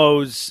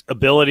Romo's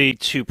ability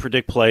to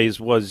predict plays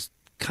was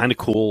kind of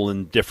cool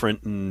and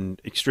different and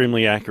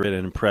extremely accurate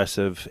and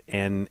impressive,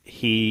 and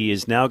he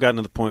has now gotten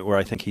to the point where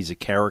I think he's a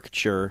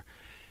caricature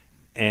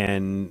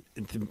and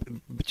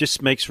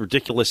just makes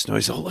ridiculous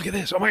noise. Oh, look at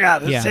this. Oh, my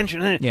God. There's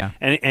tension. Yeah.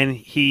 And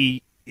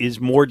he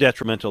is more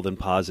detrimental than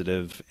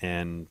positive,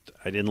 and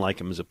I didn't like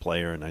him as a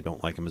player, and I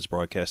don't like him as a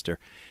broadcaster.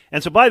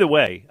 And so, by the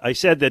way, I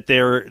said that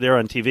they're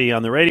on TV.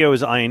 On the radio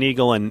is Ian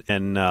Eagle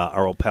and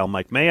our old pal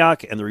Mike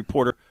Mayock and the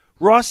reporter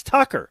Ross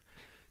Tucker.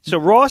 So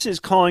Ross is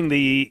doing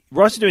the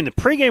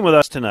pregame with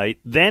us tonight,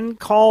 then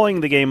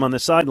calling the game on the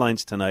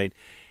sidelines tonight,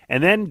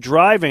 and then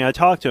driving. I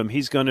talked to him.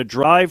 He's going to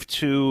drive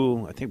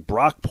to, I think,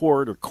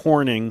 Brockport or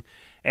Corning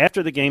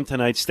after the game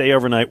tonight, stay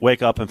overnight,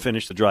 wake up, and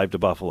finish the drive to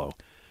Buffalo.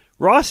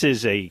 Ross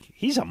he's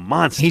a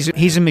monster.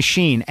 He's a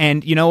machine.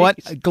 And you know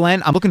what,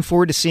 Glenn? I'm looking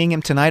forward to seeing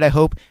him tonight, I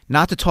hope,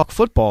 not to talk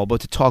football,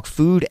 but to talk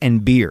food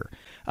and beer.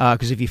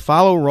 Because if you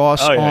follow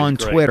Ross on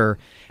Twitter,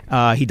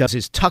 he does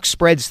his tuck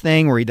spreads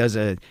thing where he does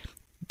a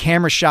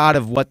camera shot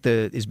of what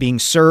is being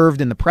served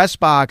in the press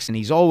box, and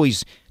he's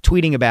always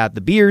tweeting about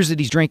the beers that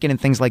he's drinking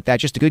and things like that.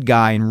 Just a good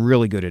guy and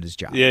really good at his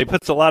job. Yeah, he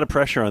puts a lot of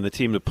pressure on the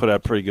team to put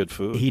out pretty good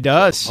food. He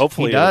does. So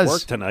hopefully it'll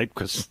work tonight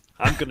because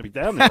I'm going to be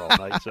down there all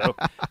night, so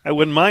I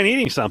wouldn't mind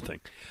eating something.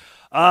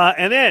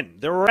 And then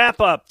the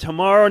wrap-up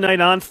tomorrow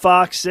night on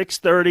Fox,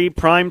 6:30,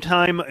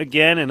 primetime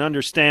again, and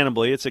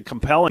understandably, it's a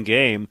compelling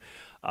game.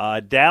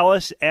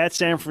 Dallas at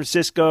San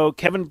Francisco,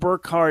 Kevin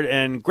Burkhardt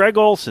and Greg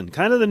Olsen,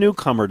 kind of the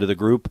newcomer to the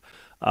group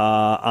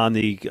on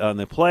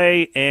the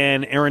play,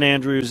 and Aaron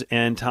Andrews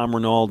and Tom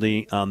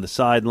Rinaldi on the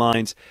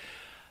sidelines.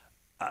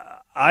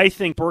 I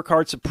think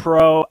Burkhardt's a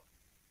pro.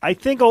 I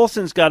think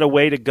Olsen's got a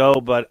way to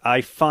go, but I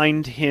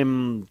find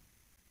him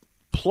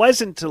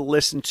pleasant to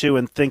listen to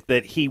and think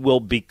that he will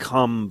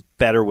become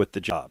better with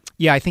the job.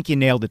 Yeah, I think you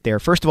nailed it there.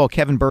 First of all,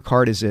 Kevin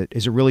Burkhardt is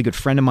a really good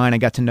friend of mine. I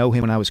got to know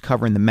him when I was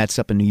covering the Mets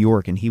up in New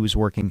York, and he was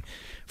working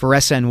for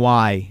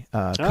SNY,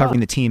 covering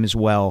the team as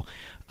well.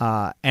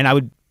 And I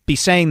would be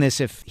saying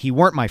this if he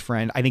weren't my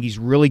friend. I think he's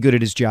really good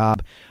at his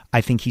job. I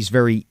think he's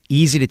very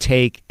easy to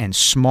take and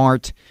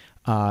smart,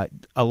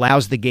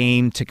 allows the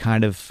game to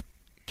kind of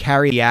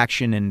carry the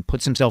action and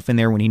puts himself in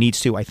there when he needs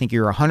to. I think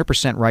you're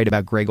 100% right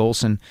about Greg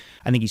Olson.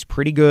 I think he's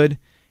pretty good,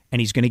 and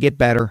he's going to get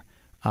better.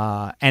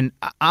 And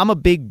I'm a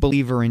big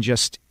believer in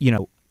just,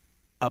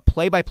 a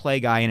play-by-play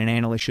guy and an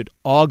analyst should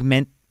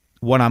augment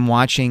what I'm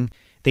watching.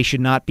 They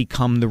should not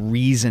become the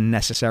reason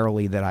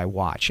necessarily that I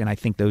watch. And I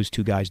think those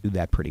two guys do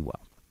that pretty well.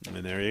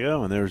 And there you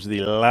go. And there's the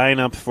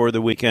lineup for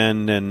the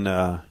weekend. And,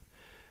 man,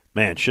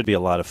 it should be a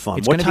lot of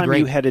fun. What time are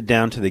you headed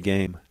down to the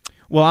game?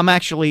 Well, I'm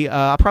actually,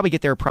 I'll probably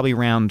get there probably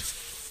around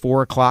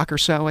 4 o'clock or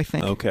so, I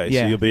think. Okay,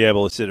 yeah. So you'll be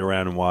able to sit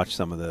around and watch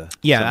some of the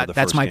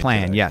that's my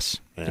plan. today.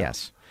 Yes, yeah.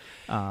 yes.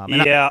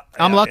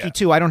 I'm lucky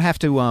too. I don't have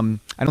to. I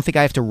don't think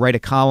I have to write a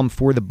column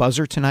for the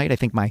Buzzer tonight. I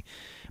think my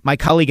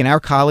colleague and our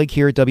colleague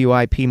here at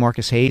WIP,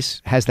 Marcus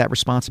Hayes, has that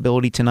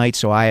responsibility tonight.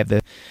 So I have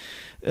the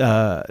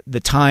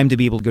time to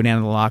be able to go down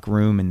to the locker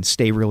room and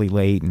stay really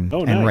late and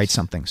write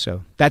something.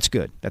 So that's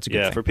good. That's a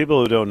good thing. For people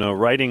who don't know,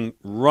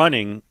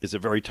 running is a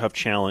very tough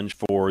challenge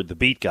for the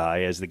beat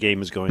guy as the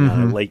game is going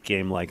on, a late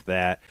game like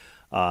that.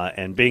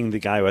 And being the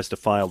guy who has to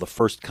file the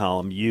first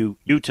column, you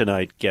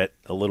tonight get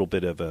a little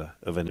bit of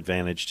an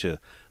advantage to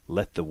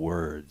let the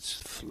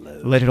words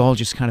flow. Let it all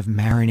just kind of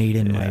marinate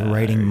in my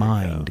writing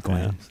mind,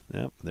 Glenn.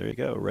 Yep, there you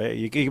go, Ray.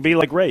 You can be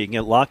like Ray. You can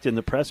get locked in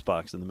the press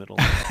box in the middle,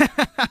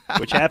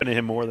 which happened to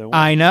him more than once.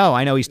 I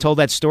know. He's told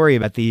that story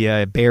about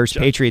the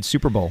Bears-Patriots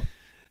Super Bowl.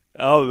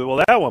 Oh,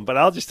 well, that one. But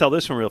I'll just tell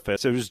this one real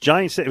fast. It was a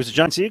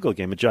Giants-Eagle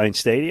game at Giants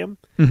Stadium,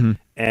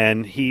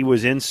 and he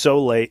was in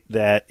so late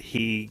that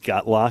he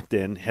got locked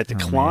in, had to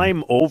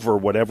climb over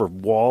whatever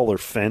wall or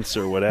fence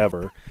or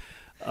whatever.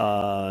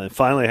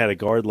 Finally had a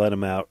guard let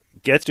him out,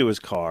 gets to his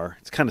car.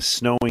 It's kind of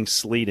snowing,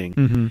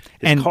 sleeting.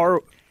 His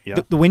car... Yeah.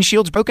 The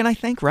windshield's broken, I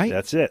think, right?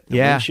 That's it. The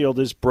windshield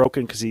is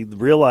broken because he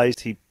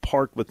realized he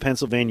parked with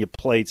Pennsylvania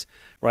plates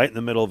right in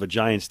the middle of a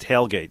Giants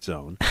tailgate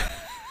zone.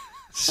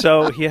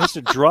 So he has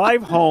to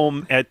drive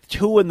home at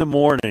 2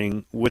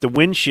 a.m. with the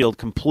windshield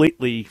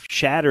completely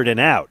shattered and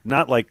out.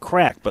 Not like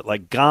cracked, but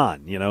like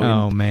gone,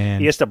 Oh, man.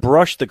 He has to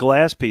brush the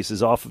glass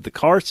pieces off of the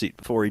car seat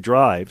before he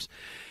drives.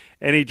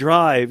 And he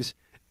drives,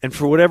 and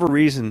for whatever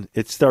reason,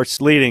 it starts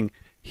sleeting.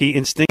 He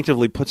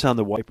instinctively puts on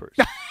the wipers.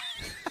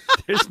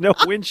 There's no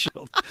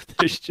windshield.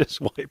 There's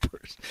just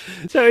wipers.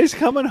 So he's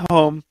coming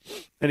home,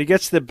 and he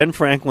gets to the Ben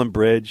Franklin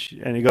Bridge,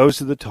 and he goes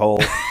to the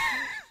toll.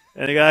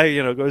 And the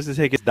guy, goes to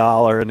take his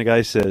 $1, and the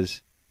guy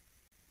says,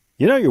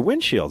 your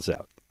windshield's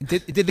out.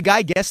 Did the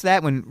guy guess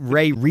that when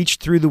Ray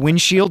reached through the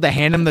windshield to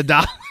hand him the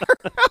 $1?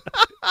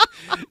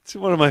 It's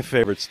one of my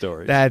favorite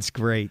stories. That's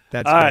great.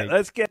 All right,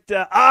 let's get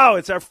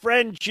it's our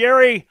friend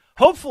Jerry,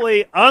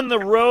 hopefully on the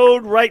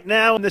road right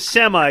now in the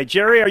semi.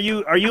 Jerry,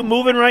 are you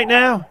moving right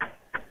now?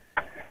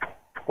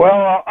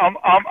 Well,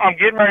 I'm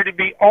getting ready to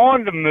be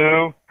on the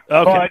move.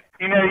 Okay. But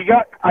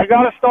I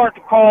got to start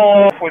the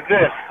call off with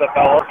this,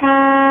 fellas.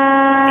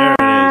 There it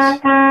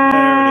is.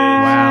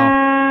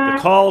 Wow.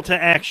 The call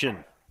to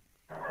action.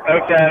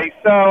 Okay,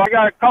 so I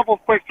got a couple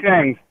quick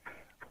things.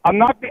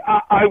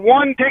 I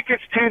won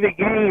tickets to the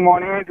game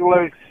on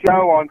Angelo's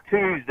show on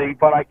Tuesday,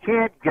 but I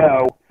can't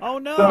go. Oh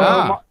no!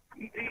 So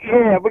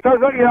yeah, because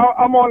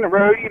I'm on the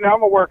road.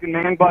 I'm a working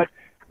man, but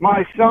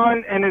my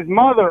son and his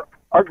mother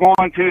are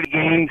going to the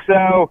game.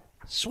 So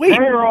sweet.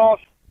 They're all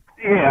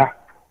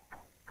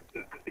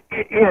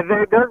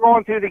they're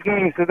going to the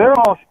game, so they're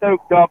all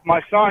stoked up.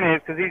 My son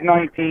is because he's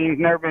 19. He's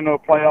never been to a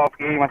playoff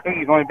game. I think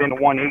he's only been to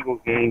one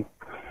Eagles game.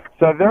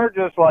 So they're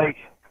just like,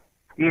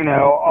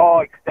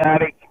 all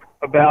ecstatic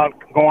about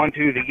going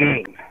to the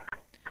game.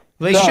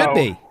 They should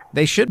be.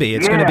 They should be.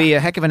 It's going to be a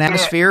heck of an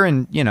atmosphere,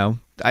 and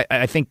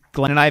I think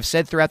Glenn and I have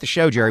said throughout the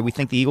show, Jerry, we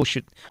think the Eagles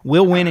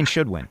will win and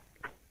should win.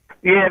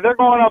 Yeah, they're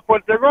going to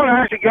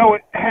actually go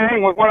and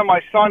hang with one of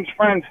my son's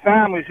friends'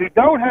 families who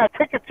don't have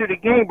tickets to the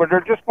game, but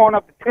they're just going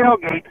up the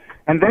tailgate,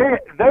 and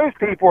those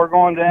people are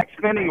going to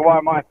Xfinity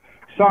while my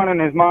son and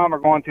his mom are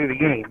going to the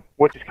game,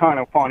 which is kind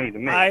of funny to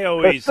me. I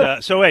always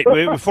so wait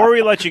before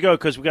we let you go,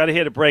 because we got to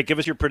hit a break. Give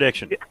us your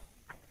prediction.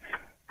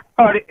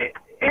 The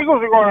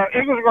Eagles are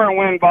going to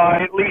win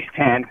by at least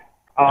 10.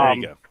 There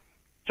you go.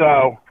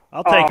 So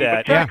I'll take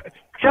that.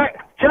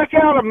 Check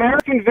out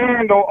American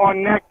Vandal on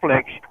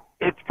Netflix.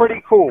 It's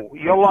pretty cool.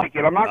 You'll like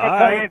it. I'm not going to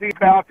tell you anything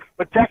about it,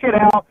 but check it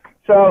out.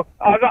 So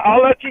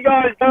I'll let you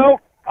guys know.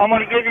 I'm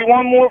going to give you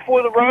one more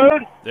for the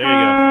road. There you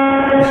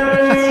go.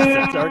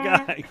 That's our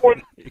guy.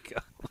 There you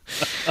go.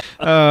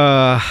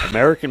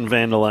 American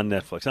Vandal on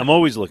Netflix. I'm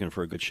always looking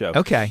for a good show.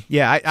 Okay.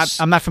 Yeah,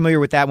 I'm not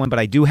familiar with that one, but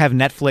I do have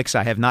Netflix.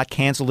 I have not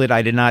canceled it.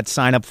 I did not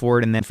sign up for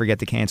it and then forget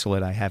to cancel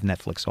it. I have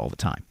Netflix all the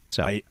time.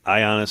 So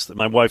I honestly,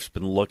 my wife's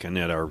been looking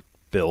at our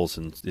bills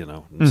and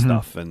and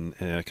stuff, and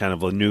kind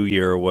of a new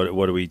year.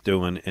 What are we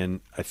doing?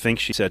 And I think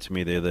she said to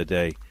me the other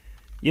day,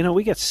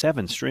 we get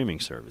 7 streaming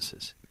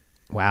services.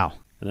 Wow.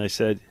 And I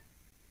said,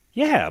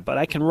 yeah, but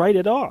I can write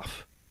it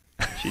off.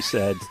 She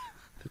said,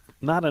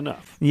 not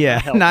enough.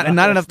 Yeah, not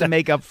enough to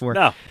make up for.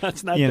 No,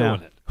 that's not doing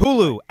it.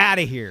 Hulu, out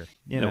of here.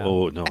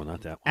 No,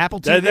 not that one.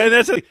 Apple TV.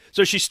 That's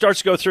so she starts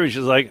to go through, and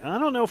she's like, I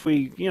don't know if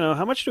we,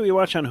 how much do we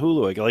watch on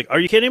Hulu? I go, like, are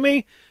you kidding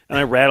me? And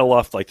I rattle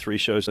off like 3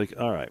 shows. Like,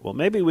 all right, well,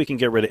 maybe we can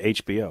get rid of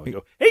HBO. I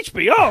go,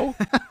 HBO?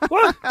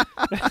 What?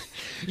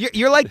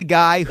 You're like the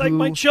guy who, like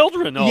my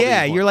children.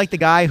 You're like the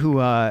guy who,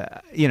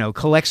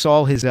 collects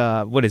all his,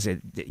 what is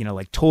it,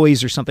 like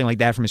toys or something like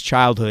that from his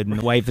childhood, and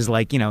the wife is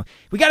like,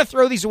 we got to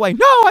throw these away.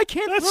 No, I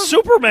can't. That's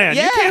Superman.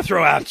 Yeah. You can't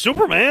throw out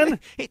Superman.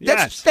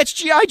 That's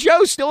G.I.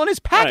 Joe still in his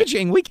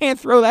packaging. Right. We can't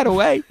throw that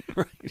away.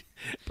 Right.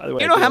 By the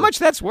way, how much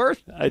that's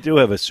worth? I do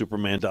have a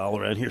Superman doll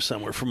around here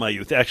somewhere from my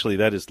youth. Actually,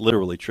 that is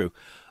literally true.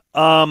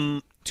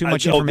 Too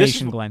much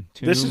information, Glenn.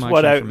 This is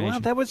what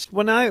that was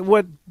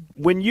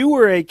when you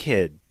were a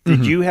kid.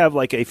 Did you have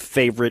like a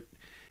favorite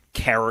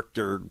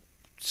character,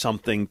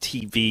 something,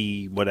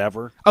 TV,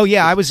 whatever? Oh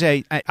yeah, I was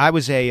a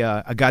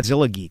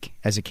Godzilla geek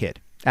as a kid.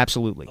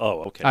 Absolutely.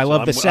 Oh, okay. I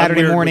love the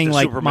Saturday morning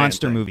like Superman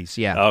monster movies.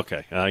 Yeah.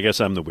 Okay, I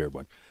guess I'm the weird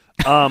one.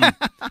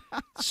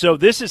 So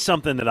this is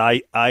something that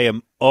I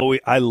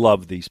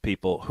love these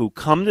people who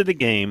come to the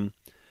game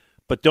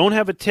but don't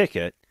have a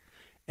ticket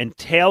and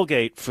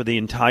tailgate for the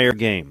entire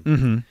game.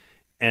 Mm-hmm.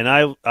 And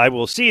I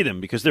will see them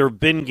because there have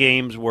been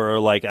games where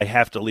like I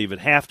have to leave at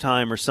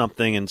halftime or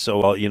something, and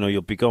so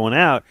you'll be going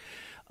out,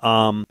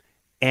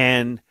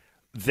 and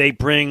they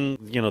bring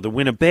the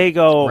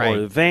Winnebago or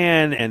the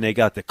van, and they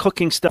got the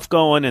cooking stuff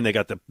going, and they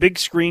got the big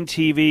screen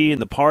TV in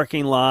the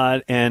parking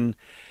lot, and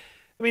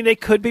I mean they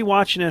could be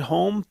watching at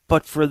home,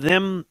 but for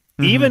them,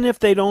 even if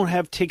they don't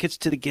have tickets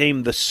to the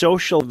game, the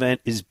social event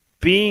is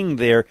being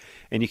there,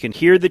 and you can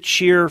hear the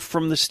cheer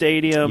from the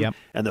stadium,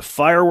 and the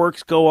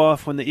fireworks go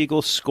off when the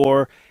Eagles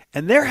score,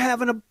 and they're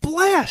having a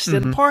blast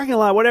in the parking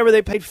lot. Whatever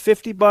they paid,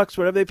 $50,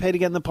 whatever they paid to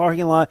get in the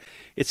parking lot,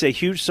 it's a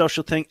huge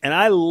social thing, and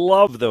I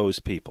love those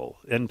people.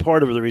 And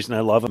part of the reason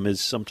I love them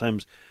is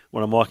sometimes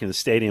when I'm walking to the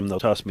stadium, they'll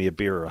toss me a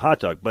beer or a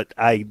hot dog. But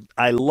I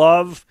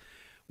love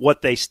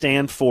what they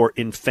stand for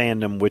in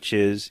fandom, which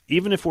is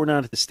even if we're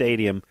not at the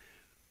stadium,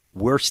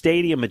 we're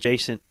stadium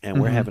adjacent,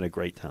 and we're having a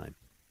great time.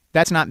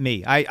 That's not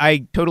me.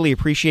 I totally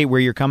appreciate where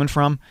you're coming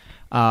from,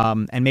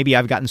 and maybe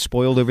I've gotten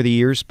spoiled over the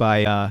years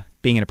by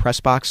being in a press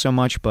box so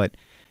much, but,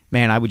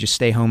 man, I would just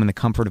stay home in the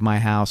comfort of my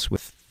house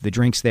with the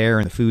drinks there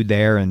and the food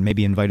there and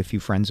maybe invite a few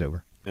friends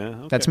over. Yeah,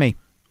 okay. That's me.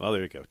 Well,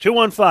 there you go.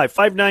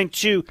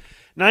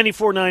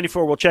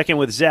 215-592-9494. We'll check in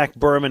with Zach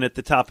Berman at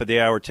the top of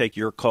the hour. Take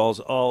your calls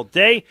all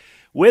day.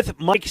 With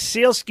Mike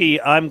Sealski,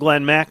 I'm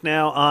Glenn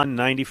Macnow on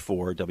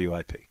 94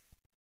 WIP.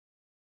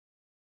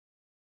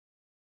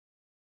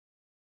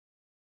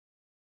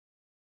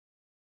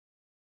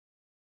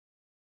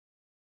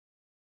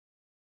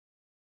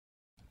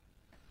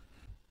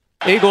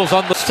 Eagles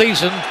on the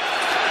season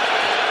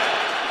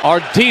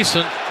are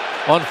decent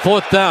on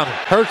 4th down.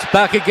 Hurts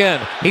back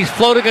again. He's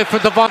floating it for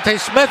Devontae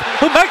Smith,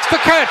 who makes the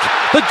catch.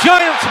 The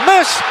Giants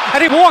miss,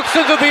 and he walks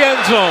into the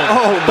end zone.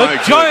 The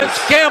Giants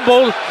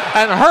gambled,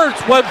 and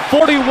Hurts went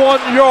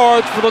 41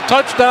 yards for the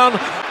touchdown,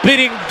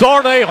 beating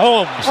Darnay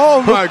Holmes,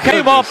 who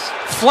came up,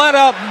 flat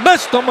out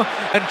missed him,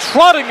 and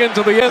trotting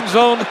into the end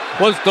zone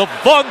was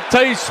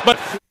Devontae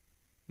Smith.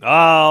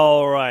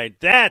 All right,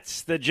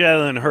 that's the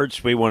Jalen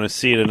Hurts we want to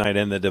see tonight,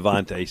 and the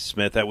Devontae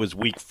Smith. That was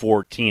Week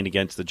 14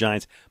 against the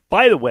Giants.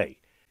 By the way,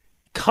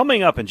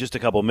 coming up in just a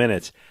couple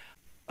minutes,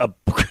 a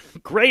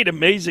great,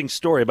 amazing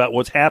story about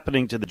what's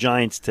happening to the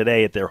Giants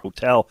today at their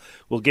hotel.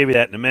 We'll give you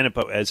that in a minute,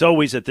 but as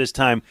always at this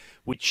time,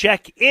 we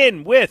check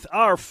in with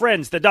our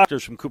friends, the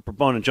doctors from Cooper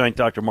Bone and Joint.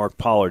 Dr. Mark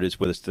Pollard is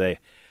with us today.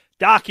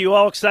 Doc, you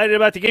all excited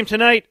about the game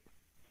tonight?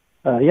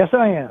 Yes,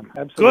 I am.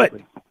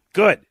 Absolutely.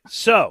 Good.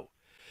 So,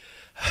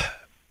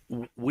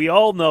 we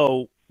all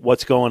know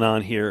what's going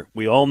on here.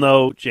 We all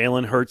know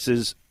Jalen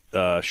Hurts'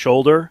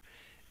 shoulder,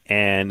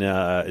 and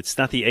it's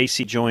not the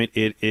AC joint.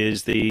 It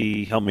is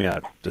the, help me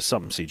out, the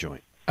something C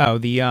joint. Oh,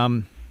 the,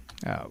 MC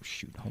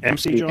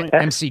joint?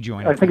 MC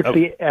joint. I think it's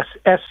the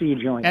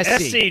SC joint.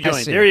 SC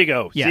joint. There you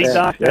go. Yes. See,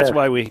 Doc, that's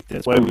why we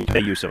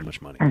pay you so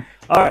much money.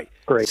 All right.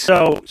 Great.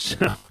 So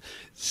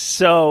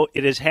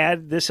it has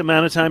had this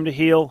amount of time to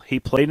heal.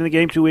 He played in the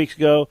game 2 weeks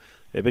ago.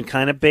 They've been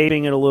kind of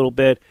baiting it a little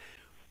bit.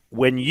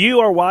 When you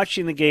are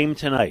watching the game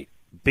tonight,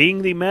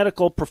 being the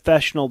medical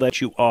professional that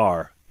you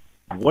are,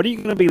 what are you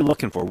going to be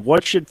looking for?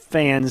 What should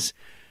fans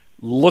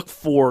look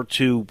for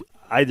to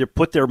either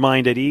put their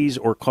mind at ease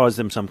or cause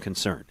them some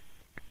concern?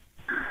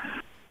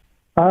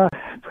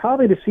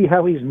 Probably to see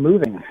how he's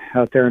moving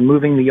out there and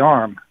moving the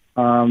arm.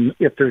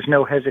 If there's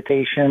no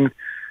hesitation,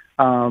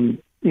 I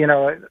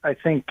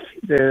think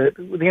the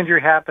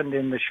injury happened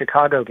in the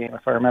Chicago game,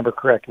 if I remember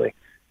correctly.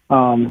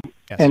 Yes.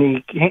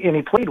 And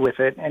he played with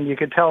it, and you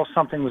could tell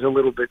something was a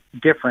little bit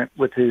different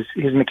with his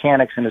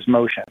mechanics and his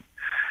motion.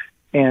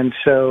 And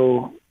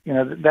so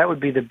that would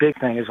be the big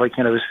thing, is like,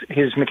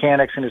 his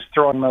mechanics and his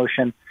throwing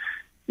motion.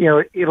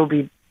 It'll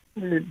be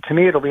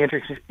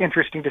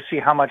interesting to see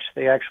how much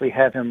they actually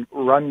have him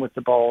run with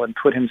the ball and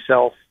put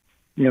himself,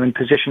 in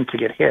position to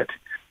get hit.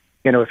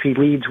 If he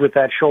leads with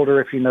that shoulder,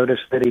 if you notice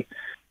that he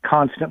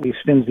constantly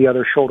spins the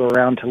other shoulder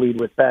around to lead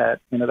with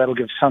that, that'll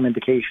give some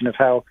indication of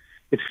how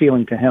it's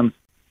feeling to him.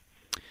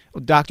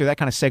 Well, Doctor, that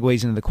kind of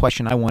segues into the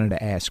question I wanted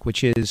to ask,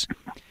 which is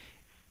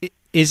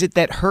it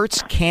that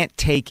Hurts can't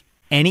take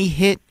any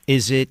hit?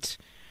 Is it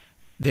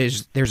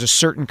there's a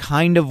certain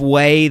kind of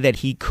way that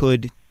he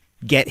could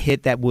get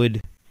hit that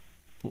would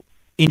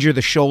injure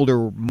the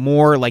shoulder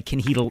more? Like,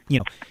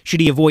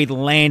 should he avoid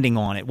landing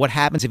on it? What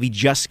happens if he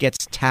just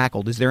gets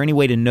tackled? Is there any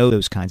way to know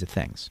those kinds of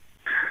things?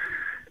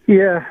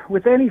 Yeah,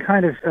 with any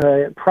kind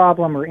of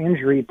problem or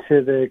injury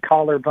to the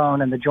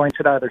collarbone and the joints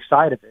at either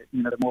side of it,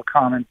 the more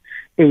common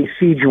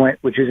AC joint,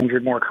 which is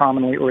injured more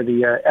commonly, or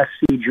the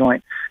SC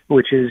joint,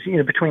 which is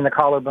between the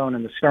collarbone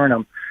and the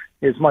sternum,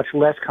 is much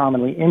less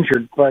commonly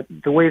injured. But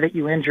the way that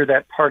you injure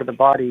that part of the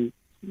body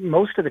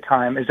most of the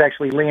time is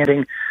actually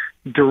landing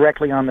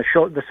directly on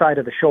the side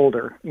of the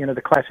shoulder.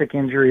 The classic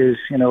injury is,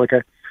 like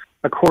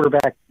a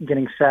quarterback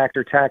getting sacked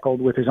or tackled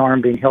with his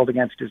arm being held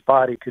against his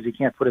body because he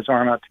can't put his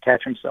arm out to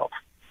catch himself.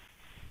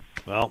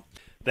 Well,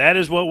 that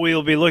is what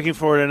we'll be looking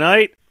for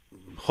tonight.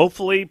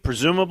 Hopefully,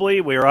 presumably,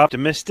 we are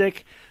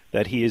optimistic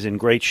that he is in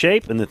great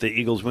shape and that the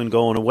Eagles win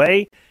going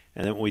away.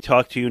 And then when we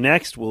talk to you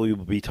next, we'll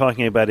be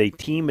talking about a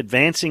team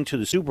advancing to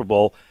the Super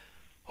Bowl,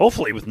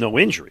 hopefully with no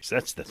injuries.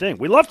 That's the thing.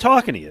 We love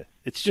talking to you.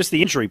 It's just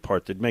the injury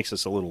part that makes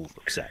us a little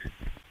upset.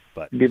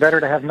 But it'd be better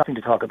to have nothing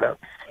to talk about.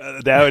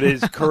 That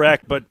is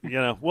correct, but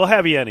we'll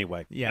have you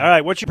anyway. Yeah. All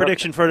right, what's your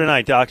prediction for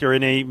tonight, Doctor?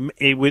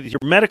 With your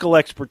medical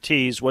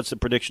expertise, what's the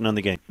prediction on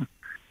the game?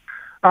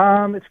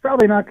 It's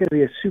probably not going to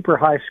be a super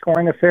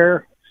high-scoring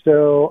affair,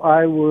 so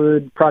I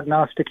would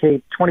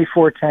prognosticate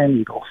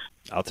 24-10 Eagles.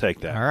 I'll take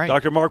that. All right.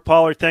 Dr. Mark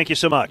Pollard, thank you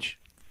so much.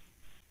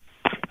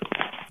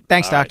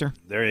 Thanks, All Doctor. Right,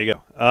 there you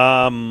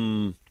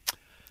go.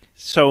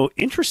 So,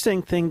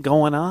 interesting thing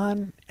going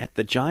on at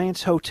the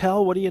Giants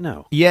Hotel. What do you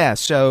know? Yeah,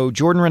 so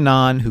Jordan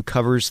Raanan, who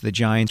covers the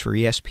Giants for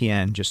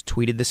ESPN, just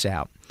tweeted this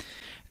out,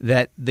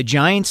 that the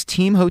Giants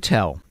team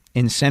hotel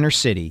in Center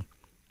City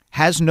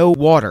has no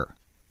water,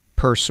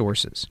 per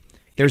sources.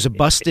 There's a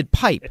busted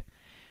pipe.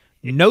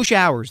 No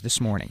showers this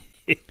morning.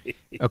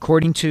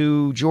 According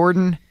to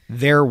Jordan,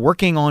 they're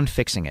working on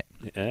fixing it.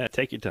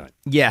 Take your time.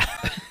 Yeah.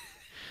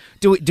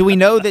 Do we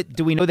know that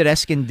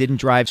Eskin didn't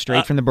drive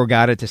straight from the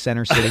Borgata to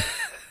Center City?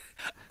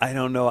 I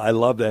don't know. I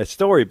love that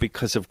story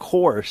because, of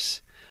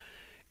course,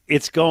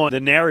 the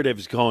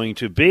narrative's going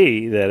to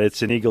be that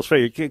it's an Eagles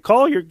failure.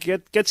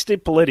 Get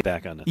Steve Politi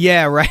back on this.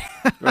 Yeah, right.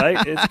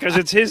 Right? It's because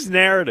it's his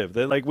narrative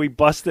that we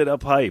busted a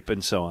pipe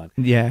and so on.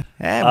 Yeah.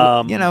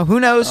 Who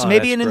knows?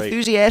 Maybe an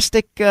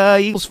enthusiastic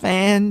Eagles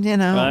fan,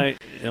 Right.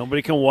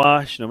 Nobody can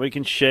wash. Nobody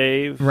can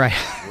shave. Right.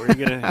 Where are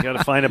you got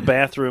to find a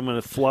bathroom and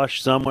a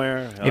flush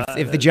somewhere.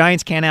 If the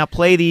Giants can't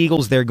outplay the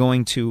Eagles, they're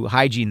going to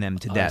hygiene them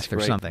to death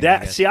or something.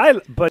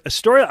 I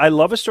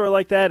love a story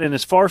like that, and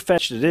as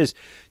far-fetched it is.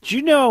 Do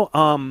you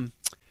know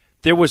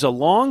there was a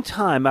long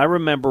time, I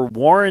remember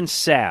Warren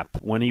Sapp,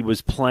 when he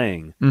was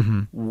playing,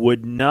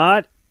 would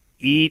not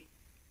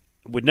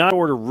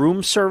order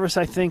room service,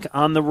 I think,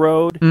 on the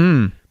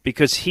road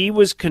because he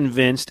was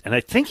convinced, and I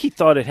think he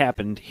thought it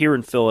happened here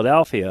in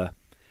Philadelphia,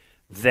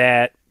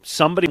 that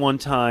somebody one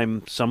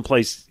time,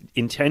 someplace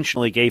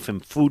intentionally gave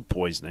him food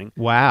poisoning.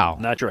 Wow.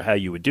 Not sure how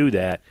you would do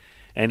that.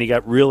 And he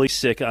got really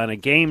sick on a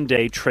game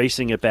day,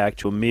 tracing it back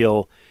to a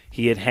meal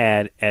he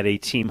had at a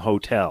team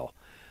hotel.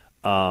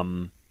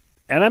 And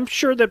I'm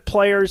sure that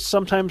players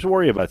sometimes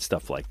worry about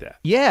stuff like that.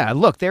 Yeah,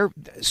 look,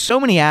 so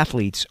many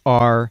athletes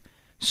are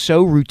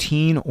so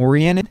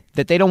routine-oriented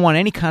that they don't want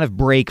any kind of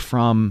break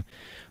from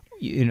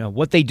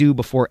what they do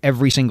before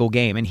every single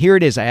game. And here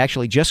it is. I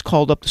actually just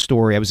called up the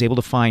story. I was able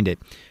to find it.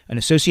 An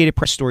Associated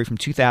Press story from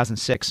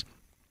 2006.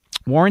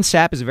 Warren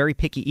Sapp is a very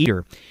picky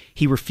eater.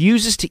 He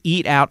refuses to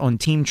eat out on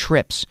team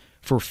trips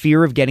for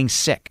fear of getting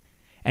sick.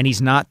 And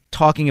he's not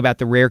talking about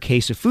the rare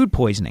case of food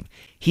poisoning.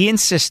 He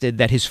insisted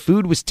that his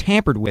food was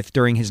tampered with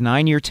during his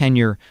 9-year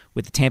tenure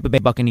with the Tampa Bay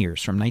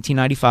Buccaneers from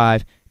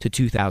 1995 to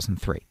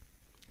 2003.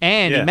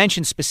 And he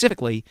mentioned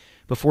specifically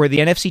before the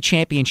NFC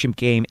Championship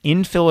game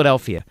in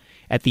Philadelphia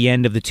at the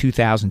end of the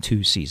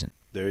 2002 season.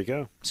 There you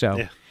go.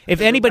 So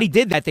if anybody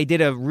did that, they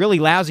did a really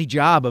lousy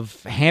job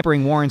of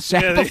hampering Warren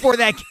Sapp before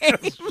that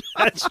game.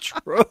 That's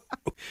true.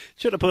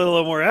 Should have put a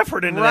little more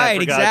effort into that,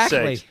 for God's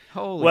sakes.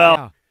 Holy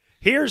cow.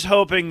 Here's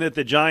hoping that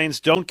the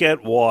Giants don't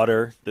get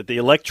water, that the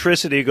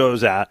electricity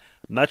goes out.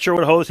 I'm not sure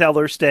what hotel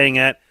they're staying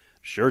at.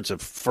 Sure, it's a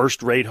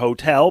first-rate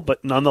hotel,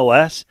 but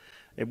nonetheless,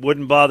 it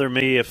wouldn't bother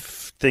me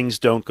if things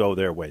don't go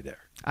their way there.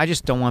 I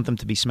just don't want them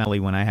to be smelly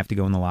when I have to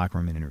go in the locker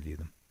room and interview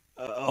them.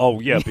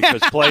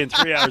 Because playing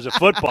 3 hours of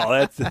football,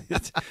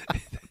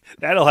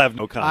 that'll have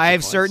no consequence. I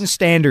have certain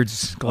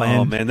standards, Glenn.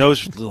 Oh, man,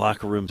 those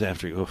locker rooms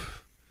after you.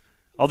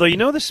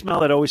 Although, the smell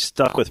that always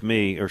sticks with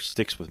me,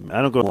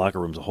 I don't go to locker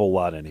rooms a whole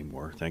lot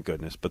anymore, thank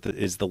goodness, but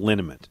is the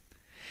liniment.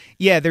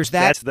 Yeah, there's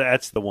that.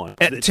 That's the one.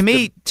 To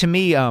me,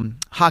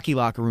 hockey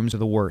locker rooms are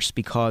the worst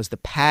because the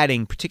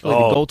padding,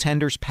 particularly the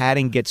goaltenders'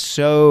 padding, gets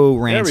so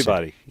rancid.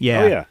 Everybody.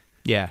 Yeah. Oh, yeah.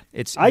 Yeah.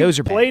 Those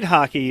are played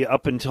hockey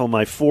up until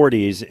my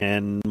 40s,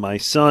 and my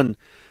son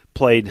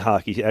played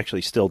hockey,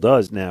 actually still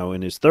does now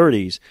in his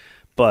 30s,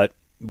 but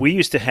we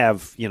used to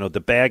have,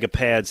 the bag of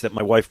pads that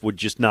my wife would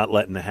just not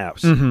let in the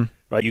house. Mm-hmm.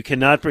 Right? You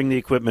cannot bring the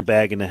equipment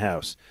bag in the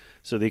house.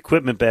 So the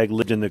equipment bag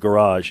lived in the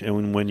garage,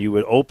 and when you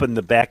would open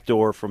the back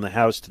door from the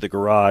house to the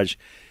garage,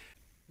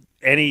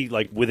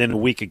 within a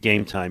week of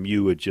game time,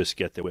 you would just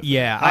get there with it.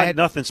 Yeah,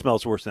 nothing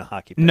smells worse than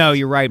hockey pads. No,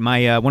 you're right.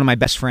 My one of my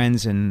best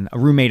friends and a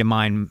roommate of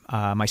mine,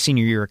 my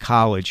senior year of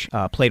college,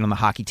 played on the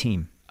hockey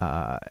team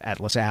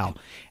at LaSalle,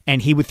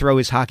 and he would throw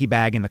his hockey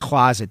bag in the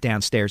closet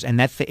downstairs, and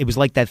it was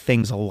like that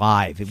thing's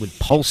alive. It would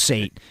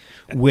pulsate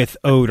with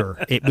odor.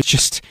 It was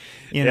just,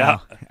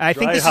 I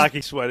think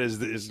hockey sweat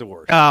is the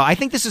worst. I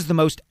think this is the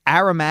most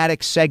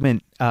aromatic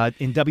segment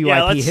in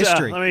WIP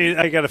history.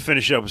 I got to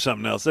finish up with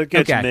something else. Let's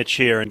get Mitch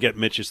here and get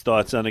Mitch's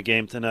thoughts on the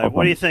game tonight.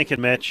 What are you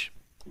thinking, Mitch?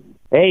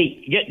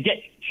 Hey,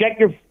 check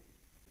your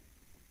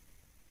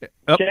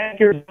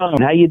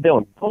phone. How you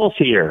doing? Paul's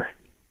here.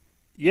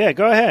 Yeah,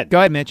 go ahead. Go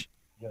ahead, Mitch.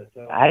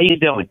 How you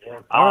doing?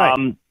 All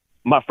right.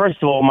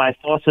 First of all, my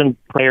thoughts and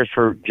prayers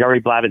for Jerry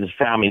Blatt and his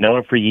family. Known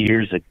him for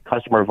years, a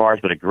customer of ours,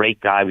 but a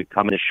great guy. We'd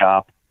come in the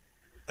shop.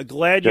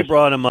 Glad you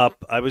brought him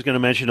up. I was going to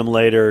mention him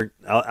later.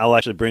 I'll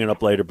actually bring it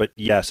up later. But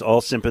yes,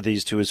 all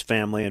sympathies to his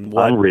family, and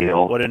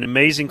what an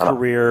amazing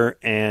career,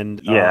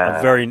 and a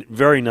very,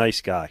 very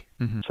nice guy.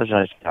 Mm-hmm. Such a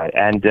nice guy.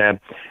 And I'm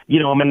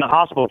in the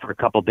hospital for a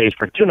couple of days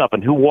for a tune-up,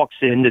 and who walks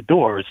in the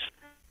doors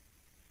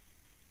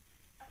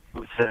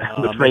with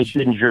Ray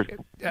Bittinger's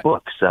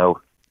book?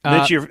 So.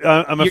 Mitch,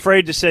 I'm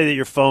afraid to say that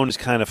your phone has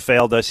kind of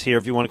failed us here.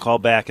 If you want to call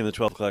back in the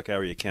 12 o'clock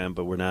hour, you can,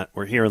 but we're not.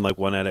 We're hearing like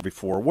one out every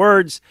 4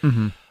 words.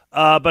 Mm-hmm.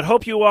 But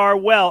hope you are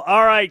well.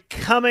 All right,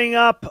 coming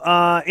up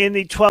in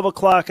the 12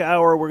 o'clock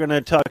hour, we're going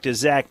to talk to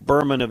Zach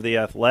Berman of The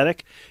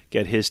Athletic,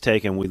 get his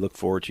take, and we look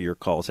forward to your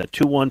calls at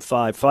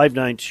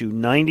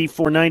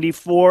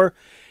 215-592-9494.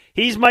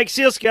 He's Mike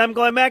Sealski. I'm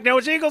Glenn Mack. Now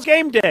it's Eagles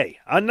Game Day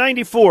on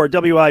 94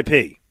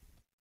 WIP.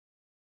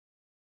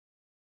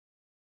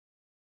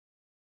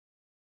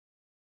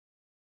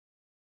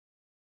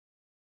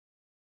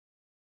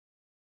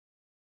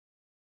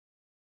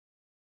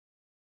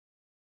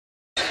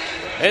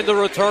 And the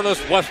return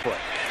is Westbrook.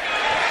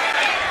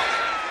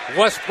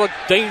 Westbrook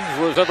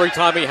dangerous every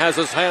time he has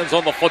his hands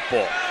on the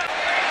football.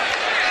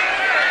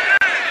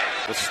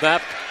 The snap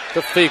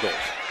to Fiegels.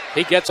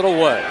 He gets it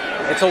away.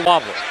 It's a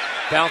wobbler.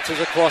 Bounces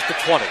across the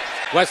 20.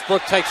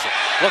 Westbrook takes it.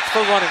 Looks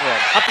for running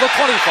room. Up to the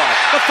 25,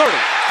 the 30,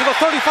 to the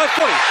 35,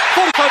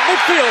 40, 45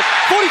 midfield,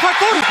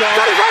 45, 40,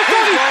 35,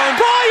 40.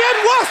 Brian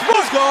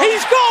Westbrook!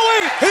 He's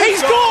going!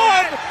 He's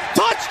gone!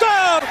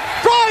 Touchdown!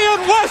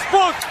 Brian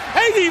Westbrook!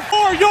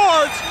 84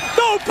 yards!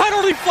 No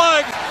penalty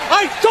flag!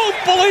 I don't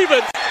believe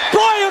it!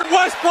 Brian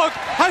Westbrook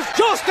has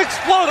just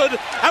exploded,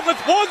 and with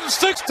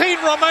 1:16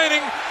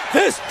 remaining,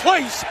 this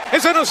place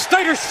is in a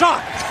state of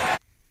shock.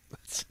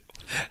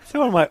 It's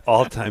one of my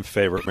all-time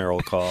favorite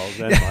Merrill calls.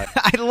 And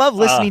I love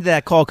listening to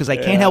that call because I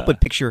can't help but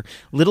picture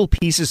little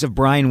pieces of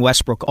Brian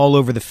Westbrook all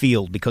over the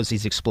field because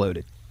he's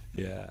exploded.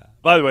 Yeah.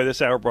 By the way,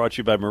 this hour brought to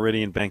you by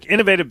Meridian Bank.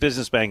 Innovative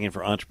business banking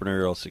for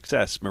entrepreneurial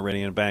success.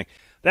 Meridian Bank.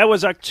 That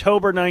was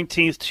October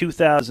 19th,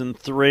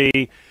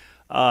 2003.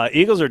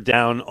 Eagles are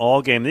down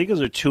all game. The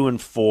Eagles are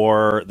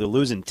 2-4. They're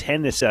losing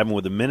 10-7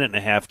 with a minute and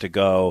a half to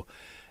go.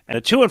 And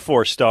a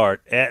 2-4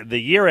 start, the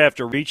year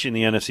after reaching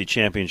the NFC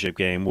Championship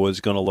game, was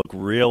going to look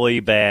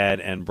really bad,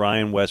 and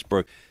Brian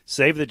Westbrook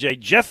saved the day.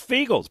 Jeff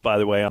Fiegels, by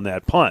the way, on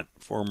that punt,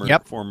 former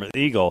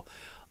Eagle.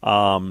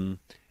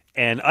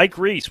 And Ike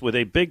Reese with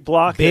a big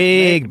block.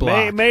 Big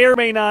block. May or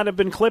may not have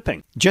been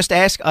clipping. Just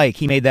ask Ike.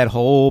 He made that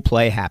whole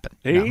play happen.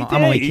 I'm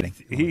only kidding.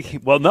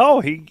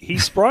 He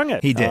sprung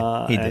it. He did.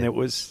 And it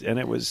was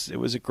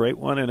a great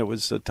one, and it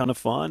was a ton of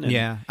fun. And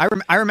yeah,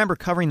 I remember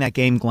covering that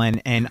game,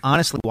 Glenn, and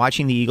honestly,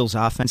 watching the Eagles'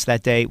 offense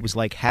that day was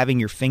like having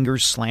your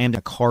fingers slammed in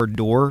a car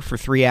door for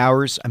 3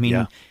 hours. I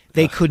mean,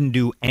 they couldn't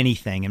do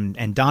anything,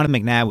 and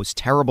Donovan McNabb was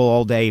terrible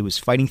all day. He was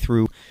fighting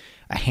through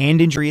a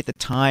hand injury at the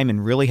time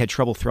and really had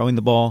trouble throwing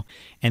the ball,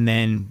 and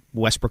then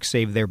Westbrook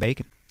saved their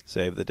bacon.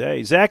 Saved the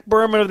day. Zach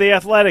Berman of The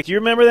Athletic. You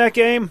remember that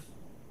game?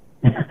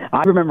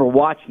 I remember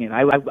watching it.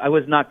 I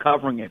was not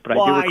covering it, but I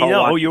do recall. I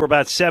know watching. You were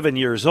about 7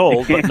 years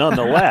old, but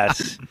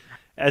nonetheless,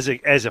 as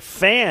a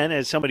fan,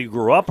 as somebody who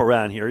grew up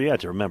around here, you had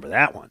to remember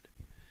that one.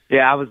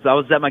 Yeah, I was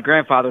at my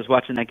grandfather's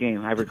watching that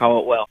game. I recall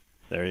it well.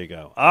 There you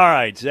go. All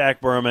right,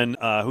 Zach Berman,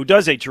 who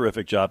does a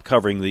terrific job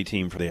covering the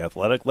team for The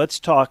Athletic. Let's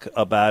talk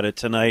about it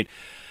tonight.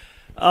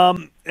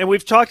 And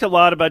we've talked a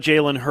lot about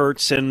Jalen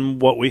Hurts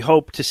and what we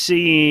hope to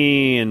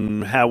see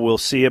and how we'll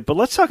see it. But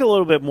let's talk a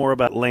little bit more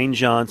about Lane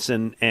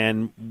Johnson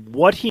and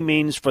what he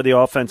means for the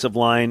offensive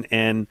line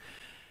and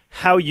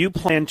how you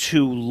plan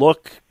to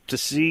look to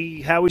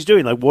see how he's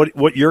doing, like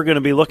what you're going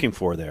to be looking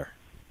for there.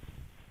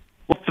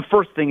 Well, the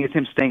first thing is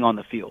him staying on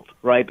the field,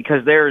 right?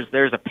 Because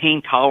there's a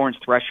pain tolerance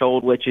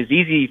threshold, which is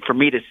easy for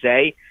me to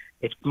say,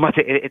 it's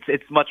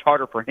much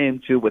harder for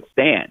him to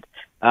withstand.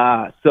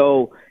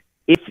 So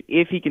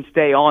if he can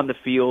stay on the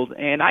field,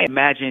 and I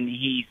imagine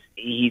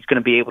he's going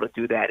to be able to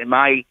do that. In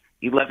my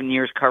 11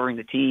 years covering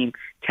the team,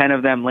 10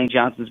 of them Lane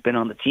Johnson's been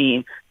on the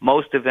team.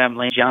 Most of them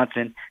Lane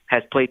Johnson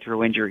has played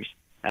through injuries.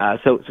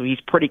 So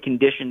he's pretty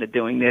conditioned to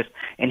doing this.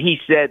 And he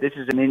said this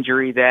is an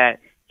injury that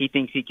he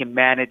thinks he can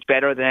manage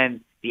better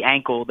than the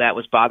ankle that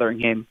was bothering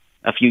him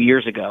a few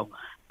years ago.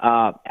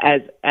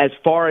 As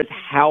far as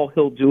how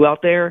he'll do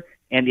out there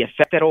and the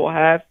effect that it will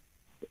have,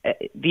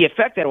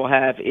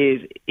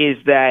 is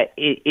that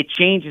it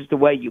changes the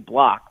way you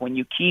block. When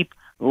you keep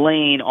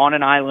Lane on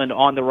an island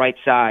on the right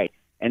side,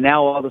 and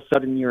now all of a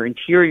sudden your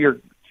interior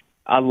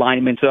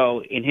lineman,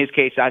 so in his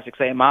case Isaac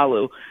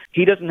Seumalo,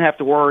 he doesn't have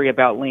to worry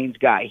about Lane's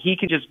guy. He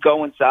can just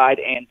go inside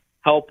and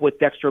help with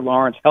Dexter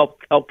Lawrence,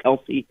 help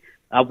Kelsey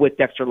with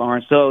Dexter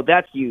Lawrence. So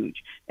that's huge.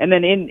 And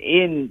then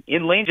in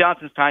Lane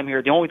Johnson's time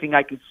here, the only thing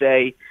I can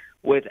say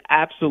with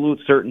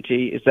absolute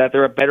certainty is that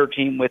they're a better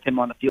team with him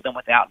on the field than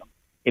without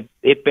him.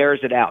 It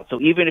bears it out.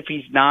 So even if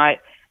he's not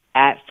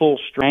at full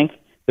strength,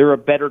 they're a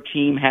better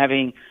team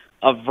having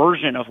a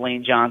version of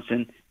Lane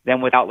Johnson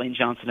than without Lane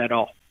Johnson at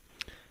all.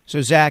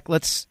 So, Zach,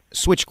 let's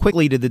switch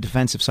quickly to the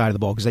defensive side of the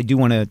ball because I do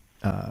want to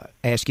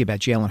ask you about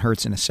Jalen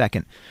Hurts in a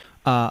second.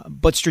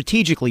 But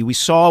strategically, we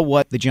saw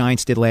what the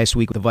Giants did last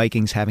week with the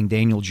Vikings, having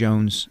Daniel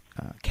Jones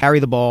carry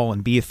the ball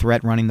and be a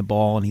threat running the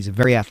ball, and he's a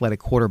very athletic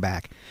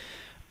quarterback.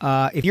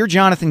 If you're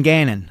Jonathan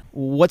Gannon,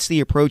 what's the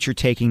approach you're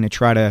taking to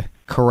try to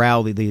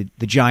corral the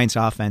Giants'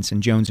 offense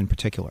and Jones in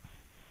particular?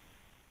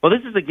 Well,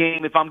 this is a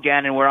game, if I'm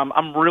Gannon, where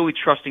I'm really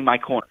trusting my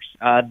corners.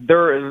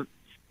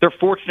 They're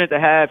fortunate to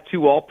have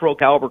two all-pro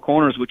caliber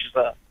corners, which is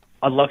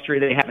a luxury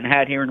they haven't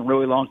had here in a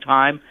really long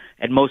time,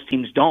 and most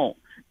teams don't.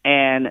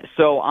 And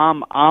so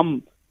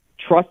I'm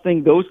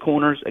trusting those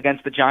corners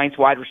against the Giants'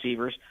 wide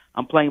receivers.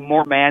 I'm playing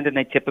more man than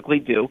they typically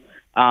do.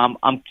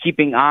 I'm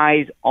keeping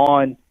eyes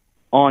on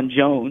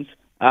Jones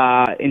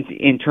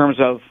in terms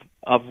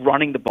of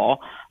running the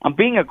ball. I'm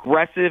being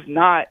aggressive, and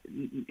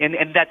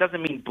that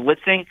doesn't mean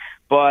blitzing,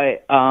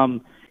 but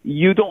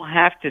you don't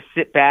have to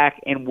sit back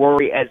and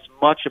worry as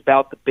much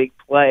about the big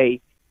play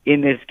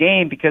in this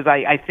game because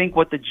I think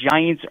what the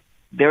Giants,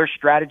 their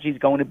strategy is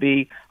going to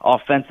be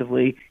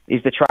offensively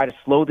is to try to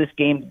slow this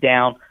game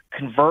down,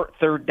 convert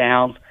third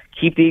downs,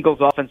 keep the Eagles'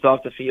 offense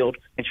off the field,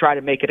 and try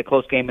to make it a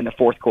close game in the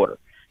fourth quarter.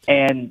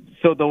 And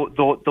so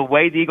the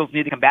way the Eagles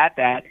need to combat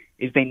that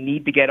is they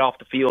need to get off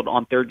the field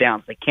on third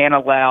downs. They can't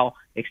allow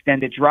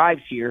extended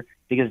drives here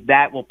because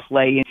that will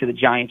play into the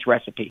Giants'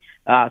 recipe.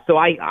 So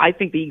I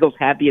think the Eagles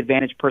have the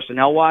advantage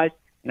personnel-wise,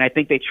 and I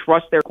think they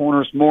trust their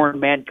corners more in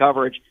man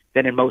coverage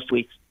than in most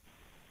weeks.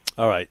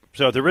 All right.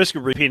 So at the risk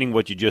of repeating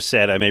what you just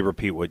said, I may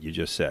repeat what you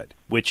just said,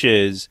 which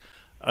is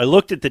I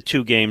looked at the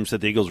two games that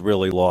the Eagles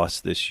really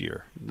lost this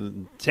year.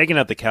 Taking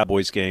out the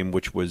Cowboys game,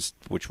 which was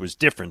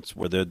different,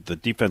 where the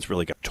defense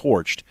really got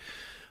torched.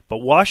 But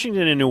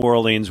Washington and New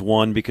Orleans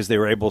won because they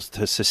were able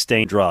to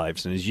sustain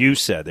drives. And as you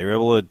said, they were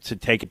able to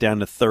take it down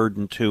to 3rd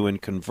and 2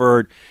 and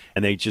convert,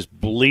 and they just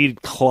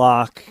bleed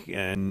clock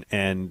and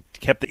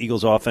kept the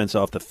Eagles' offense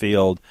off the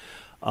field.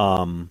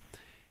 And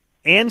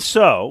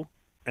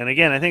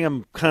again, I think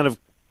I'm kind of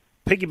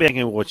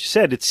piggybacking on what you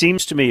said. It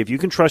seems to me if you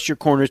can trust your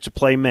corners to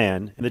play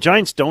man, and the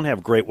Giants don't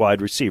have great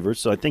wide receivers,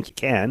 so I think you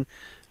can.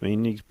 I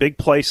mean, he's big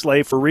play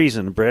slave for a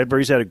reason.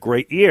 Bradbury's had a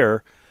great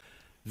year.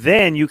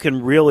 Then you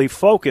can really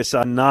focus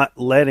on not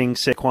letting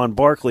Saquon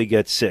Barkley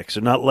get 6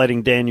 or not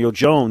letting Daniel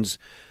Jones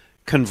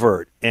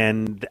convert.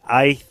 And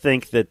I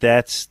think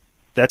that's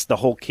the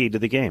whole key to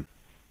the game.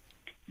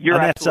 You're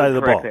on that side of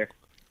the ball. There.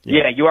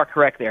 Yeah, you are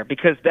correct there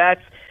because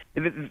that's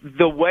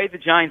the way the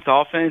Giants'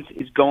 offense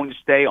is going to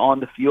stay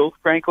on the field,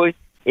 frankly,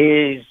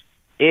 is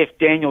if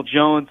Daniel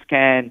Jones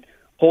can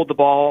hold the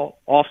ball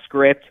off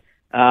script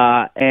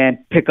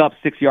and pick up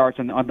 6 yards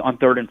on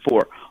 3rd and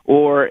 4.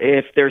 Or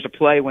if there's a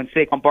play when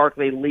Saquon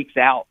Barkley leaks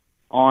out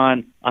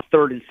on a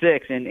 3rd and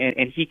 6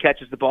 and he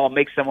catches the ball,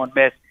 makes someone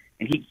miss,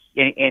 and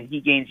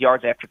he gains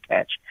yards after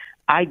catch.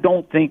 I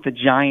don't think the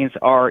Giants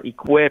are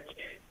equipped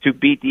to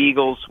beat the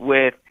Eagles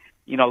with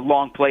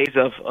long plays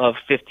of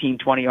 15,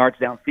 20 yards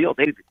downfield.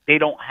 They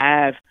don't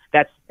have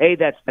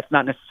that's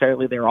not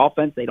necessarily their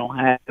offense. They don't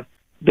have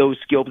those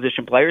skill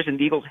position players, and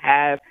the Eagles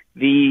have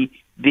the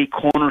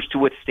corners to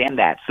withstand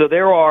that. So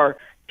there are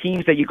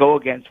teams that you go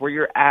against where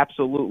you're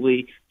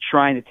absolutely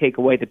trying to take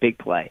away the big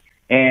play,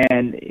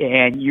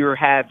 and you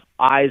have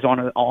eyes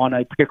on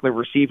a particular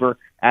receiver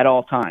at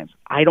all times.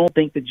 I don't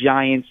think the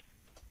Giants.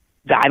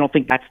 I don't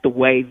think that's the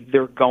way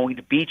they're going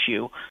to beat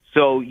you.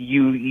 So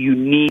you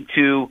need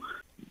to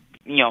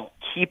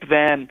keep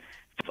them,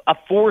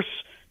 force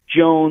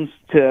Jones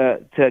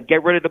to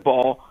get rid of the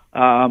ball,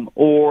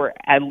 or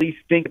at least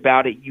think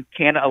about it. You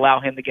can't allow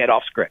him to get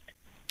off script.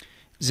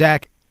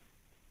 Zach,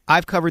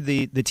 I've covered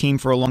the team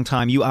for a long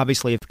time. You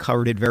obviously have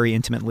covered it very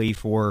intimately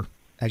for,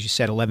 as you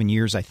said, 11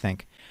 years, I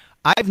think.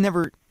 I've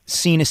never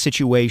seen a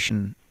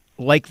situation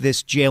like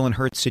this Jalen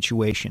Hurts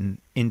situation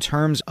in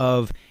terms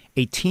of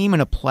a team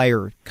and a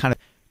player kind of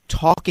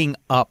talking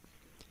up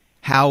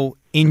how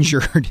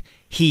injured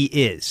he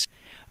is.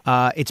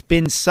 It's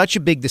been such a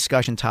big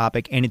discussion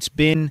topic, and it's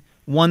been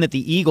one that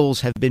the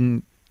Eagles have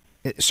been,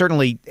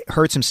 certainly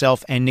Hurts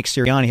himself and Nick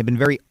Sirianni have been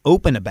very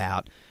open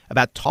about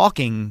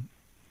talking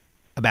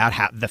about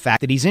the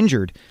fact that he's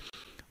injured.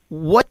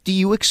 What do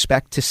you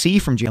expect to see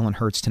from Jalen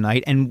Hurts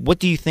tonight, and what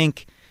do you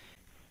think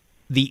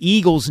the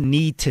Eagles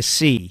need to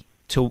see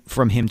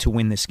from him to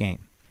win this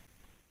game?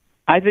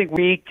 I think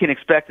we can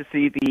expect to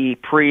see the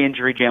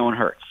pre-injury Jalen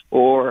Hurts,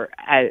 or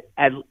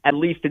at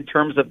least in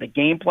terms of the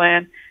game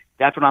plan,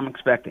 that's what I'm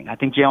expecting. I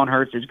think Jalen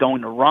Hurts is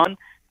going to run.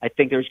 I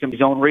think there's going to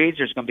be zone reads.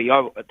 There's going to be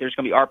RPOs. There's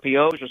going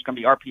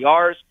to be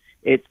RPRs.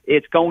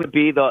 It's going to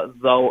be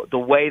the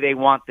way they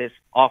want this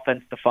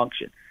offense to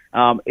function.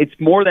 It's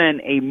more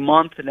than a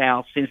month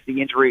now since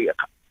the injury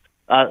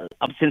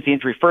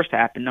first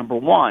happened, number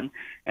one,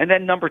 and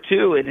then number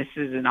two. And this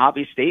is an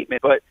obvious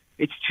statement, but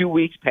it's 2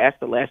 weeks past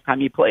the last time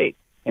he played,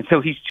 and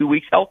so he's 2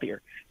 weeks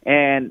healthier.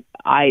 And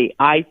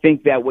I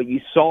think that what you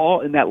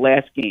saw in that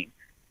last game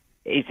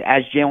is,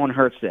 as Jalen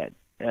Hurts said,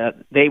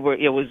 it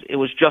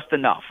was just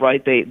enough,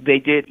 right? They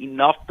did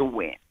enough to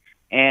win,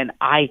 and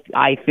I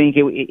think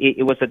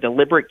it was a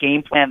deliberate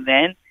game plan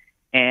then,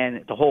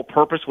 and the whole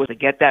purpose was to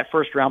get that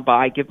first round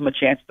bye, give them a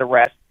chance to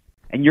rest,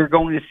 and you're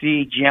going to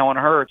see Jalen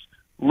Hurts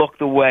look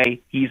the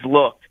way he's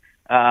looked,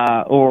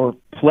 or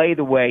play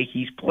the way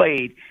he's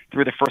played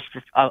through the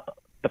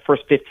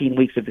first 15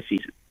 weeks of the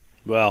season.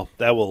 Well,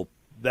 that will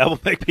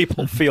make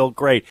people feel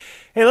great.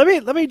 Hey,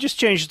 let me just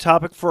change the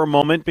topic for a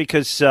moment,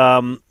 because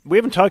we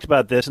haven't talked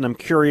about this, and I'm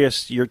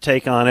curious your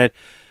take on it.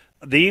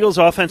 The Eagles'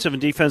 offensive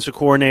and defensive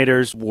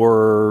coordinators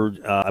were,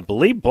 I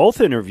believe,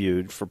 both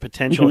interviewed for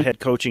potential head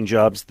coaching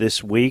jobs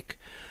this week.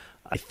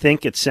 I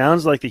think it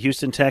sounds like the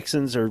Houston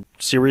Texans are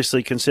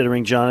seriously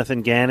considering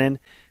Jonathan Gannon.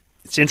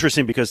 It's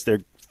interesting because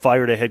they're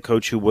fired a head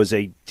coach who was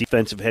a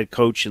defensive head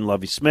coach in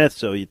Lovie Smith,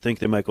 so you'd think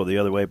they might go the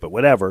other way, but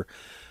whatever.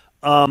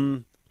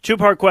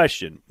 Two-part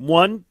question.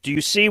 One, do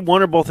you see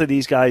one or both of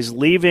these guys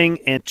leaving?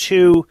 And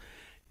two,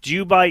 do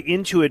you buy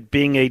into it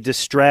being a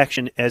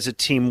distraction as a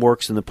team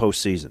works in the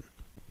postseason?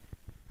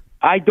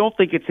 I don't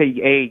think it's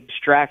a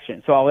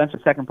distraction, so I'll answer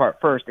the second part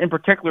first, in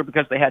particular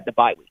because they had the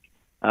bye week.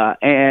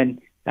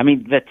 And, I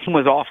mean, the team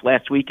was off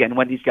last weekend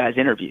when these guys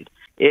interviewed.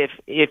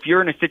 If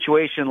you're in a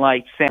situation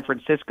like San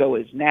Francisco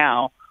is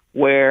now,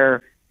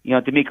 where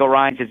DeMeco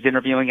Ryans is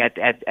interviewing at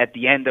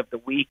the end of the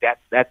week,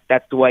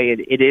 that's the way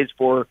it is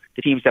for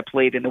the teams that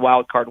played in the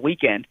wild card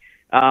weekend.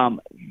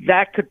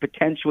 That could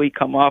potentially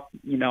come up,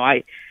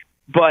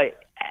 But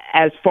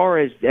as far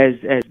as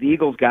the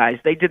Eagles guys,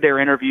 they did their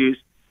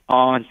interviews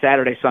on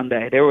Saturday,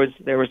 Sunday. There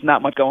was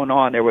not much going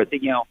on. There was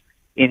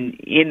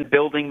in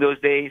building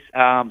those days.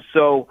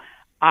 So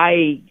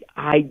I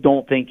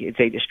don't think it's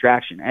a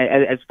distraction.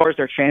 As far as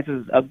their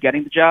chances of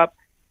getting the job,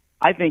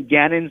 I think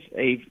Gannon's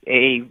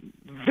a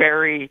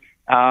very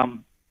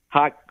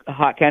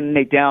hot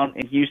candidate down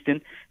in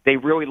Houston. They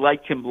really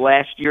liked him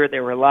last year.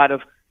 There were a lot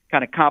of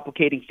kind of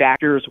complicating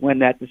factors when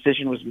that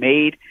decision was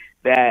made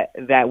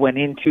that went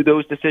into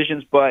those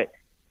decisions. But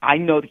I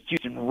know that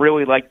Houston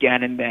really liked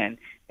Gannon then.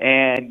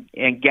 And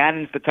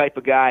Gannon's the type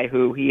of guy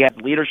who he has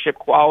leadership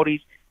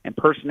qualities and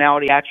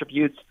personality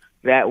attributes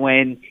that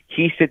when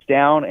he sits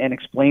down and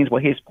explains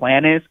what his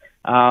plan is,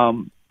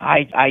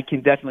 I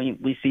can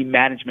definitely see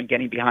management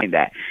getting behind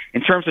that.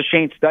 In terms of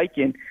Shane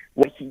Steichen,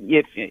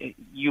 if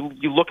you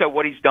look at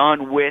what he's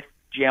done with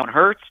Jalen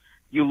Hurts,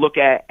 you look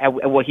at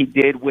what he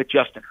did with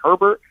Justin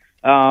Herbert.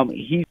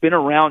 He's been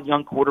around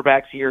young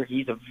quarterbacks here.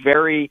 He's a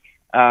very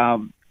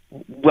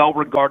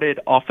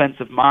well-regarded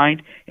offensive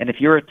mind. And if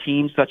you're a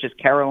team such as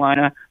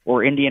Carolina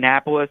or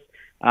Indianapolis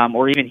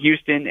or even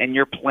Houston, and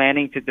you're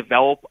planning to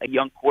develop a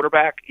young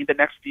quarterback in the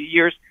next few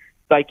years,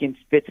 Steichen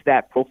fits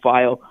that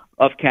profile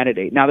of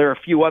candidate. Now, there are a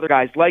few other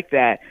guys like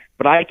that,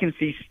 but I can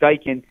see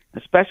Steichen,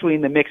 especially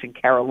in the mix in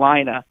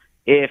Carolina,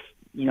 if,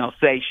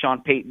 say,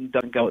 Sean Payton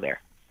doesn't go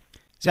there.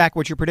 Zach,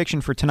 what's your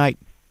prediction for tonight?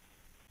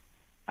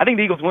 I think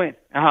the Eagles win.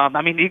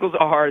 The Eagles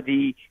are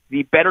the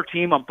better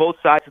team on both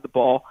sides of the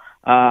ball.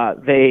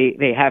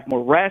 They have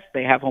more rest.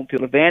 They have home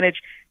field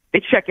advantage. They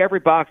check every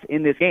box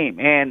in this game,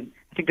 and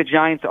I think the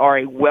Giants are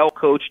a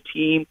well-coached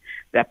team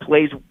that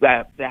plays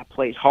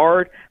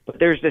hard. But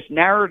there's this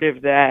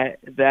narrative that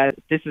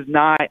this is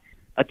not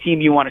a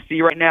team you want to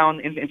see right now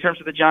in terms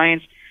of the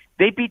Giants.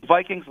 They beat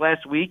Vikings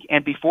last week,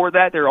 and before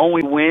that, their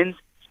only wins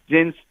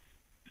since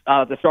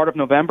the start of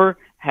November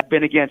have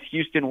been against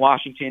Houston,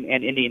 Washington,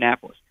 and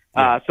Indianapolis.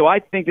 So I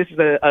think this is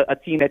a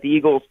team that the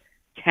Eagles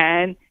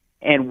can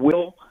and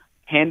will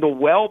handle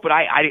well, but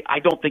I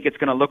don't think it's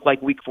going to look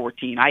like Week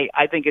 14.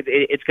 I think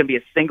it's going to be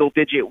a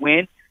single-digit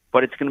win,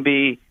 but it's going to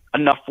be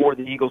enough for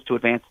the Eagles to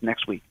advance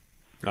next week.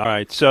 All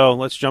right, so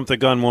let's jump the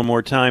gun one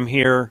more time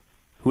here.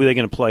 Who are they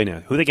going to play now?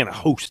 Who are they going to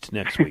host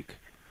next week?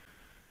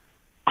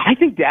 I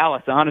think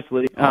Dallas,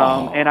 honestly.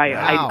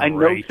 I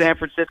know San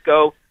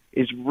Francisco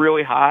is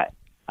really hot,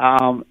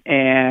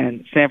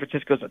 and San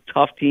Francisco's a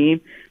tough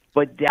team,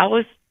 but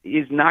Dallas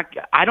is not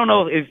 – I don't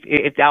know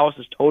if Dallas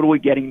is totally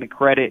getting the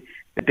credit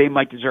that they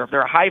might deserve.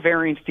 They're a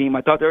high-variance team.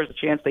 I thought there was a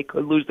chance they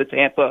could lose to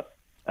Tampa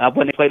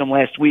when they played them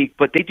last week.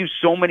 But they do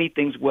so many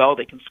things well.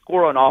 They can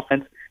score on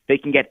offense. They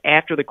can get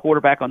after the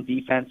quarterback on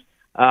defense.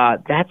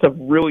 That's a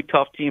really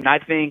tough team. And I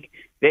think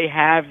they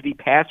have the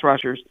pass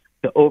rushers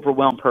to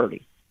overwhelm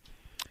Purdy.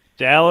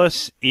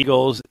 Dallas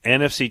Eagles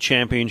NFC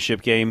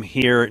Championship game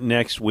here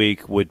next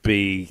week would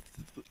be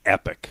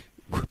epic.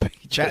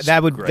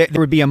 There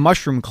would be a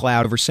mushroom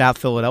cloud over South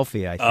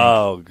Philadelphia, I think.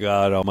 Oh,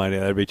 God almighty.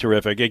 That'd be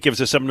terrific. It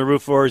gives us something to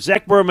root for.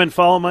 Zach Berman,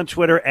 follow him on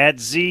Twitter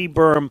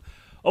 @ZBerm.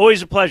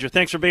 Always a pleasure.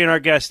 Thanks for being our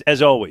guest,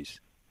 as always.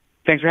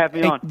 Thanks for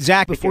having me on.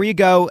 Zach, before you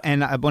go,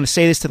 and I want to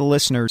say this to the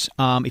listeners,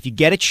 if you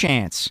get a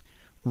chance,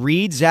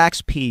 read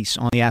Zach's piece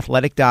on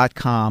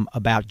theathletic.com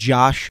about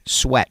Josh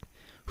Sweat,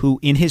 who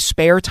in his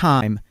spare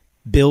time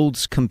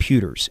builds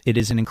computers. It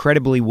is an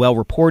incredibly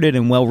well-reported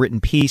and well-written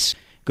piece.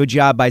 Good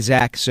job by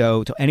Zach.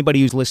 So to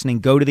anybody who's listening,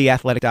 go to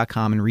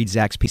theathletic.com and read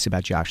Zach's piece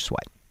about Josh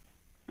Sweat.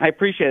 I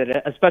appreciate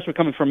it, especially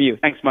coming from you.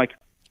 Thanks, Mike.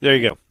 There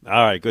you go.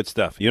 All right, good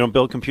stuff. You don't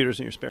build computers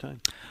in your spare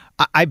time?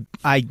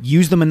 I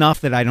use them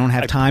enough that I don't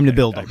have time to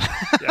build them.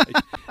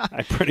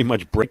 I pretty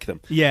much break them.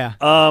 Yeah.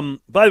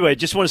 By the way, I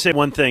just want to say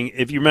one thing.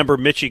 If you remember,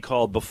 Mitchie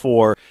called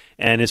before,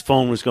 and his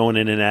phone was going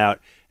in and out,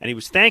 and he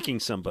was thanking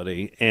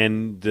somebody.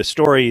 And the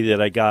story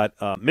that I got,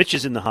 Mitch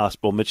is in the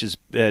hospital. Mitch has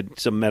had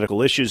some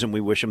medical issues, and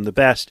we wish him the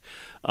best.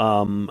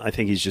 I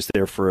think he's just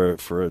there for a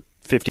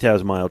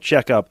 50,000-mile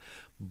checkup.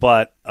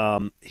 But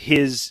I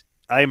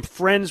am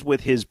friends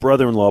with his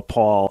brother-in-law,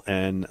 Paul,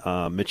 and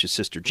Mitch's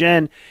sister,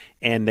 Jen,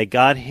 and they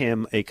got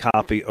him a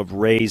copy of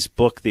Ray's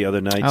book the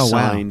other night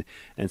signed. Wow.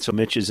 And so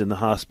Mitch is in the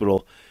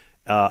hospital.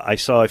 I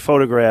saw a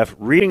photograph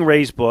reading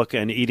Ray's book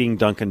and eating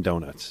Dunkin'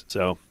 Donuts.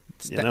 So,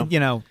 you got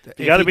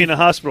to be in the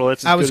hospital.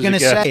 That's I was going to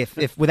say,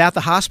 if without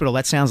the hospital,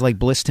 that sounds like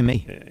bliss to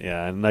me.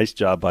 Yeah, nice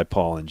job by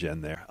Paul and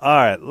Jen there. All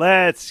right,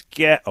 let's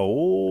get.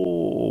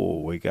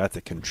 We got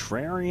the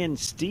contrarian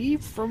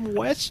Steve from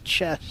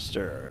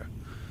Westchester.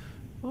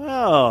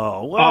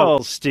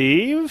 Well,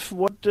 Steve,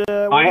 what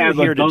I have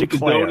are you here a to Dunkin'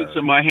 declare? Donuts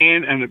in my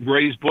hand and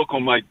Ray's book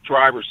on my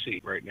driver's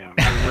seat right now.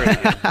 I'm ready.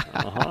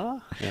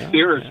 Yeah.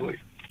 Seriously.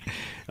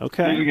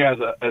 Okay. Using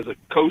it as a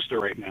coaster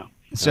right now.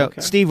 So,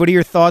 Steve, what are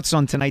your thoughts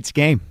on tonight's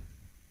game?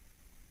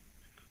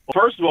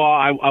 Well, first of all,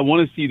 I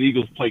want to see the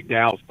Eagles play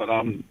Dallas, but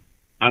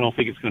I don't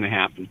think it's going to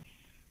happen.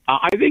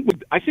 I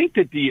think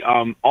that the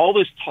all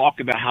this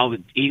talk about how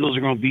the Eagles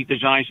are going to beat the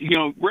Giants,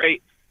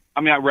 Ray. I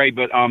mean, not Ray,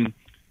 but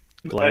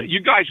you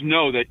guys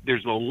know that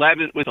there's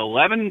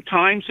 11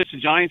 times since the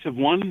Giants have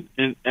won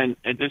in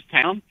this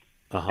town.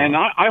 And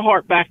I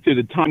hark back to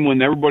the time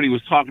when everybody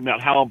was talking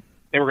about how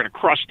they were going to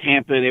crush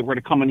Tampa, they were going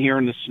to come in here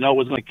and the snow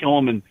was going to kill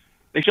them, and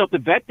they shut the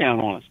bet down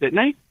on us, didn't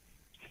they?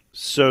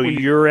 So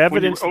your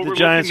evidence that the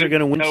Giants are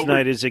going to win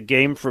tonight is a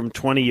game from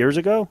 20 years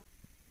ago?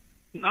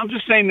 I'm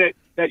just saying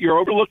that you're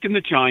overlooking the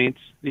Giants.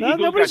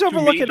 Nobody's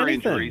overlooking anything.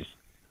 Injuries.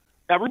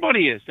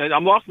 Everybody is.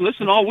 I'm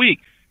listening all week.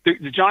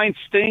 The Giants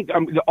stink.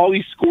 All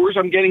these scores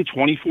I'm getting,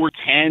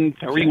 24-10,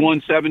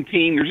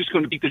 31-17. They're just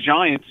going to beat the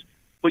Giants.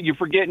 But you're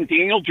forgetting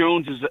Daniel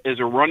Jones is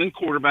a running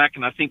quarterback,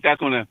 and I think that's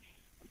going to –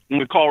 when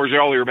the callers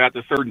earlier about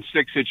the 3rd and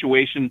 6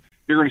 situation,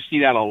 you're going to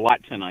see that a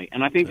lot tonight.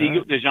 And I think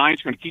the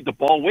Giants are going to keep the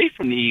ball away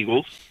from the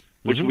Eagles,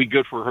 which will be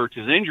good for Hurts'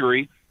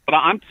 injury. But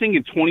I'm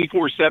thinking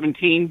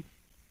 24-17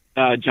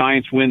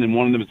 Giants win, and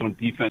one of them is on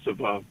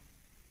defensive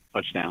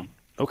touchdown.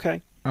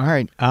 Okay. All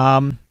right.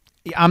 I'm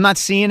not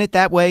seeing it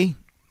that way,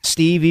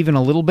 Steve, even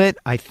a little bit.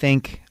 I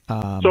think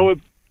so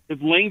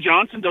if Lane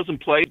Johnson doesn't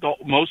play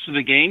most of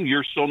the game,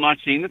 you're still not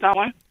seeing it that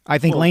way? I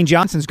think Lane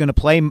Johnson's going to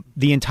play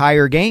the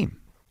entire game.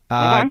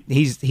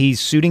 He's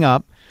suiting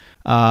up.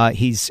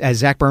 He's, as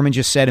Zach Berman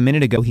just said a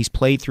minute ago, he's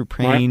played through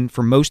pain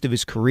for most of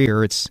his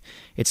career. It's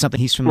something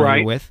he's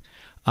familiar with.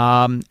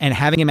 And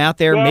having him out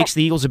there makes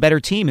the Eagles a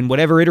better team. And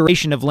whatever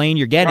iteration of Lane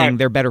you're getting,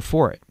 they're better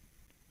for it.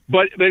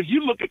 But if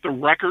you look at the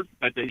record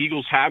that the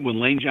Eagles have when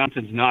Lane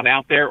Johnson's not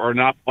out there or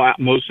not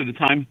most of the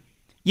time,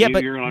 you're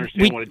going to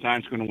understand what the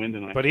Giants are going to win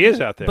tonight. But he is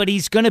out there. But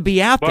he's going to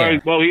be out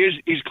there. Well,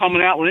 he's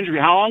coming out with injury.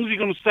 How long is he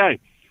going to stay?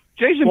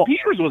 Jason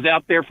Peters was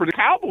out there for the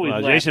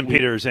Cowboys. Jason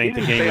Peters ain't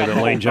the gamer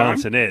that Lane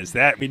Johnson is.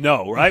 That we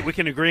know, right? We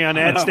can agree on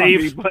that,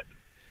 Steve. All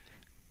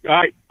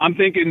right, I'm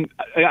thinking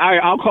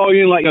I'll call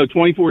you in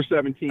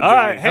 24-17. All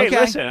right, hey,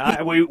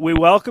 listen, we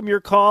welcome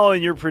your call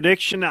and your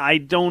prediction. I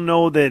don't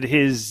know that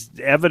his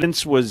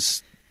evidence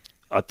was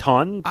a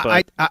ton.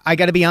 But I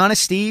got to be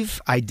honest,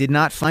 Steve. I did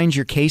not find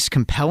your case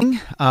compelling.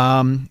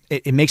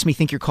 It makes me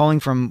think you're calling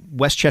from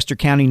Westchester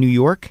County, New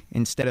York,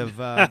 instead of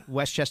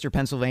Westchester,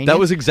 Pennsylvania. That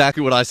was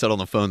exactly what I said on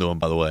the phone to him,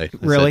 by the way.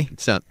 Really?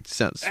 Sound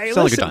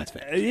like a Giants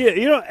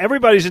fan.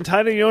 Everybody's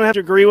entitled. You don't have to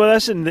agree with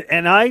us, and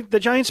the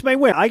Giants may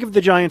win. I give the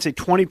Giants a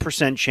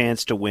 20%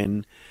 chance to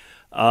win,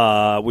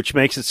 which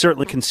makes it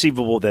certainly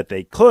conceivable that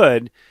they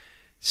could.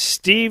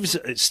 Steve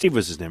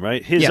was his name,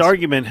 right? His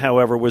argument,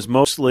 however, was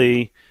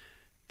mostly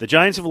the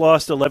Giants have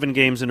lost 11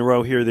 games in a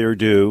row here. They're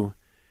due.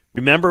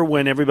 Remember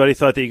when everybody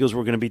thought the Eagles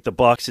were going to beat the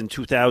Bucs in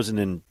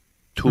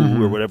 2002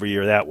 or whatever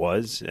year that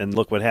was, and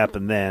look what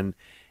happened then.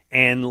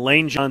 And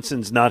Lane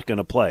Johnson's not going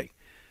to play.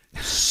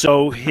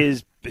 So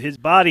his his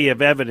body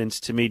of evidence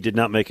to me did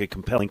not make a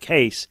compelling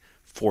case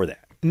for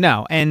that.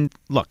 No, and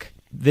look,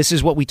 this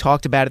is what we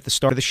talked about at the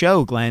start of the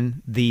show,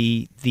 Glenn.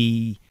 The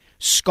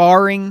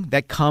scarring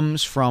that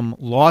comes from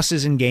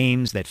losses in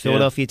games that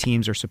Philadelphia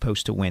teams are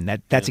supposed to win.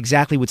 That's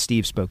exactly what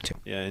Steve spoke to.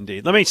 Yeah,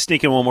 indeed. Let me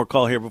sneak in one more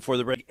call here before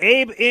the break.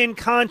 Abe in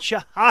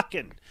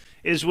Conshohocken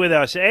is with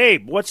us.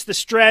 Abe, what's the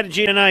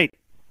strategy tonight?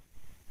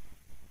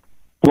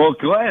 Well,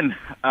 Glenn.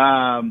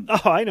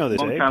 I know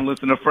this, Abe. Long-time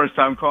listener,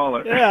 first-time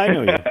caller. Yeah, I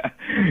know you.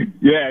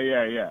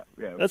 Yeah.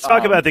 Let's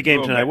talk about the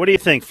game tonight. What do you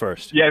think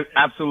first? Yeah,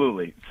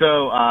 absolutely.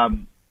 So,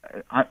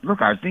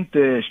 I think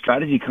the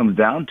strategy comes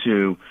down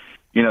to,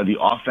 the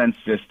offense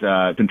just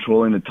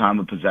controlling the time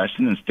of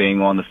possession and staying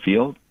on the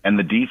field, and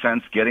the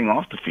defense getting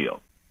off the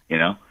field,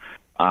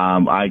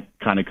 I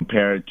kind of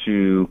compare it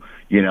to,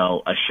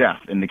 a chef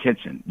in the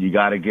kitchen. You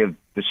got to give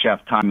the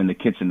chef time in the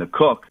kitchen to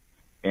cook.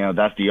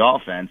 That's the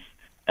offense.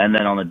 And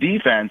then on the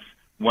defense,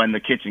 when the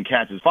kitchen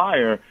catches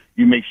fire,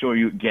 you make sure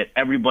you get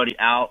everybody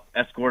out,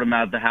 escort them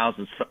out of the house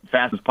as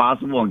fast as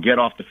possible, and get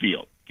off the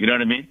field. You know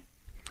what I mean?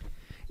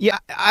 Yeah,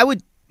 I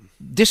would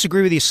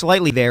disagree with you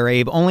slightly there,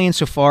 Abe, only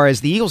insofar as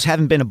the Eagles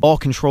haven't been a ball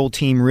control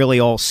team really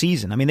all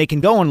season. I mean, they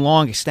can go on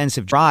long,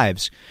 extensive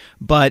drives,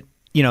 but,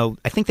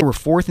 I think they were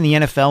fourth in the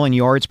NFL in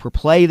yards per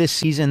play this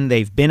season.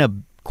 They've been a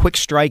quick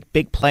strike,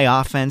 big play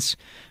offense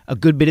a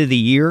good bit of the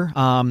year.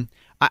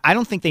 I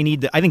don't think they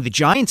need to. I think the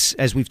Giants,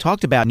 as we've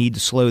talked about, need to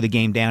slow the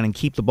game down and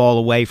keep the ball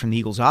away from the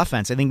Eagles'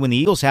 offense. I think when the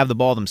Eagles have the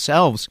ball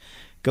themselves,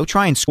 go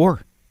try and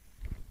score.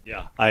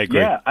 Yeah, I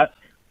agree.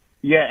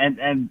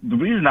 And the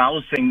reason I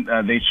was saying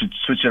they should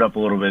switch it up a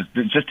little bit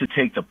is just to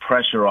take the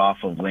pressure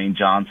off of Lane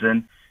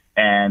Johnson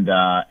and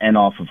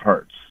off of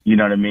Hurts. You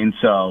know what I mean?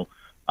 So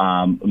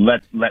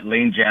let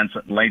Lane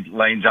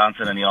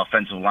Johnson and the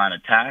offensive line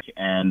attack,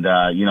 and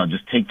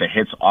just take the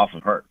hits off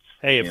of Hurts.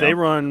 Hey, if they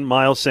run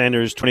Miles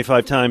Sanders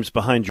 25 times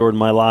behind Jordan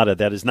Mailata,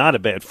 that is not a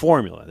bad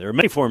formula. There are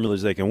many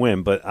formulas they can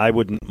win, but I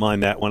wouldn't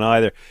mind that one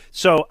either.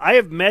 So I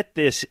have met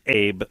this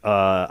Abe,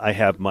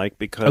 Mike,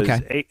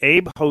 because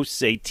Abe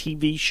hosts a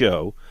TV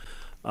show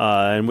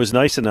and was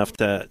nice enough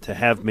to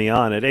have me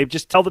on it. Abe,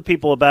 just tell the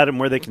people about it and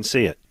where they can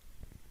see it.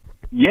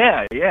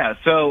 Yeah.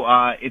 So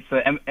it's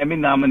an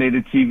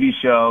Emmy-nominated TV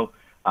show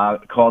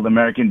called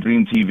American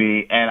Dream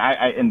TV,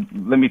 and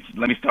let me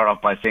start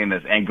off by saying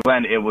this. And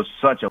Glenn, it was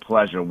such a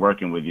pleasure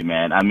working with you,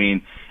 man. I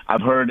mean,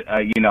 I've heard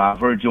you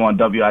on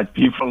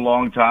WIP for a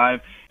long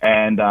time,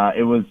 and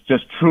it was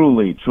just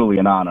truly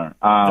an honor.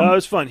 It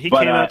was fun. He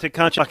came out to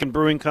Conshohocken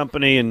Brewing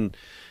Company and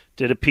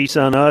did a piece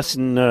on us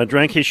and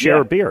drank his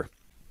share of beer.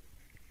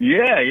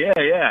 Yeah,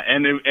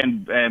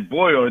 and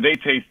boy, are they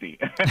tasty.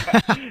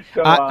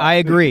 So, I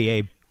agree,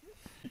 Abe.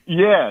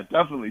 Yeah,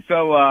 definitely.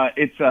 So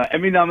it's an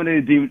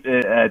Emmy-nominated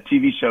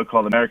TV show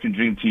called American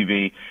Dream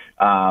TV,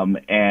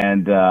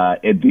 and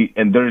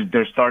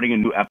they're starting a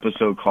new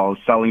episode called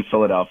Selling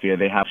Philadelphia.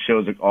 They have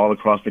shows all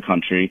across the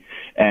country,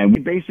 and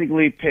we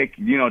basically pick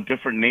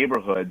different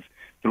neighborhoods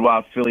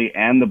throughout Philly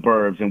and the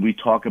burbs, and we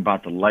talk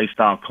about the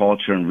lifestyle,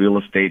 culture, and real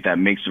estate that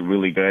makes it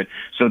really good.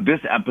 So this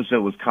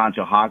episode was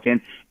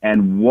Conshohocken,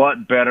 and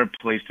what better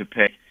place to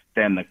pick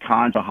than the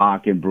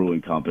Conshohocken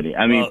Brewing Company?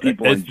 I mean,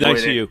 people enjoyed it.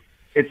 Nice of you.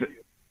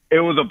 It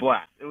was a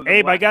blast.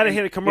 Abe, I got to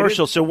hit a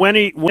commercial. So when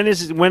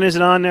is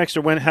it on next,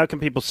 or how can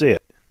people see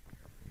it?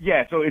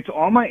 Yeah, so it's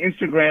on my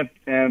Instagram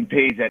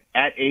page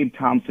at Abe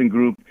Thompson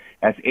Group.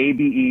 That's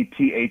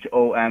ABETHOMSON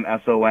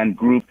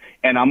Group.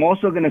 And I'm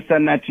also going to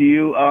send that to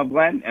you,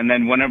 Glenn. And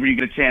then whenever you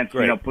get a chance,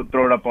 throw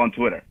it up on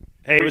Twitter.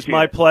 Hey, it was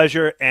my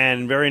pleasure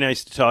and very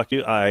nice to talk to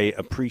you. I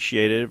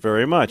appreciate it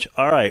very much.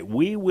 All right,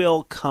 we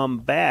will come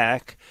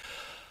back.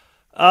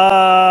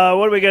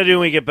 What do we got to do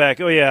when we get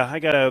back? Oh yeah, I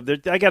got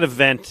to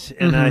vent,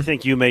 and I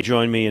think you may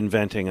join me in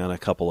venting on a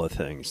couple of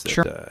things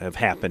that have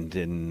happened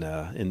in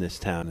this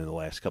town in the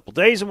last couple of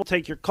days, and we'll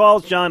take your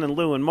calls, John and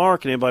Lou and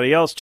Mark and anybody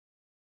else.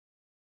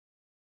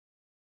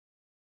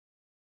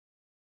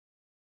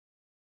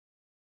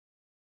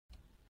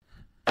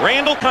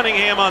 Randall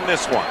Cunningham on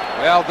this one.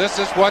 Well, this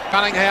is what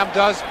Cunningham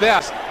does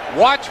best.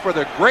 Watch for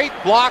the great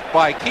block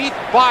by Keith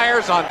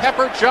Byers on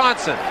Pepper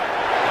Johnson.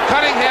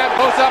 Cunningham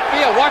goes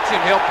upfield. Watch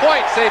him. He'll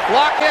point. Say,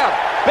 block him.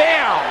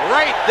 Bam!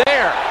 Right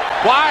there.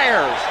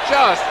 Byers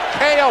just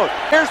KO'd.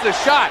 Here's the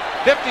shot.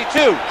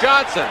 52.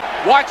 Johnson.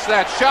 Watch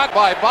that shot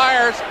by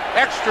Byers.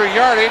 Extra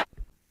yardage.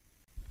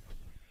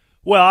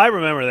 Well, I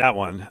remember that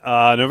one.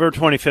 November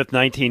 25th,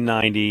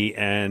 1990,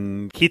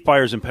 and Keith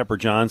Byers and Pepper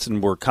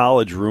Johnson were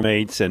college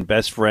roommates and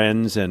best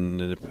friends,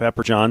 and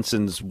Pepper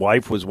Johnson's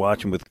wife was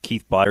watching with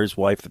Keith Byers'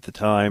 wife at the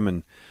time,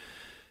 and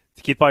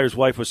Keith Byers'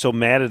 wife was so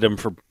mad at him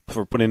for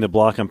putting the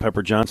block on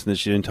Pepper Johnson that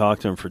she didn't talk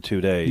to him for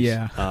 2 days.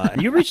 Yeah.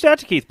 And you reached out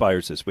to Keith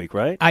Byers this week,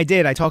 right? I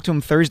did. I talked to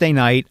him Thursday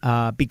night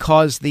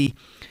because the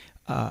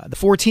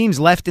four teams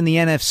left in the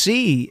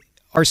NFC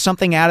are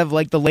something out of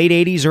like the late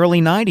 80s,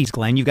 early 90s,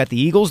 Glenn. You've got the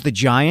Eagles, the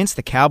Giants,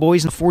 the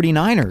Cowboys, and the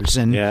 49ers.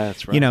 And, yeah,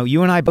 that's right. You know,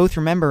 you and I both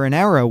remember an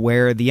era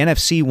where the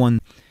NFC won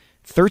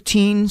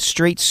 13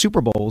 straight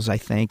Super Bowls, I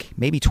think,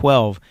 maybe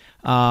 12,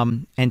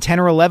 and 10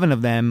 or 11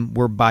 of them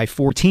were by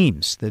 4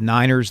 teams, the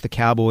Niners, the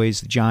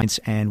Cowboys, the Giants,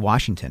 and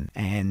Washington.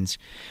 And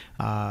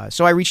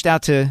so I reached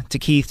out to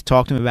Keith to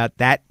talk to him about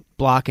that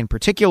block in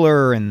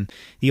particular and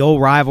the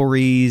old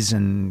rivalries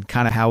and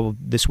kind of how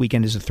this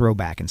weekend is a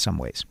throwback in some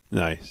ways.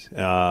 Nice.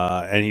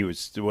 And he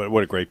was,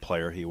 what a great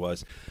player he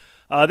was.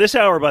 This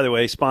hour, by the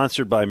way,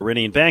 sponsored by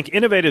Meridian Bank,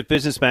 innovative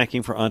business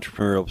banking for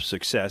entrepreneurial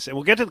success. And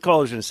we'll get to the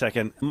callers in a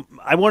second.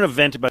 I want to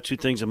vent about 2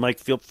 things, and Mike,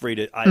 feel free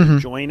to either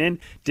join in,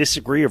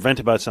 disagree, or vent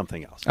about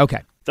something else.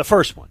 Okay. The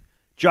first one,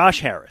 Josh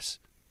Harris,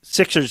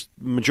 Sixers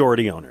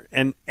majority owner.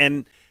 And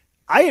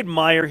I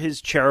admire his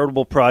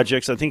charitable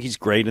projects. I think he's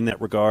great in that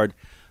regard.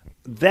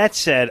 That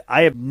said,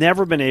 I have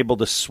never been able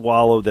to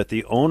swallow that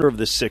the owner of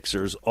the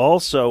Sixers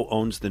also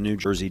owns the New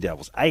Jersey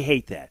Devils. I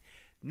hate that.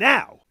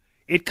 Now,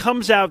 it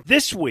comes out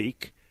this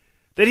week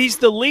that he's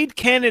the lead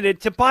candidate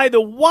to buy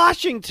the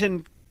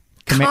Washington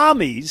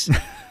Commies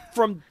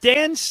from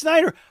Dan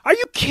Snyder. Are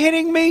you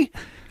kidding me?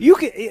 You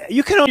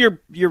can own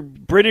your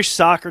British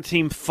soccer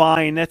team,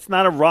 fine. That's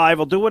not a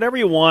rival. Do whatever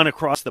you want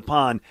across the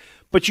pond.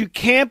 But you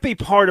can't be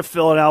part of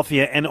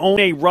Philadelphia and own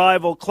a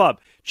rival club.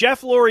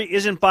 Jeff Lurie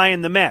isn't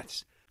buying the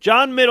Mets.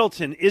 John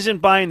Middleton isn't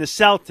buying the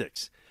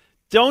Celtics.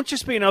 Don't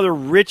just be another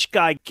rich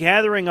guy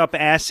gathering up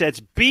assets.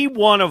 Be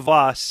one of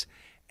us.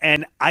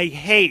 And I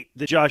hate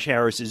that Josh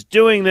Harris is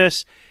doing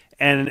this,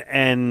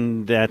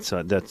 and that's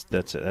it.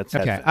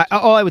 Okay.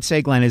 All I would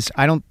say, Glenn, is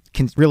I don't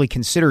really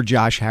consider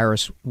Josh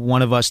Harris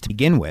one of us to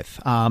begin with,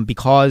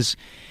 because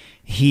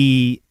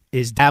he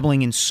is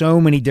dabbling in so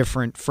many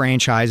different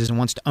franchises and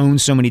wants to own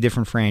so many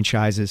different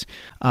franchises.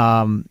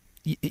 The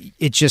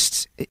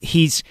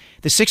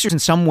Sixers in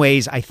some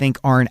ways I think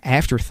are an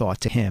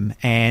afterthought to him,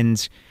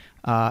 and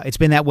it's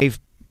been that way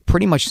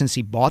pretty much since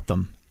he bought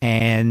them.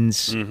 And,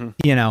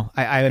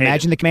 I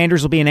imagine the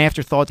Commanders will be an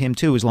afterthought to him,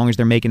 too, as long as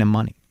they're making him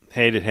money.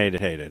 Hate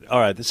it. All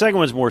right, the second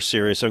one's more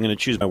serious, so I'm going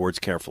to choose my words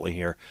carefully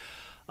here.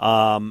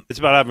 It's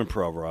about Ivan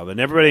Provorov, and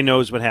everybody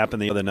knows what happened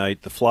the other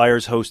night. The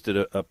Flyers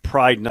hosted a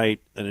Pride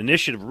Night, an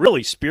initiative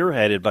really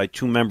spearheaded by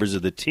 2 members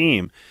of the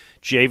team,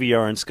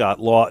 JVR and Scott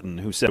Lawton,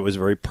 who said it was a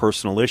very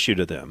personal issue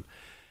to them.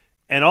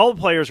 And all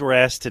the players were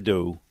asked to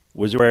do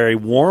was wear a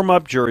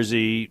warm-up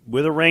jersey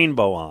with a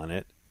rainbow on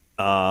it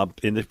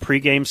in the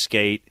pregame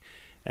skate,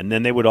 and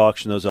then they would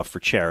auction those up for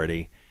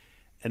charity.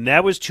 And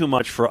that was too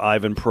much for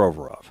Ivan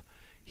Provorov.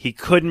 He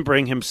couldn't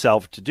bring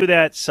himself to do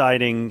that,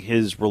 citing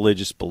his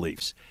religious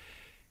beliefs.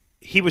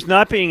 He was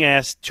not being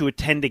asked to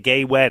attend a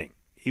gay wedding.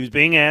 He was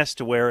being asked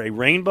to wear a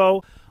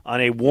rainbow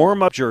on a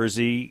warm-up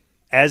jersey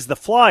as the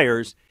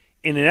Flyers,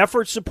 in an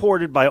effort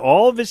supported by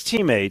all of his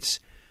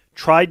teammates,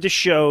 tried to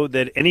show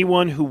that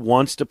anyone who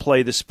wants to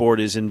play the sport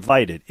is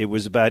invited. It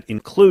was about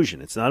inclusion.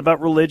 It's not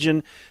about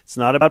religion. It's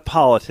not about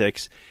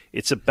politics.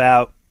 It's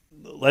about,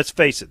 let's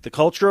face it, the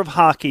culture of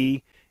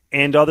hockey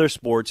and other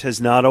sports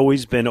has not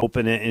always been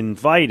open and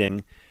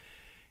inviting,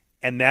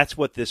 and that's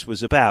what this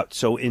was about.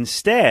 So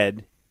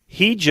instead,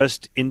 he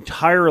just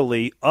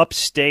entirely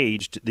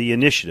upstaged the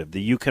initiative,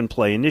 the You Can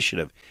Play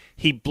initiative.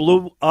 He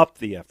blew up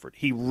the effort.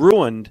 He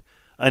ruined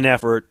an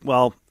effort.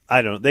 Well,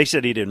 I don't know. They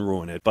said he didn't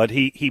ruin it, but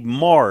he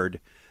marred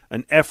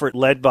an effort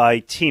led by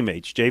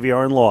teammates,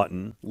 JVR and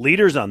Lawton,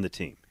 leaders on the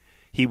team.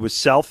 He was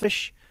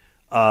selfish.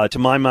 To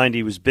my mind,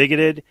 he was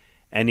bigoted.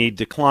 And he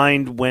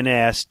declined when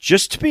asked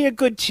just to be a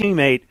good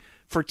teammate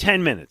for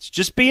 10 minutes.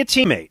 Just be a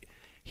teammate.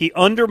 He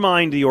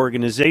undermined the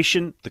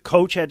organization. The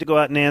coach had to go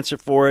out and answer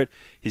for it.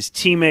 His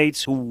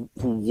teammates who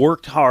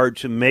worked hard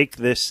to make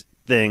this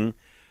thing,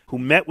 who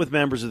met with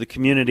members of the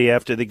community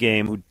after the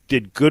game, who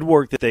did good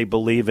work that they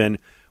believe in,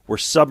 were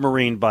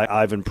submarined by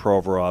Ivan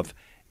Provorov.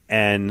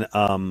 And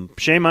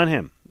shame on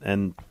him.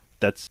 And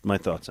that's my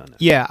thoughts on it.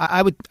 Yeah,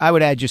 I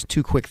would add just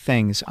 2 quick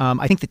things.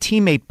 I think the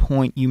teammate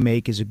point you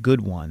make is a good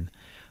one.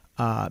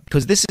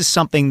 Because this is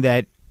something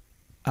that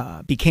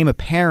became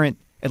apparent,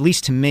 at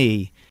least to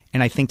me,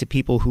 and I think to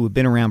people who have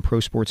been around pro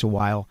sports a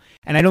while,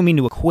 and I don't mean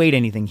to equate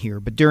anything here,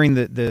 but during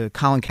the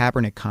Colin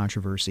Kaepernick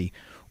controversy,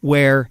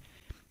 where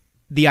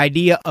the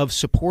idea of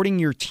supporting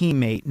your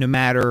teammate no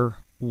matter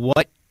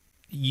what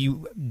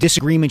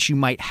disagreements you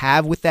might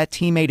have with that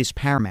teammate is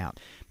paramount.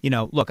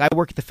 Look, I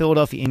work at the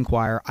Philadelphia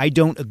Inquirer. I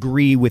don't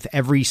agree with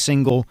every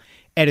single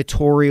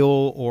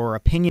editorial or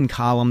opinion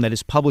column that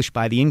is published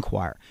by the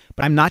Inquirer.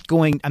 But I'm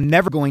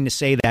never going to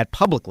say that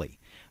publicly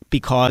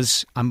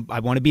because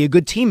I want to be a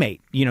good teammate.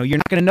 You're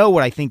not going to know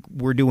what I think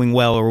we're doing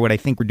well or what I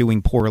think we're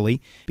doing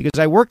poorly because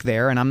I work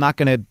there and I'm not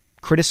going to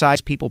criticize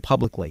people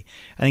publicly.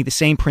 I think the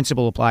same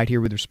principle applied here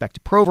with respect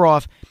to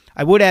Provorov.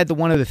 I would add the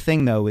one other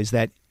thing, though, is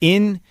that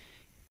in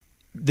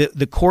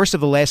the course of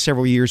the last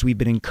several years, we've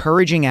been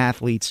encouraging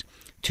athletes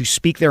to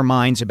speak their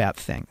minds about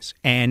things.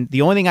 And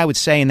the only thing I would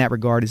say in that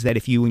regard is that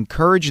if you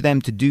encourage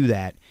them to do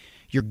that,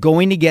 you're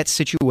going to get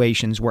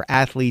situations where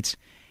athletes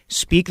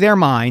speak their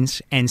minds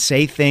and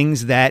say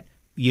things that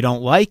you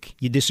don't like,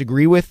 you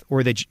disagree with,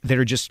 or that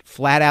are just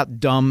flat out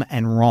dumb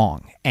and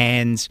wrong.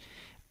 And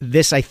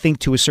this, I think,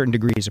 to a certain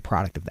degree is a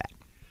product of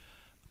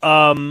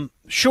that.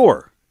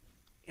 Sure.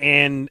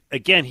 And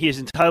again, he is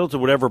entitled to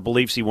whatever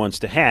beliefs he wants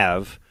to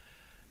have.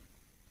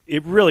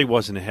 It really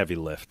wasn't a heavy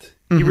lift.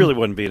 He really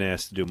wasn't being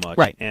asked to do much.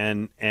 Right.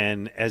 And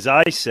as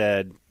I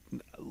said,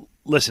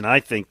 listen, I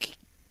think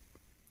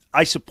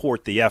I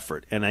support the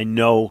effort, and I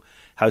know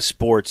how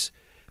sports,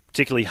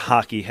 particularly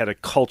hockey, had a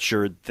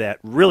culture that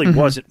really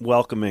wasn't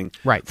welcoming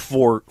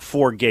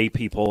for gay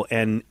people,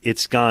 and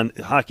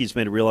hockey's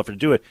made a real effort to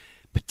do it,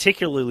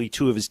 particularly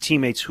two of his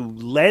teammates who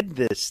led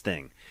this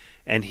thing,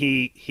 and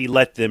he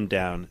let them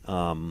down,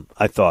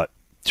 I thought,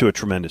 to a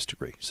tremendous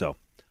degree. So,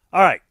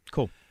 all right.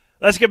 Cool.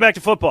 Let's get back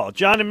to football.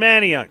 John and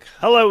Manayunk.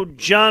 Hello,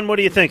 John. What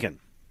are you thinking?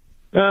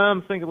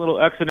 I'm thinking a little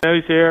X and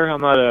O's here.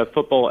 I'm not a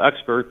football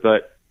expert,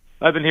 but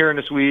I've been hearing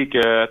this week,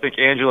 I think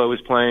Angelo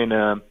was playing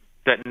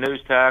that nose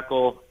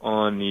tackle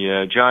on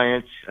the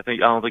Giants. I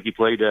don't think he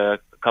played a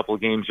couple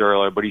of games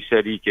earlier, but he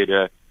said he could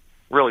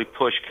really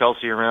push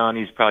Kelsey around.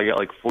 He's probably got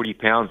like 40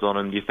 pounds on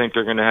him. Do you think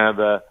they're going to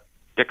have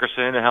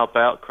Dickerson to help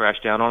out,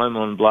 crash down on him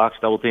on blocks,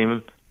 double team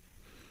him?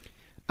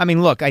 I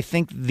mean, look, I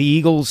think the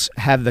Eagles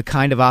have the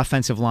kind of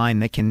offensive line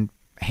that can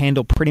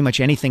handle pretty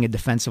much anything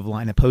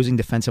opposing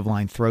defensive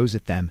line throws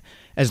at them,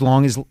 as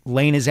long as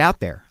Lane is out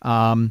there.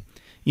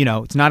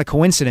 It's not a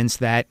coincidence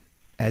that,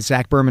 as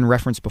Zach Berman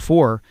referenced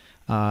before,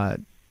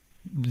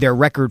 their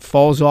record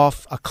falls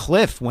off a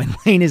cliff when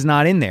Lane is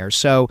not in there.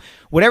 So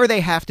whatever they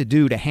have to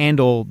do to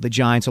handle the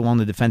Giants along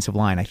the defensive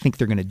line, I think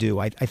they're going to do.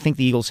 I think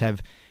the Eagles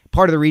have –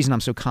 part of the reason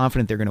I'm so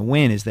confident they're going to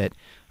win is that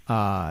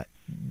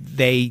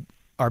they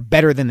are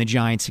better than the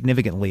Giants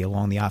significantly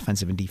along the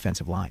offensive and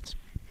defensive lines.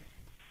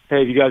 Hey,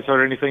 have you guys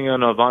heard anything on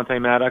Avonte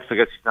Maddox? I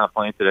guess he's not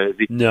playing today, is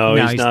he? No,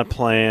 he's not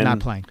playing. Not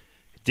playing.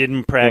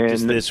 Didn't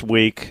practice this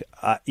week.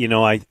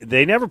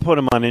 They never put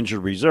him on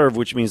injured reserve,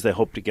 which means they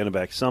hope to get him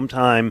back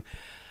sometime.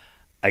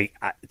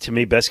 To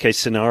me, best case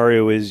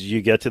scenario is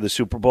you get to the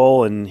Super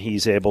Bowl and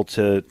he's able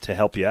to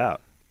help you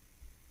out.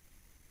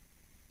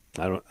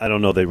 I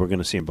don't know they were going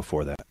to see him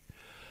before that.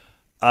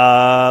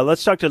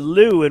 Let's talk to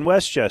Lou in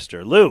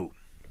Westchester. Lou,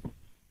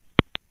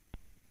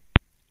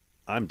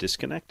 I'm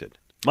disconnected.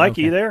 Mike,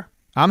 Okay. are you there?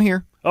 I'm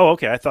here. Oh,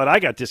 okay. I thought I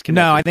got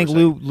disconnected. No, I think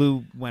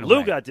Lou went away.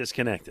 Lou got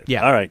disconnected.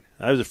 Yeah. All right.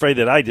 I was afraid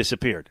that I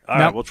disappeared. All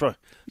right. We'll try.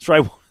 Let's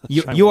try.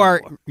 You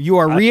are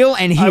real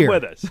and here. I'm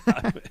with us.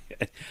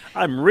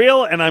 I'm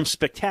real and I'm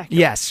spectacular.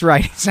 Yes,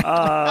 right.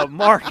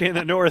 Mark in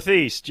the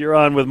Northeast. You're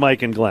on with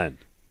Mike and Glenn.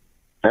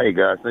 Hey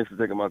guys, thanks for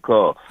taking my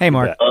call. Hey,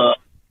 Mark.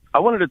 I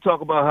wanted to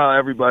talk about how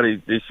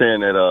everybody is saying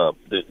that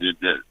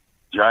the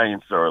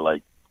Giants are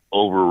like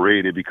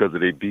overrated because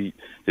they beat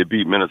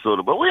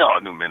Minnesota, but we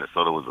all knew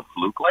Minnesota was a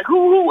fluke. Like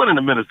who went in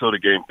the Minnesota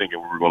game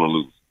thinking we were going to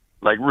lose?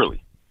 Like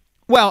really?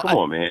 Well, come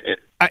on, man.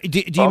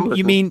 Do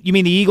you mean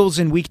the Eagles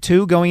in Week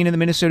 2 going into the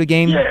Minnesota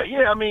game?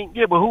 Yeah. I mean,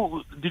 but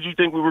who did you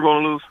think we were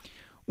going to lose?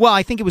 Well,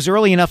 I think it was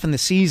early enough in the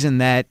season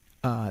that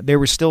there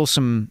were still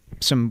some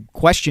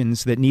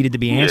questions that needed to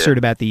be answered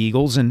about the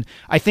Eagles, and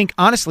I think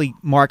honestly,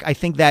 Mark, I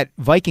think that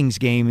Vikings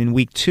game in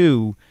Week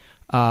 2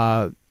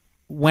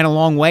 went a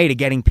long way to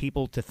getting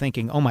people to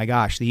thinking, oh my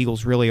gosh, the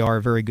Eagles really are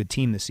a very good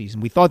team this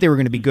season. We thought they were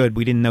going to be good.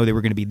 We didn't know they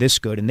were going to be this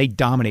good, and they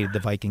dominated the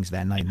Vikings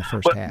that night in the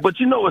first half. But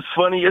you know what's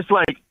funny? It's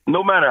like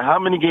no matter how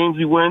many games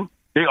we win,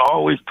 they're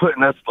always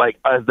putting us like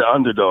as the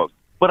underdogs.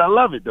 But I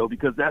love it though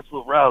because that's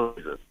what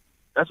rallies us.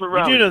 That's what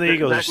rallies. You know the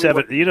Eagles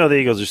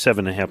are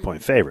 7.5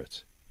 point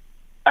favorites.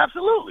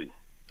 Absolutely.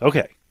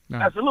 Okay.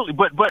 Absolutely.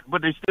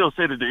 But they still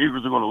say that the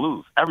Eagles are going to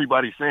lose.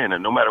 Everybody's saying that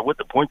no matter what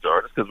the points are,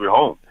 it's because we're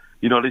home.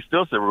 You know, they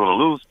still say we're going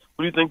to lose.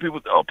 What do you think people?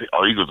 Oh,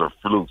 Eagles are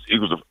flukes.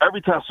 Eagles are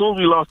every time. As soon as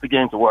we lost the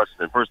game to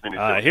Washington, first thing they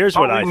said, here's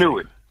what I knew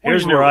think. it.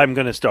 Here's where I'm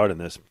going to start on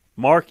this.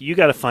 Mark, you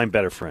got to find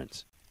better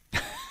friends.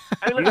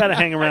 You got to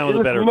hang around with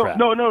a better crowd.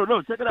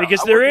 No. Check it out.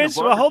 Because there is.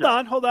 Well, hold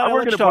on. I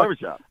work in a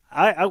barbershop.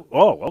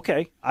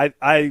 Okay.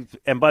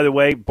 And by the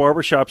way,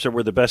 barbershops are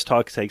where the best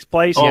talk takes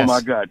place. Oh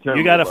my God!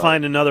 You got to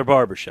find another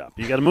barbershop.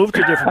 You got to move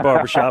to a different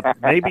barbershop,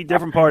 maybe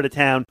different part of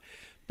town,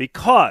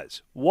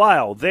 because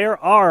while there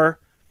are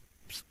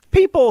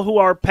people who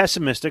are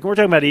pessimistic, and we're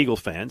talking about Eagle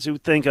fans who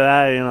think,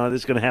 this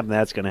is going to happen,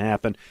 that's going to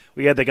happen.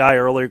 We had the guy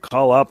earlier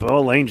call up,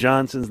 Lane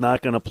Johnson's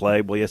not going to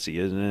play. Well, yes, he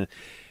is.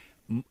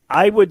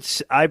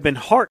 I've been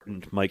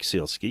heartened, Mike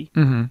Sealski,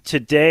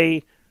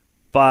 today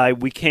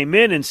we came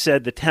in and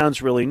said the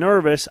town's really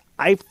nervous.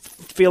 I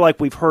feel like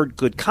we've heard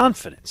good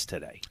confidence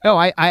today. Oh,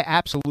 I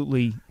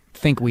absolutely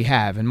think we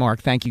have. And Mark,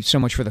 thank you so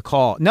much for the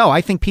call. No, I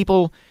think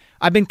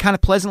I've been kind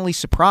of pleasantly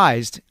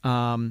surprised,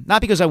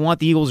 not because I want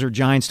the Eagles or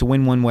Giants to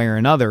win one way or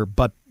another,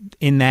 but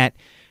in that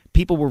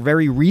people were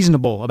very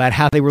reasonable about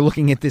how they were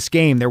looking at this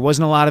game. There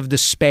wasn't a lot of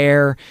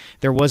despair.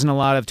 There wasn't a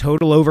lot of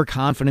total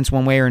overconfidence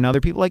one way or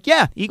another. People were like,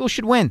 yeah, Eagles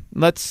should win.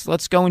 Let's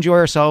go enjoy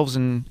ourselves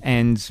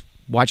and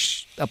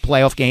watch a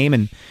playoff game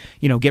and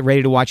get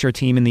ready to watch our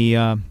team in the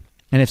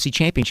NFC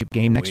Championship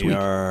game next week. We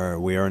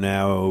are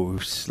now,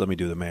 let me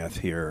do the math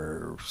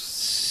here,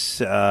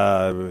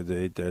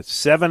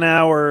 7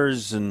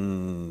 hours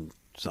and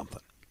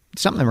something.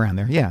 Something around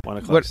there, yeah. 1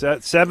 o'clock.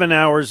 7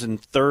 hours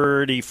and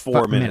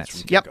 34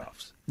 minutes from Yep.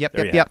 kickoffs. Yep.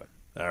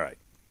 All right.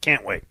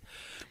 Can't wait.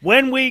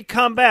 When we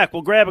come back,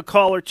 we'll grab a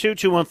caller,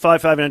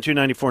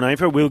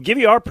 221-559-2949. We'll give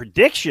you our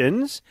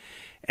predictions,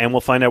 and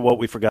we'll find out what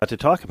we forgot to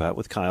talk about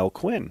with Kyle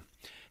Quinn.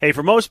 Hey,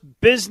 for most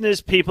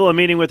business people, a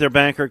meeting with their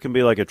banker can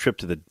be like a trip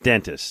to the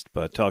dentist.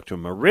 But talk to a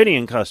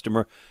Meridian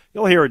customer,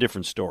 you'll hear a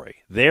different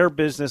story. Their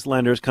business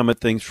lenders come at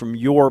things from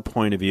your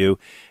point of view,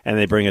 and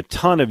they bring a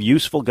ton of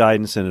useful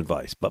guidance and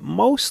advice. But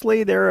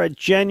mostly, they're a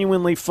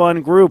genuinely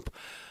fun group.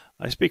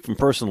 I speak from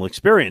personal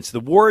experience.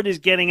 The word is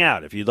getting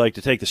out. If you'd like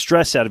to take the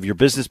stress out of your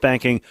business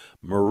banking,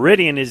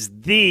 Meridian is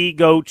the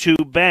go-to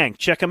bank.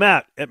 Check them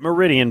out at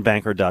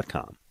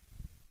meridianbanker.com.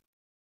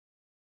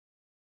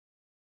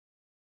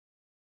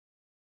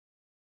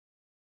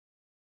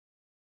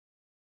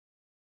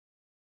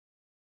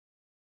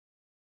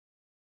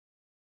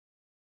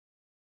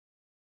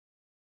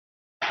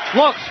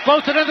 Looks,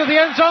 floats it into the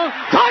end zone.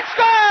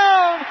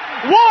 Touchdown!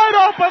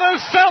 Wide open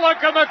is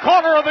Selleck in the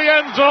corner of the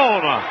end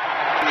zone.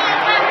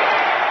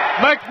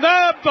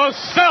 McNabb to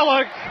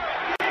Selleck.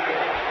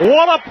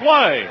 What a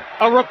play.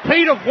 A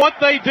repeat of what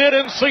they did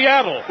in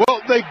Seattle.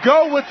 Well, they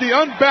go with the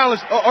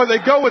unbalanced, or they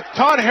go with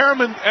Todd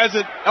Harriman as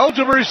an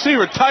eligible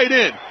receiver, tight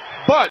end.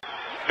 But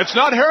it's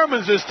not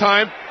Harriman's this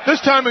time. This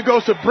time it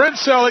goes to Brent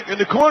Selleck in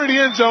the corner of the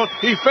end zone.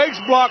 He fakes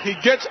block. He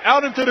gets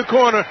out into the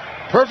corner.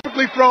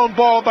 Perfectly thrown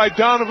ball by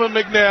Donovan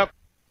McNabb.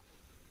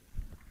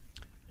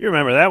 You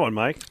remember that one,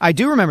 Mike? I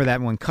do remember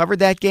that one. Covered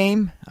that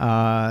game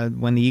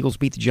when the Eagles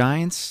beat the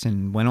Giants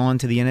and went on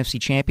to the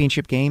NFC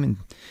Championship game in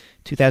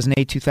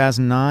 2008,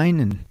 2009,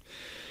 and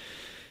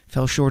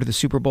fell short of the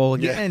Super Bowl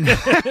again.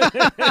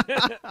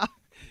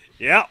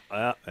 Yeah.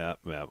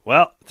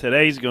 Well,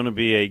 today's going to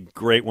be a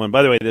great one.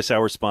 By the way, this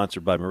hour is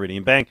sponsored by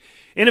Meridian Bank.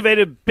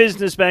 Innovative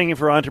business banking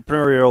for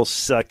entrepreneurial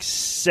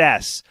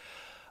success.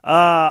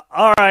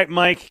 All right,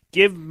 Mike,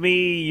 give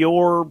me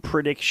your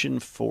prediction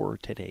for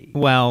today.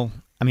 Well,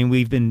 I mean,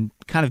 we've been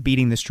kind of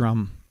beating this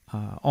drum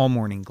all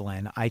morning,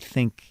 Glenn. I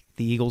think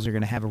the Eagles are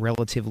going to have a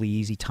relatively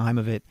easy time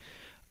of it.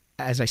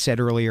 As I said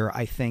earlier,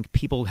 I think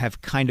people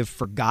have kind of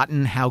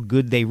forgotten how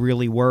good they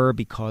really were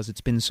because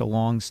it's been so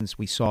long since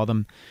we saw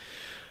them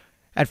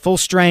at full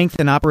strength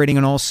and operating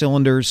on all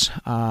cylinders.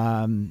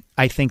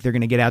 I think they're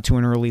going to get out to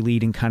an early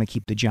lead and kind of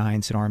keep the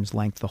Giants at arm's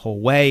length the whole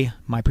way.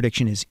 My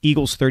prediction is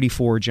Eagles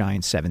 34,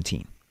 Giants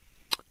 17.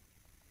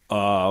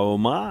 Oh,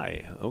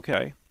 my.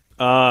 Okay.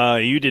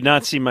 You did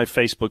not see my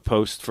Facebook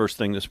post first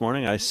thing this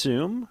morning, I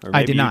assume? Or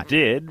maybe I did not. You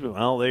did.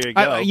 Well, there you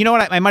go. You know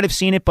what? I might have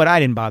seen it, but I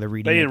didn't bother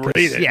reading it. They didn't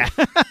read it. Yeah.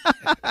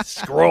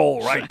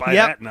 Scroll right by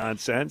that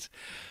nonsense.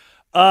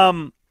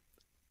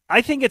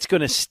 I think it's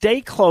going to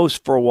stay close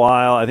for a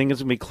while. I think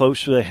it's going to be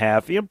close to the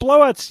half.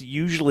 Blowouts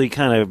usually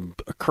kind of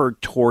occur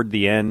toward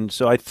the end,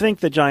 so I think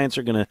the Giants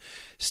are going to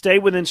stay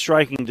within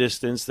striking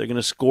distance. They're going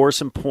to score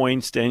some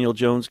points. Daniel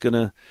Jones going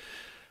to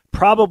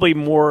probably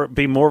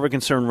be more of a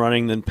concern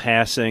running than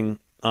passing.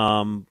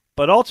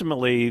 But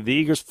ultimately, the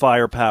Eagles'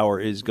 firepower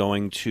is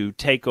going to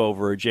take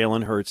over.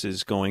 Jalen Hurts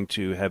is going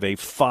to have a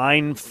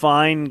fine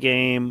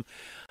game.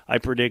 I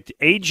predict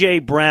A.J.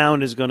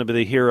 Brown is going to be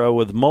the hero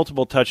with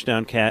multiple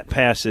touchdown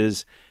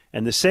passes,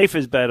 and the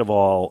safest bet of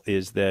all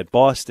is that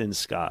Boston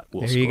Scott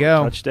will score a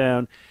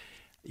touchdown.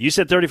 You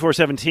said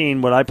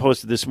 34-17. What I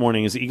posted this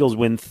morning is the Eagles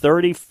win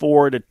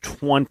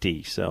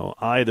 34-20. So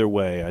either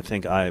way, I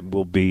think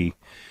we'll be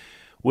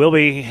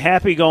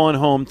happy going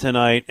home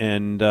tonight,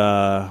 and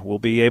we'll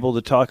be able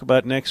to talk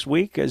about next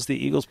week as the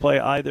Eagles play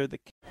either the.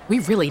 We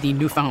really need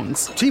new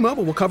phones.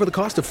 T-Mobile will cover the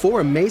cost of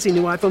 4 amazing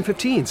new iPhone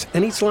 15s,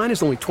 and each line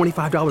is only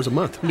 $25 a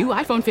month. New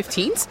iPhone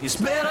 15s? It's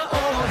better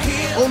over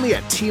here. Only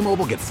at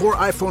T-Mobile, get 4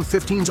 iPhone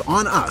 15s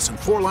on us and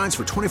 4 lines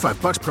for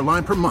 $25 per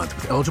line per month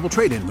with eligible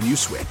trade-in when you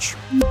switch.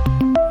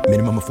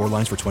 Minimum of 4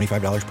 lines for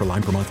 $25 per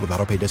line per month with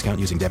autopay discount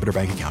using debit or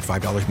bank account.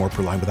 $5 more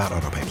per line without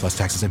autopay, plus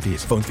taxes and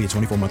fees. Phone fee at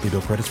 24 monthly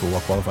bill credits for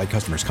well-qualified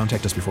customers.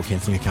 Contact us before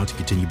canceling account to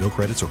continue bill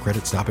credits or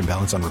credit stop and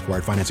balance on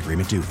required finance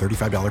agreement due.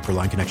 $35 per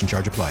line connection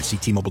charge applies. See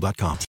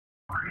T-Mobile.com.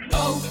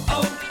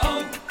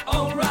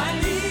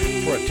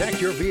 O'Reilly.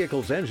 Protect your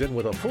vehicle's engine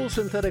with a full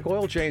synthetic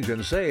oil change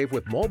and save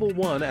with Mobil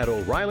 1 at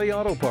O'Reilly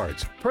Auto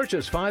Parts.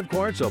 Purchase 5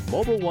 quarts of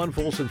Mobil 1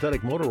 full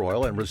synthetic motor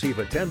oil and receive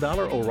a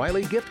 $10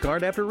 O'Reilly gift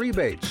card after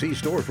rebate. See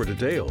store for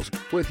details.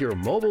 With your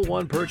Mobil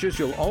 1 purchase,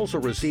 you'll also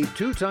receive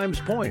 2 times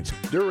points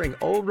during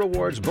O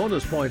Rewards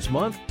Bonus Points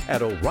Month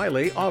at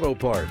O'Reilly Auto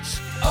Parts.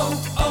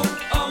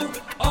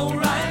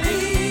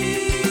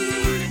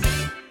 O'Reilly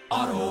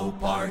Auto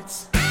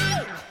Parts.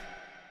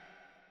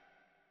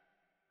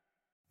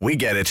 We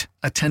get it.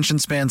 Attention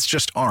spans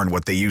just aren't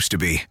what they used to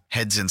be.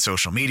 Heads in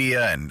social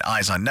media and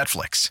eyes on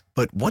Netflix.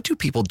 But what do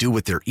people do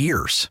with their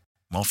ears?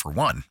 Well, for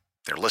one,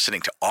 they're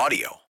listening to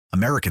audio.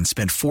 Americans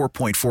spend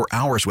 4.4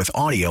 hours with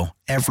audio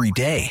every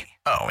day.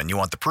 Oh, and you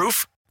want the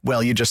proof?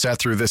 Well, you just sat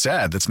through this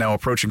ad that's now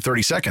approaching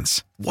 30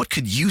 seconds. What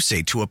could you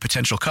say to a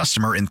potential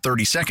customer in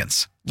 30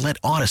 seconds? Let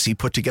Odyssey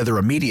put together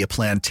a media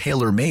plan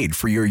tailor-made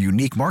for your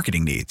unique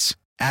marketing needs.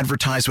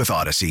 Advertise with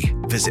Odyssey.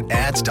 Visit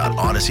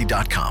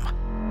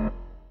ads.odyssey.com.